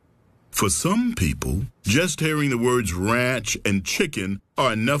week. For some people, just hearing the words ranch and chicken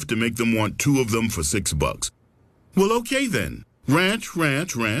are enough to make them want 2 of them for $6. Well, okay then. Ranch,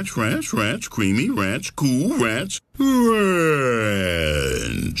 ranch, ranch, ranch, ranch, creamy, ranch, cool, ranch, ranch.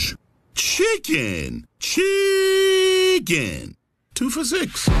 Chicken, chicken. 2 for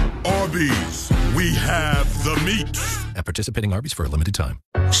 $6. Arby's, we have the meat. At participating Arby's for a limited time.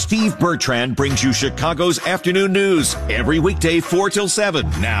 Steve Bertrand brings you Chicago's afternoon news every weekday 4 till 7.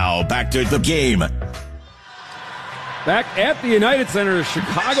 Now, back to the game. Back at the United Center, the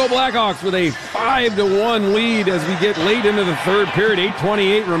Chicago Blackhawks with a 5-1 lead as we get late into the third period.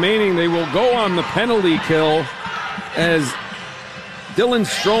 8:28 remaining. They will go on the penalty kill as Dylan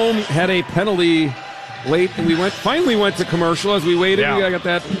Strome had a penalty late, and we finally went to commercial as we waited. Yeah. We got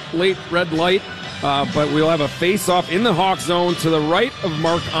that late red light, but we'll have a face-off in the Hawks zone to the right of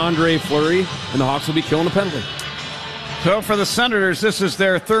Marc-Andre Fleury, and the Hawks will be killing a penalty. So for the Senators, this is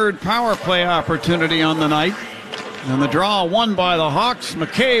their third power play opportunity on the night. And the draw won by the Hawks.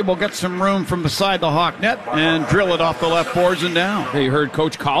 McCabe will get some room from beside the Hawk net and drill it off the left boards and down. You heard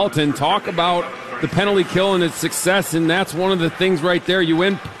Coach Colleton talk about the penalty kill and its success, and that's one of the things right there. You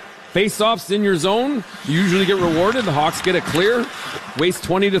win face-offs in your zone, you usually get rewarded. The Hawks get it clear, waste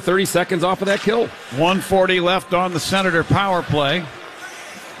 20 to 30 seconds off of that kill. 1:40 left on the Senator power play.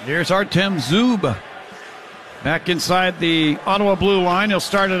 Here's Artem Zub. Back inside the Ottawa blue line. He'll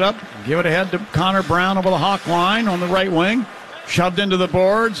start it up. Give it ahead to Connor Brown over the Hawk line on the right wing. Shoved into the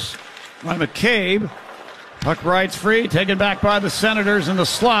boards by McCabe. Puck rides free. Taken back by the Senators in the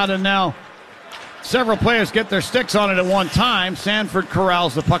slot. And now several players get their sticks on it at one time. Sanford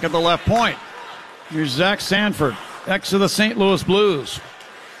corrals the puck at the left point. Here's Zach Sanford, ex of the St. Louis Blues.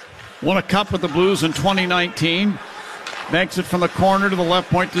 Won a cup with the Blues in 2019. Makes it from the corner to the left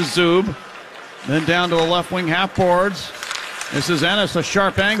point to Zub. Then down to the left wing half boards. This is Ennis, a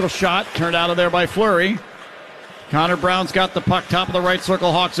sharp angle shot. Turned out of there by Fleury. Connor Brown's got the puck, top of the right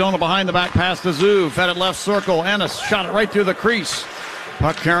circle, Hawk zone, a behind the back pass to Zub. Fed it left circle. Ennis shot it right through the crease.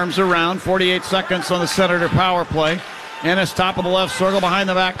 Puck caroms around. 48 seconds on the Senator power play. Ennis, top of the left circle, behind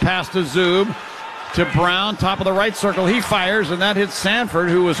the back pass to Zub. To Brown, top of the right circle. He fires, and that hits Sanford,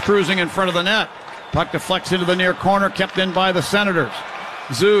 who was cruising in front of the net. Puck deflects into the near corner, kept in by the Senators.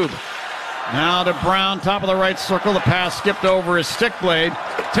 Zub. Now to Brown, top of the right circle. The pass skipped over his stick blade.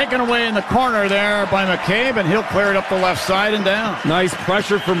 Taken away in the corner there by McCabe, and he'll clear it up the left side and down. Nice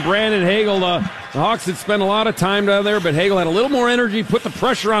pressure from Brandon Hagel. The Hawks had spent a lot of time down there, but Hagel had a little more energy, put the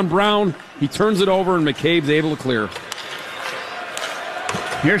pressure on Brown. He turns it over, and McCabe's able to clear.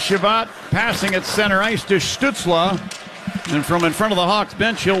 Here's Shabbat passing at center ice to Stützle. And from in front of the Hawks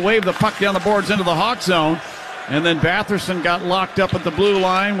bench, he'll wave the puck down the boards into the Hawk zone. And then Batherson got locked up at the blue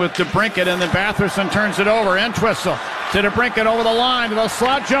line with DeBrincat, and then Batherson turns it over. Entwistle to DeBrincat over the line to the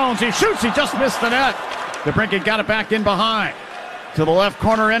slot. Jones, he shoots, he just missed the net. DeBrincat got it back in behind. To the left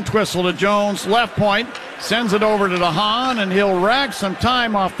corner, Entwistle to Jones, left point. Sends it over to DeHaan, and he'll rag some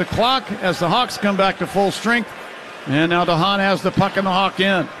time off the clock as the Hawks come back to full strength. And now DeHaan has the puck in the Hawk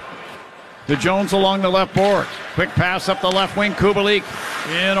end. To Jones along the left board. Quick pass up the left wing. Kubalik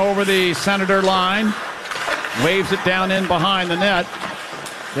in over the Senator line. Waves it down in behind the net.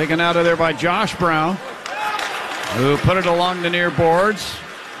 Taken out of there by Josh Brown, who put it along the near boards.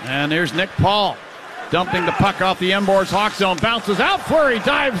 And there's Nick Paul dumping the puck off the end boards. Hawk zone bounces out. Fleury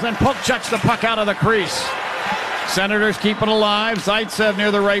dives and poke checks the puck out of the crease. Senators keep it alive. Zaitsev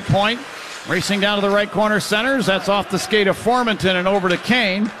near the right point. Racing down to the right corner, centers. That's off the skate of Formanton and over to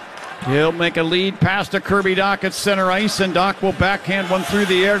Kane. He'll make a lead pass to Kirby Dach at center ice, and Dach will backhand one through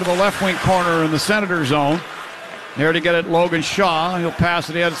the air to the left wing corner in the Senator zone. There to get it, Logan Shaw. He'll pass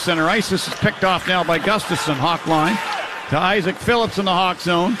it at center ice. This is picked off now by Gustafsson. Hawk line to Isaac Phillips in the Hawk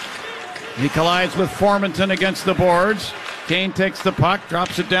zone. He collides with Formanton against the boards. Kane takes the puck,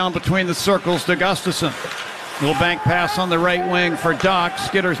 drops it down between the circles to Gustafsson. Little bank pass on the right wing for Dach.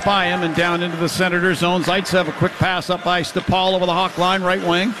 Skitters by him and down into the Senator zone. Zaitsev a quick pass up by Stapal over the Hawk line, right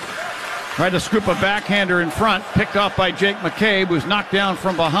wing. Tried to scoop a backhander in front. Picked off by Jake McCabe, who's knocked down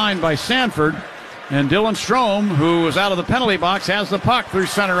from behind by Sanford. And Dylan Strome, who was out of the penalty box, has the puck through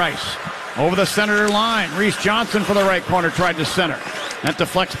center ice. Over the Senator line. Reese Johnson for the right corner tried to center. That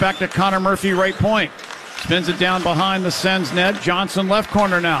deflects back to Connor Murphy, right point. Spins it down behind the Sens net. Johnson left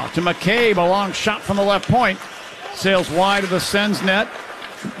corner now to McCabe. A long shot from the left point. Sails wide of the Sens net.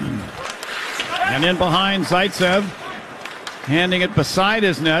 And in behind Zaitsev. Handing it beside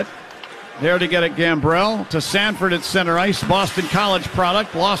his net. There to get it, Gambrell. To Sanford at center ice. Boston College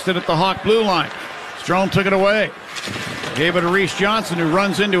product. Lost it at the Hawk blue line. Strome took it away. Gave it to Reese Johnson, who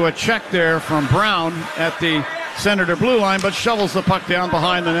runs into a check there from Brown at the Senator blue line, but shovels the puck down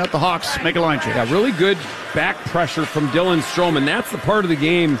behind the net. The Hawks make a line change. Yeah, really good back pressure from Dylan Strome, and that's the part of the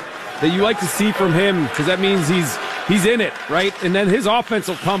game that you like to see from him, because that means he's in it, right? And then his offense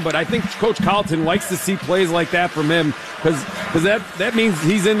will come, but I think Coach Colleton likes to see plays like that from him, because that means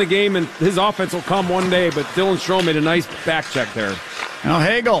he's in the game and his offense will come one day, but Dylan Strome made a nice back check there. Now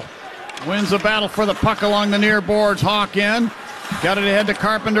Hagel wins the battle for the puck along the near boards. Hawk in. Got it ahead to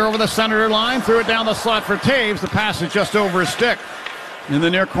Carpenter over the Senator line. Threw it down the slot for Taves. The pass is just over his stick. In the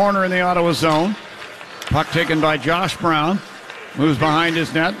near corner in the Ottawa zone. Puck taken by Josh Brown. Moves behind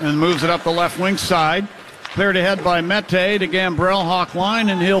his net and moves it up the left wing side. Cleared ahead by Mete to Gambrell, Hawk line,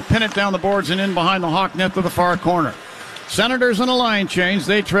 and he'll pin it down the boards and in behind the Hawk net to the far corner. Senators in a line change.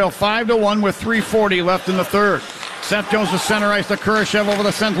 They trail 5-1 with 3:40 left in the third. Seth Jones to center ice to Kurashev over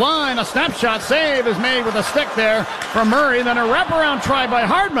the Sens line. A snapshot save is made with a stick there from Murray. Then a wraparound try by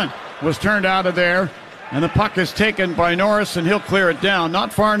Hardman was turned out of there. And the puck is taken by Norris, and he'll clear it down.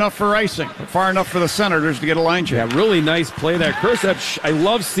 Not far enough for icing, but far enough for the Senators to get a line change. Yeah, really nice play there. Kurashev, I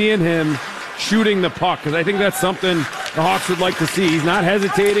love seeing him shooting the puck, because I think that's something the Hawks would like to see. He's not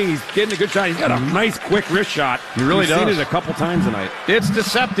hesitating. He's getting a good shot. He's got a nice, quick wrist shot. He really does. We've seen it a couple times tonight. It's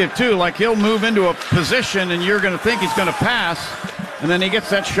deceptive, too. Like, he'll move into a position, and you're going to think he's going to pass, and then he gets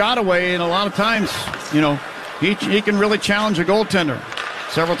that shot away, and a lot of times, he can really challenge a goaltender.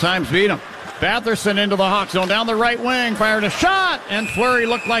 Several times beat him. Batherson into the Hawk zone, down the right wing, fired a shot, and Fleury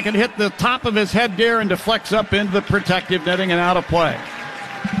looked like it hit the top of his headgear and deflects up into the protective netting and out of play.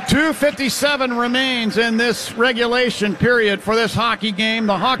 2:57 remains in this regulation period for this hockey game.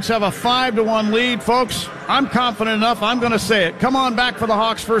 The Hawks have a 5-1 lead, folks. I'm confident enough, I'm going to say it. Come on back for the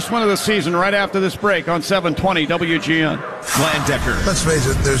Hawks' first win of the season right after this break on 720 WGN. Glenn Decker. Let's face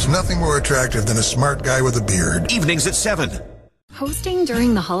it, there's nothing more attractive than a smart guy with a beard. Evenings at 7. Hosting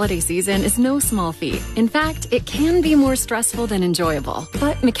during the holiday season is no small feat. In fact, it can be more stressful than enjoyable.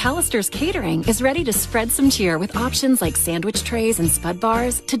 But McAllister's Catering is ready to spread some cheer with options like sandwich trays and spud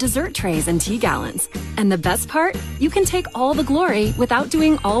bars to dessert trays and tea gallons. And the best part? You can take all the glory without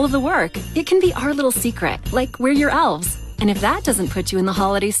doing all of the work. It can be our little secret, like we're your elves. And if that doesn't put you in the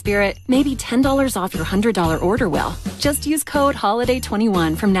holiday spirit, maybe $10 off your $100 order will. Just use code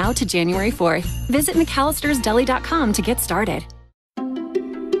HOLIDAY21 from now to January 4th. Visit McAllistersDeli.com to get started.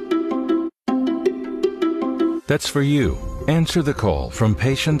 That's for you. Answer the call from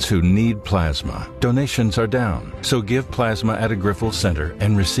patients who need plasma. Donations are down, so give plasma at a Grifols Center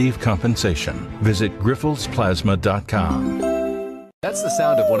and receive compensation. Visit grifolsplasma.com. That's the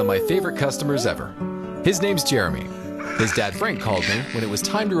sound of one of my favorite customers ever. His name's Jeremy. His dad Frank called me when it was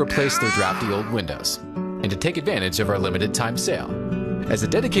time to replace their drafty old windows and to take advantage of our limited time sale. As a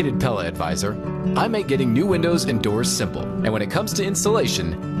dedicated Pella advisor, I make getting new windows and doors simple. And when it comes to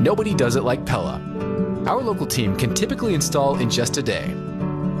installation, nobody does it like Pella. Our local team can typically install in just a day.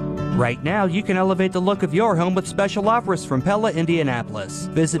 Right now, you can elevate the look of your home with special offers from Pella Indianapolis.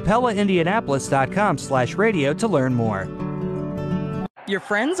 Visit PellaIndianapolis.com/radio to learn more. Your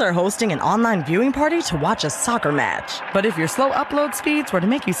friends are hosting an online viewing party to watch a soccer match. But if your slow upload speeds were to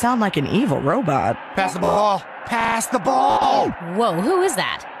make you sound like an evil robot... Pass the ball. Pass the ball! Whoa, who is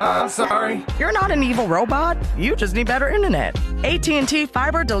that? I'm sorry. You're not an evil robot. You just need better internet. AT&T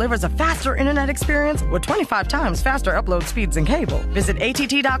Fiber delivers a faster internet experience with 25 times faster upload speeds than cable. Visit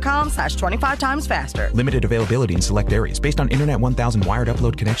att.com/25 times faster. Limited availability in select areas based on Internet 1000 wired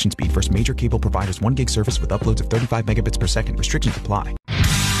upload connection speed versus major cable providers. 1 gig service with uploads of 35 megabits per second. Restrictions apply.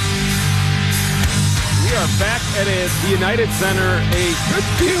 We are back at the United Center, a good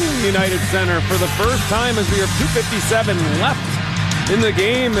feeling United Center for the first time as we have 2:57 left in the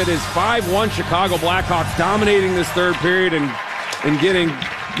game. It is 5-1 Chicago Blackhawks dominating this third period and getting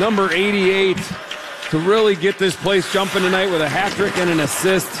number 88 to really get this place jumping tonight with a hat trick and an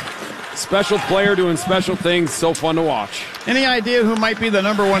assist. Special player doing special things. So fun to watch. Any idea who might be the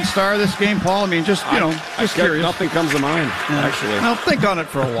number one star of this game, Paul? I mean, just curious. Nothing comes to mind, actually. I'll think on it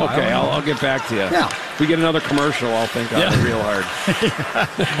for a while. Okay, I'll get back to you. Yeah. If we get another commercial, I'll think on it real hard.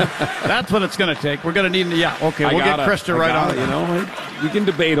 That's what it's going to take. We're going to need we'll get Krista right on it. You know, we can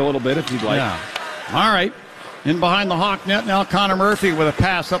debate a little bit if you'd like. Yeah. All right. In behind the Hawk net now, Connor Murphy with a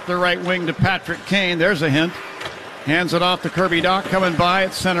pass up the right wing to Patrick Kane. There's a hint. Hands it off to Kirby Dach coming by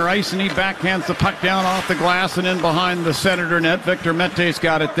at center ice, and he backhands the puck down off the glass and in behind the Senator net. Victor Mete's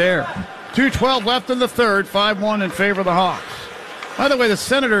got it there. 2:12 left in the third, 5-1 in favor of the Hawks. By the way, the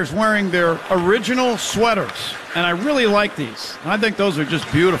Senators wearing their original sweaters, and I really like these. I think those are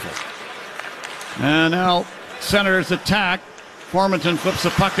just beautiful. And now Senators attack. Formanton flips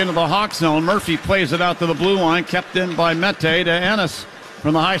the puck into the Hawk zone. Murphy plays it out to the blue line, kept in by Mete to Ennis.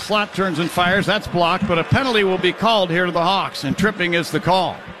 From the high slot, turns and fires. That's blocked, but a penalty will be called here to the Hawks, and tripping is the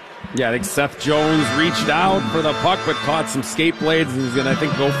call. Yeah, I think Seth Jones reached out for the puck, but caught some skate blades, and he's going to, I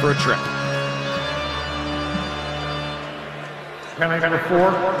think, go for a trip. Penalty number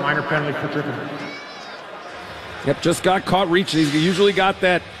 4, minor penalty for tripping. Yep, just got caught reaching. He's usually got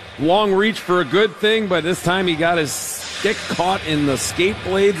that long reach for a good thing, but this time he got his stick caught in the skate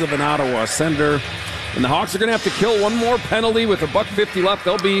blades of an Ottawa Senator. And the Hawks are going to have to kill one more penalty with $1:50 left.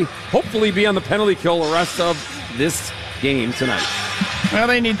 They'll hopefully be on the penalty kill the rest of this game tonight. Well,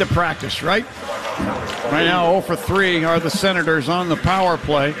 they need to practice, right? Right now, 0 for 3 are the Senators on the power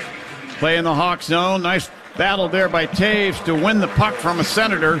play. Play in the Hawk zone. Nice battle there by Taves to win the puck from a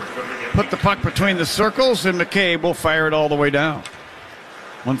Senator. Put the puck between the circles, and McCabe will fire it all the way down.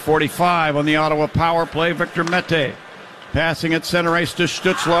 1:45 on the Ottawa power play. Victor Mete passing at center ice to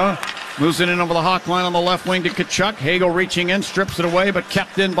Stützle. Moves it in over the Hawk line on the left wing to Tkachuk. Hagel reaching in, strips it away, but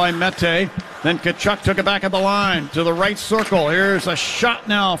kept in by Mete. Then Tkachuk took it back at the line to the right circle. Here's a shot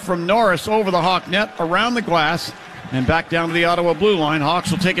now from Norris over the Hawk net, around the glass, and back down to the Ottawa blue line.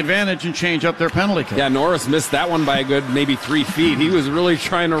 Hawks will take advantage and change up their penalty kill. Yeah, Norris missed that one by a good maybe 3 feet. He was really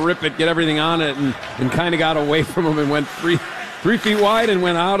trying to rip it, get everything on it, and kind of got away from him and went 3 feet wide and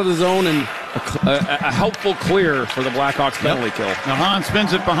went out of the zone, and a helpful clear for the Blackhawks penalty kill. Now Hahn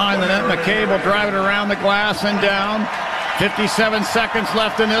spins it behind the net. McCabe will drive it around the glass and down. 57 seconds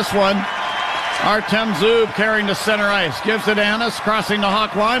left in this one. Artem Zub carrying to center ice. Gives it Ennis, crossing the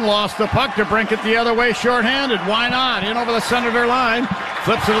Hawk line. Lost the puck to brink it the other way, shorthanded. Why not? In over the Senator line.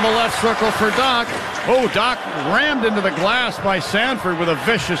 Flips it to the left circle for Dach. Oh, Dach rammed into the glass by Sanford with a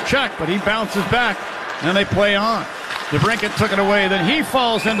vicious check, but he bounces back, and they play on. DeBrincat took it away. Then he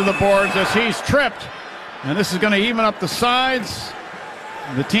falls into the boards as he's tripped. And this is going to even up the sides.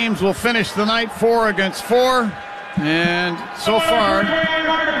 The teams will finish the night 4 against 4. And so far,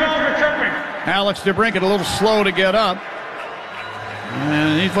 Alex DeBrincat a little slow to get up.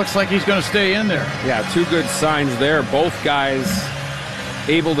 And he looks like he's going to stay in there. Yeah, 2 good signs there. Both guys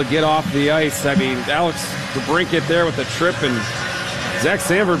able to get off the ice. I mean, Alex DeBrincat there with the trip, and Zach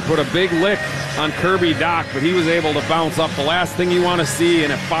Sanford put a big lick on Kirby Dach, but he was able to bounce up. The last thing you want to see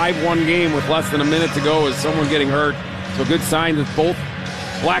in a 5-1 game with less than a minute to go is someone getting hurt. So good sign that both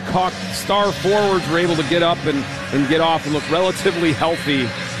Blackhawk star forwards were able to get up and get off and look relatively healthy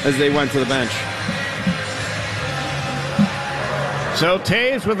as they went to the bench. So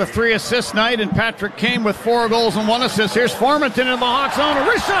Taves with a 3-assist night, and Patrick Kane with 4 goals and 1 assist. Here's Formanton in the Hawks zone. A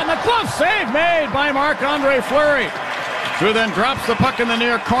wrist shot and a glove save made by Marc-Andre Fleury, who then drops the puck in the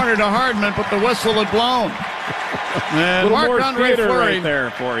near corner to Hardman, but the whistle had blown. And Marc-Andre Fleury right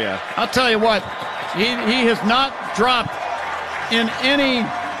there for you. I'll tell you what, he has not dropped in any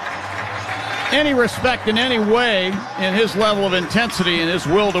respect, in any way, in his level of intensity and his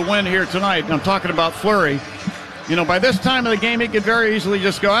will to win here tonight. And I'm talking about Fleury. You know, by this time of the game, he could very easily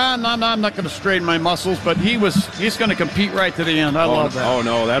just go, no, I'm not going to strain my muscles, but he's going to compete right to the end. I love that. Oh,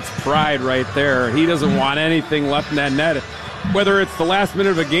 no, that's pride right there. He doesn't want anything left in that net, whether it's the last minute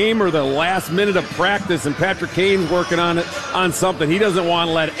of a game or the last minute of practice, and Patrick Kane's working on something. He doesn't want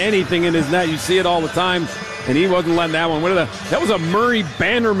to let anything in his net. You see it all the time. and he wasn't letting that one. That was a Murray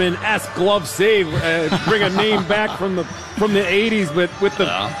Bannerman-esque glove save. Bring a name back from the 80s, but with the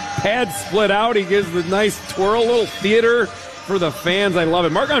pad split out, he gives the nice twirl, little theater for the fans. I love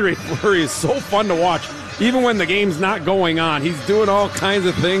it. Marc-Andre Fleury is so fun to watch. Even when the game's not going on, he's doing all kinds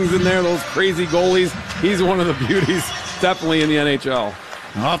of things in there, those crazy goalies. He's one of the beauties, definitely in the NHL.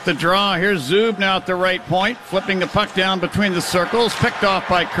 Off the draw, here's Zub now at the right point, flipping the puck down between the circles, picked off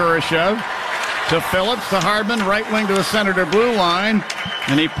by Kurashev. To Phillips, to Hardman, right wing to the Senator blue line,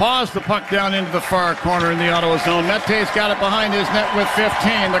 and he paused the puck down into the far corner in the Ottawa zone. Mette's got it behind his net with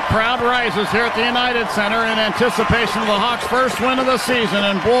 15. The crowd rises here at the United Center in anticipation of the Hawks' first win of the season,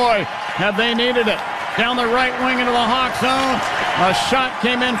 and boy, have they needed it. Down the right wing into the Hawks zone. A shot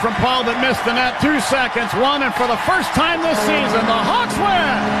came in from Paul that missed the net. 2 seconds, one, and for the first time this season, the Hawks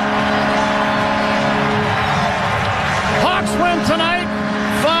win. Hawks win tonight,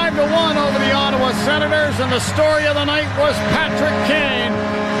 5-1 over the Ottawa Senators, and the story of the night was Patrick Kane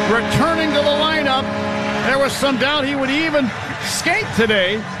returning to the lineup. There was some doubt he would even skate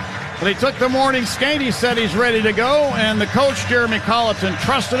today, but he took the morning skate. He said he's ready to go, and the coach, Jeremy Colleton,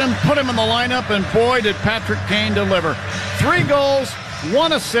 trusted him, put him in the lineup, and boy, did Patrick Kane deliver. 3 goals,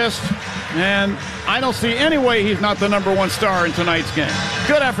 1 assist, and I don't see any way he's not the number 1 star in tonight's game.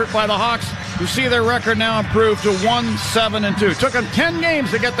 Good effort by the Hawks, who see their record now improved to 1-7-2. Took them 10 games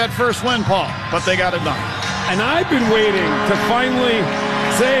to get that first win, Paul, but they got it done. And I've been waiting to finally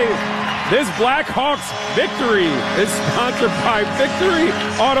say this Blackhawks victory is sponsored by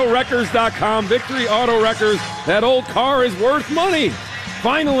VictoryAutoWreckers.com. Victory Auto Wreckers. That old car is worth money.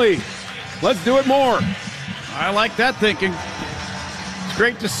 Finally, let's do it more. I like that thinking. It's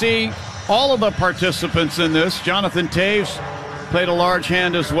great to see all of the participants in this. Jonathan Toews played a large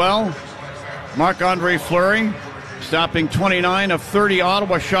hand as well. Marc-Andre Fleury stopping 29 of 30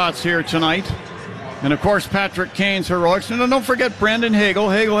 Ottawa shots here tonight. And, of course, Patrick Kane's heroics. And don't forget Brandon Hagel.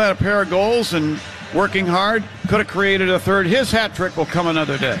 Hagel had a pair of goals and working hard. Could have created a third. His hat trick will come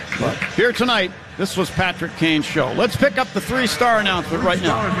another day. But here tonight, this was Patrick Kane's show. Let's pick up the 3-star announcement right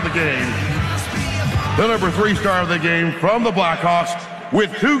now. For the game. The number 3 star of the game from the Blackhawks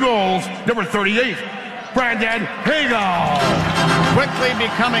with 2 goals, number 38, Brandon Hagel. Quickly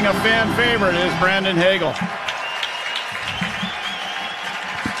becoming a fan favorite is Brandon Hagel.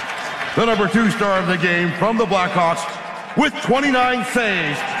 The number 2 star of the game from the Blackhawks with 29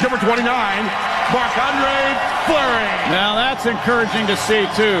 saves, number 29, Marc-Andre Fleury. Now that's encouraging to see,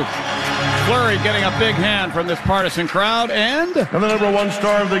 too. Fleury getting a big hand from this partisan crowd, and the number 1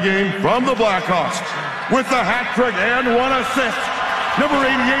 star of the game from the Blackhawks with the hat trick and 1 assist, number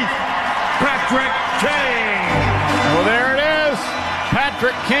 88, Patrick Kane. Well, there it is.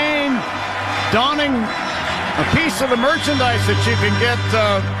 Patrick Kane donning a piece of the merchandise that you can get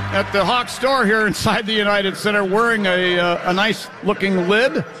at the Hawks store here inside the United Center, wearing a nice-looking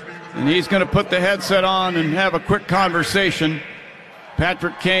lid. And he's going to put the headset on and have a quick conversation.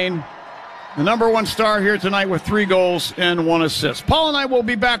 Patrick Kane, the number 1 star here tonight with 3 goals and 1 assist. Paul and I will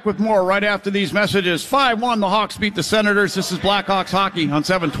be back with more right after these messages. 5-1, the Hawks beat the Senators. This is Blackhawks hockey on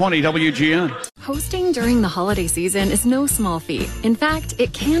 720 WGN. Hosting during the holiday season is no small feat. In fact,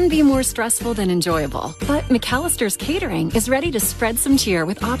 it can be more stressful than enjoyable. But McAllister's Catering is ready to spread some cheer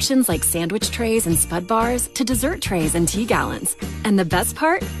with options like sandwich trays and spud bars to dessert trays and tea gallons. And the best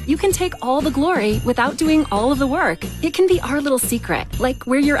part? You can take all the glory without doing all of the work. It can be our little secret, like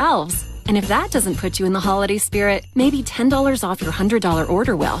we're your elves. And if that doesn't put you in the holiday spirit, maybe $10 off your $100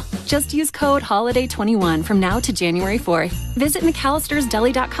 order will. Just use code HOLIDAY21 from now to January 4th. Visit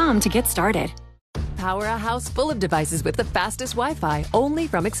McAllistersDeli.com to get started. Power a house full of devices with the fastest Wi-Fi, only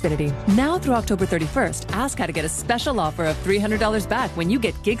from Xfinity. Now through October 31st, ask how to get a special offer of $300 back when you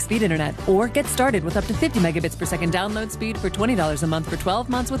get gig speed internet. Or get started with up to 50 megabits per second download speed for $20 a month for 12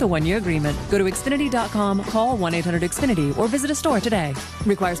 months with a 1-year agreement. Go to Xfinity.com, call 1-800-XFINITY, or visit a store today.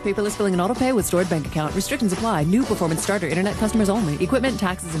 Requires paperless billing and autopay with stored bank account. Restrictions apply. New performance starter internet customers only. Equipment,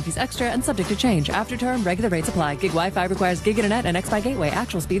 taxes, and fees extra and subject to change. After term, regular rates apply. Gig Wi-Fi requires gig internet and X-Fi gateway.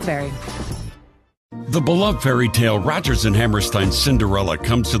 Actual speeds vary. The beloved fairy tale Rodgers and Hammerstein's Cinderella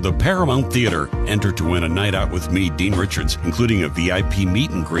comes to the Paramount Theater. Enter to win a night out with me, Dean Richards, including a VIP meet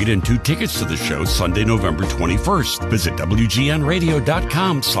and greet and 2 tickets to the show Sunday, November 21st. Visit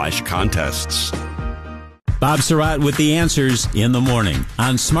WGNradio.com/contests. Bob Surratt with the answers in the morning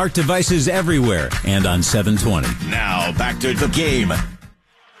on smart devices everywhere and on 720. Now back to the game.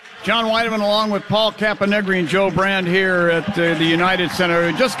 John Weideman along with Paul Caponegri and Joe Brand here at the United Center.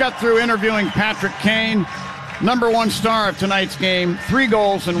 We just got through interviewing Patrick Kane, number 1 star of tonight's game, 3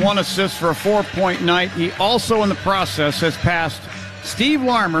 goals and 1 assist for a 4-point night. He also in the process has passed Steve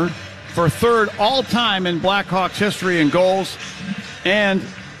Larmer for third all-time in Blackhawks history in goals, and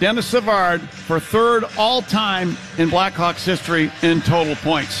Dennis Savard for third all-time in Blackhawks history in total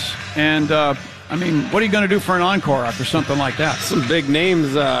points. And, what are you going to do for an encore after something like that? Some big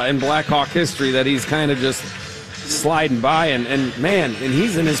names in Blackhawk history that he's kind of just sliding by, and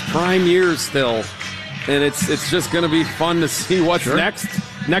he's in his prime years still. And it's just going to be fun to see what's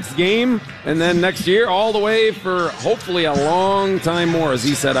next game, and then next year all the way for hopefully a long time more, as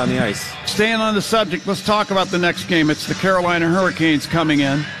he said on the ice. Staying on the subject, let's talk about the next game. It's the Carolina Hurricanes coming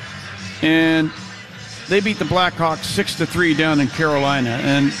in, and they beat the Blackhawks 6-3 down in Carolina,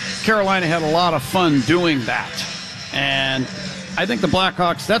 and Carolina had a lot of fun doing that. And I think the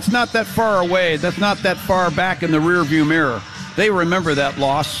Blackhawks, that's not that far away. That's not that far back in the rearview mirror. They remember that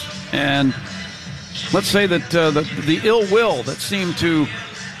loss, and let's say that the ill will that seemed to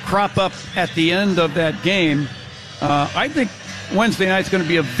crop up at the end of that game, I think Wednesday night's going to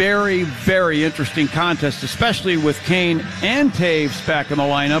be a very, very interesting contest, especially with Kane and Taves back in the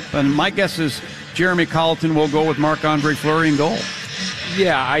lineup. And my guess is Jeremy Colleton will go with Marc-Andre Fleury in goal.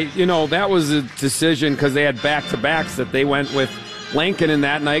 Yeah, that was a decision because they had back-to-backs that they went with Lankinen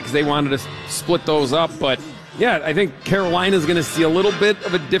that night because they wanted to split those up. But, yeah, I think Carolina's going to see a little bit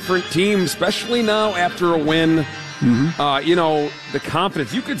of a different team, especially now after a win. The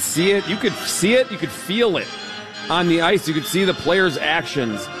confidence. You could see it. You could feel it on the ice. You could see the players'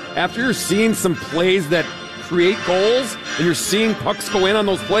 actions. After you're seeing some plays that create goals and you're seeing pucks go in on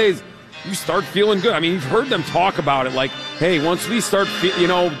those plays, you start feeling good. I mean, you've heard them talk about it like, hey, once we start,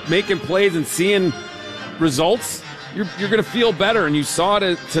 making plays and seeing results, you're going to feel better. And you saw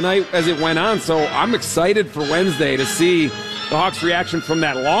it tonight as it went on. So I'm excited for Wednesday to see the Hawks' reaction from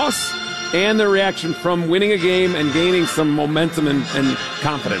that loss and their reaction from winning a game and gaining some momentum and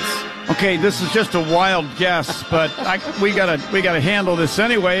confidence. Okay, this is just a wild guess, but we gotta handle this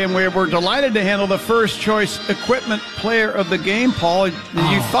anyway, and we're delighted to handle the first choice equipment player of the game, Paul.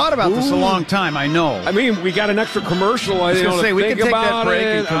 You thought about this a long time, I know. I mean, we got an extra commercial. I was going to say we can take that break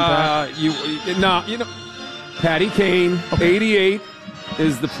and come back. Patty Kane, 88,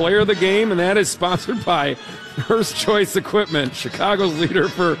 is the player of the game, and that is sponsored by First Choice Equipment, Chicago's leader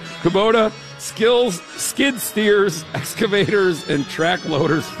for Kubota, skills, skid steers, excavators, and track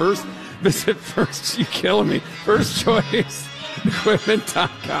loaders. Visit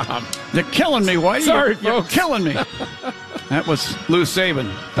firstchoiceequipment.com. You're killing me, Whitey. Sorry, you're folks. killing me. That was Lou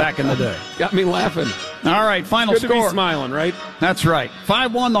Saban back in the day. Got me laughing. All right, final Good score. to be smiling, right? That's right.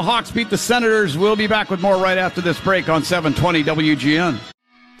 5-1, the Hawks beat the Senators. We'll be back with more right after this break on 720 WGN.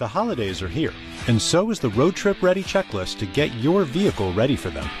 The holidays are here, and so is the Road Trip Ready checklist to get your vehicle ready for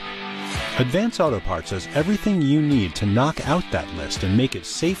them. Advance Auto Parts has everything you need to knock out that list and make it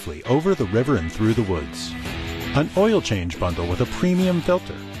safely over the river and through the woods. An oil change bundle with a premium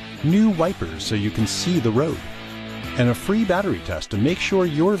filter, new wipers so you can see the road, and a free battery test to make sure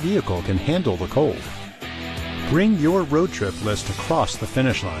your vehicle can handle the cold. Bring your road trip list across the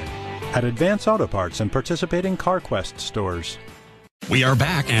finish line at Advance Auto Parts and participating CarQuest stores. We are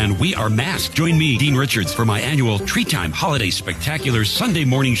back, and we are masked. Join me, Dean Richards, for my annual Tree Time Holiday Spectacular Sunday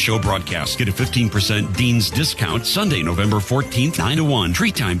morning show broadcast. Get a 15% Dean's discount Sunday, November 14th, 9 to 1.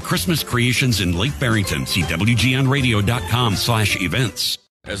 Tree Time Christmas Creations in Lake Barrington. See WGNradio.com/events.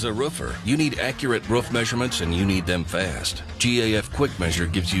 As a roofer, you need accurate roof measurements, and you need them fast. GAF Quick Measure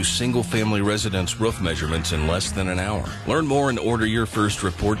gives you single-family residence roof measurements in less than an hour. Learn more and order your first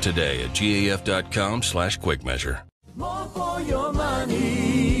report today at GAF.com/quickmeasure. More for your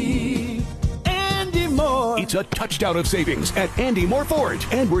money. Andy Moore. It's a touchdown of savings at Andy Moore Ford.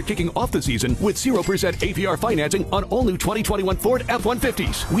 And we're kicking off the season with 0% APR financing on all new 2021 Ford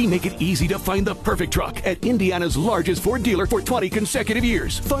F-150s. We make it easy to find the perfect truck at Indiana's largest Ford dealer for 20 consecutive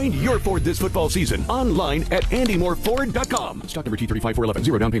years. Find your Ford this football season online at andymoreford.com. Stock number T35411.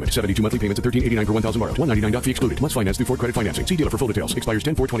 0 down payment. 72 monthly payments at $13.89 per 1,000 borrowed. $199 fee excluded. Must finance through Ford Credit Financing. See dealer for full details. Expires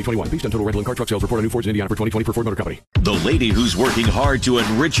 10/4/2021. Based on total rental and car truck sales. Report on new Fords in Indiana for 2020 for Ford Motor Company. The lady who's working hard to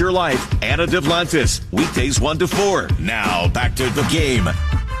enrich your life, Anna Duplantis. Weekdays 1 to 4. Now back to the game.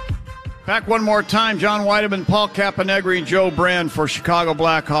 Back one more time. John Weideman, Paul Caponegri, Joe Brand for Chicago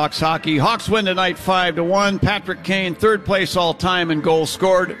Blackhawks hockey. Hawks win tonight 5-1. Patrick Kane, third place all time in goals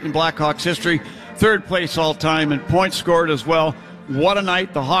scored in Blackhawks history. Third place all time in points scored as well. What a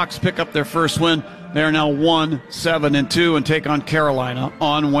night. The Hawks pick up their first win. They are now 1-7-2 and take on Carolina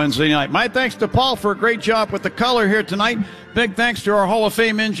on Wednesday night. My thanks to Paul for a great job with the color here tonight. Big thanks to our Hall of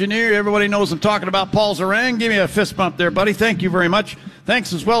Fame engineer. Everybody knows I'm talking about Paul Zarang. Give me a fist bump there, buddy. Thank you very much.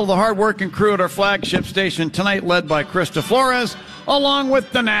 Thanks as well to the hard-working crew at our flagship station tonight, led by Krista Flores, along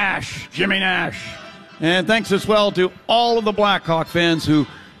with the Nash, Jimmy Nash. And thanks as well to all of the Blackhawk fans who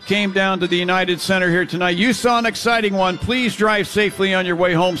came down to the United Center here tonight. You saw an exciting one. Please drive safely on your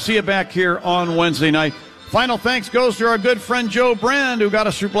way home. See you back here on Wednesday night. Final thanks goes to our good friend Joe Brand, who got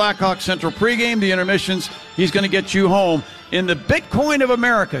us through Blackhawks Central pregame, the intermissions. He's going to get you home in the Bitcoin of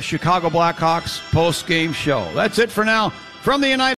America Chicago Blackhawks postgame show. That's it for now from the United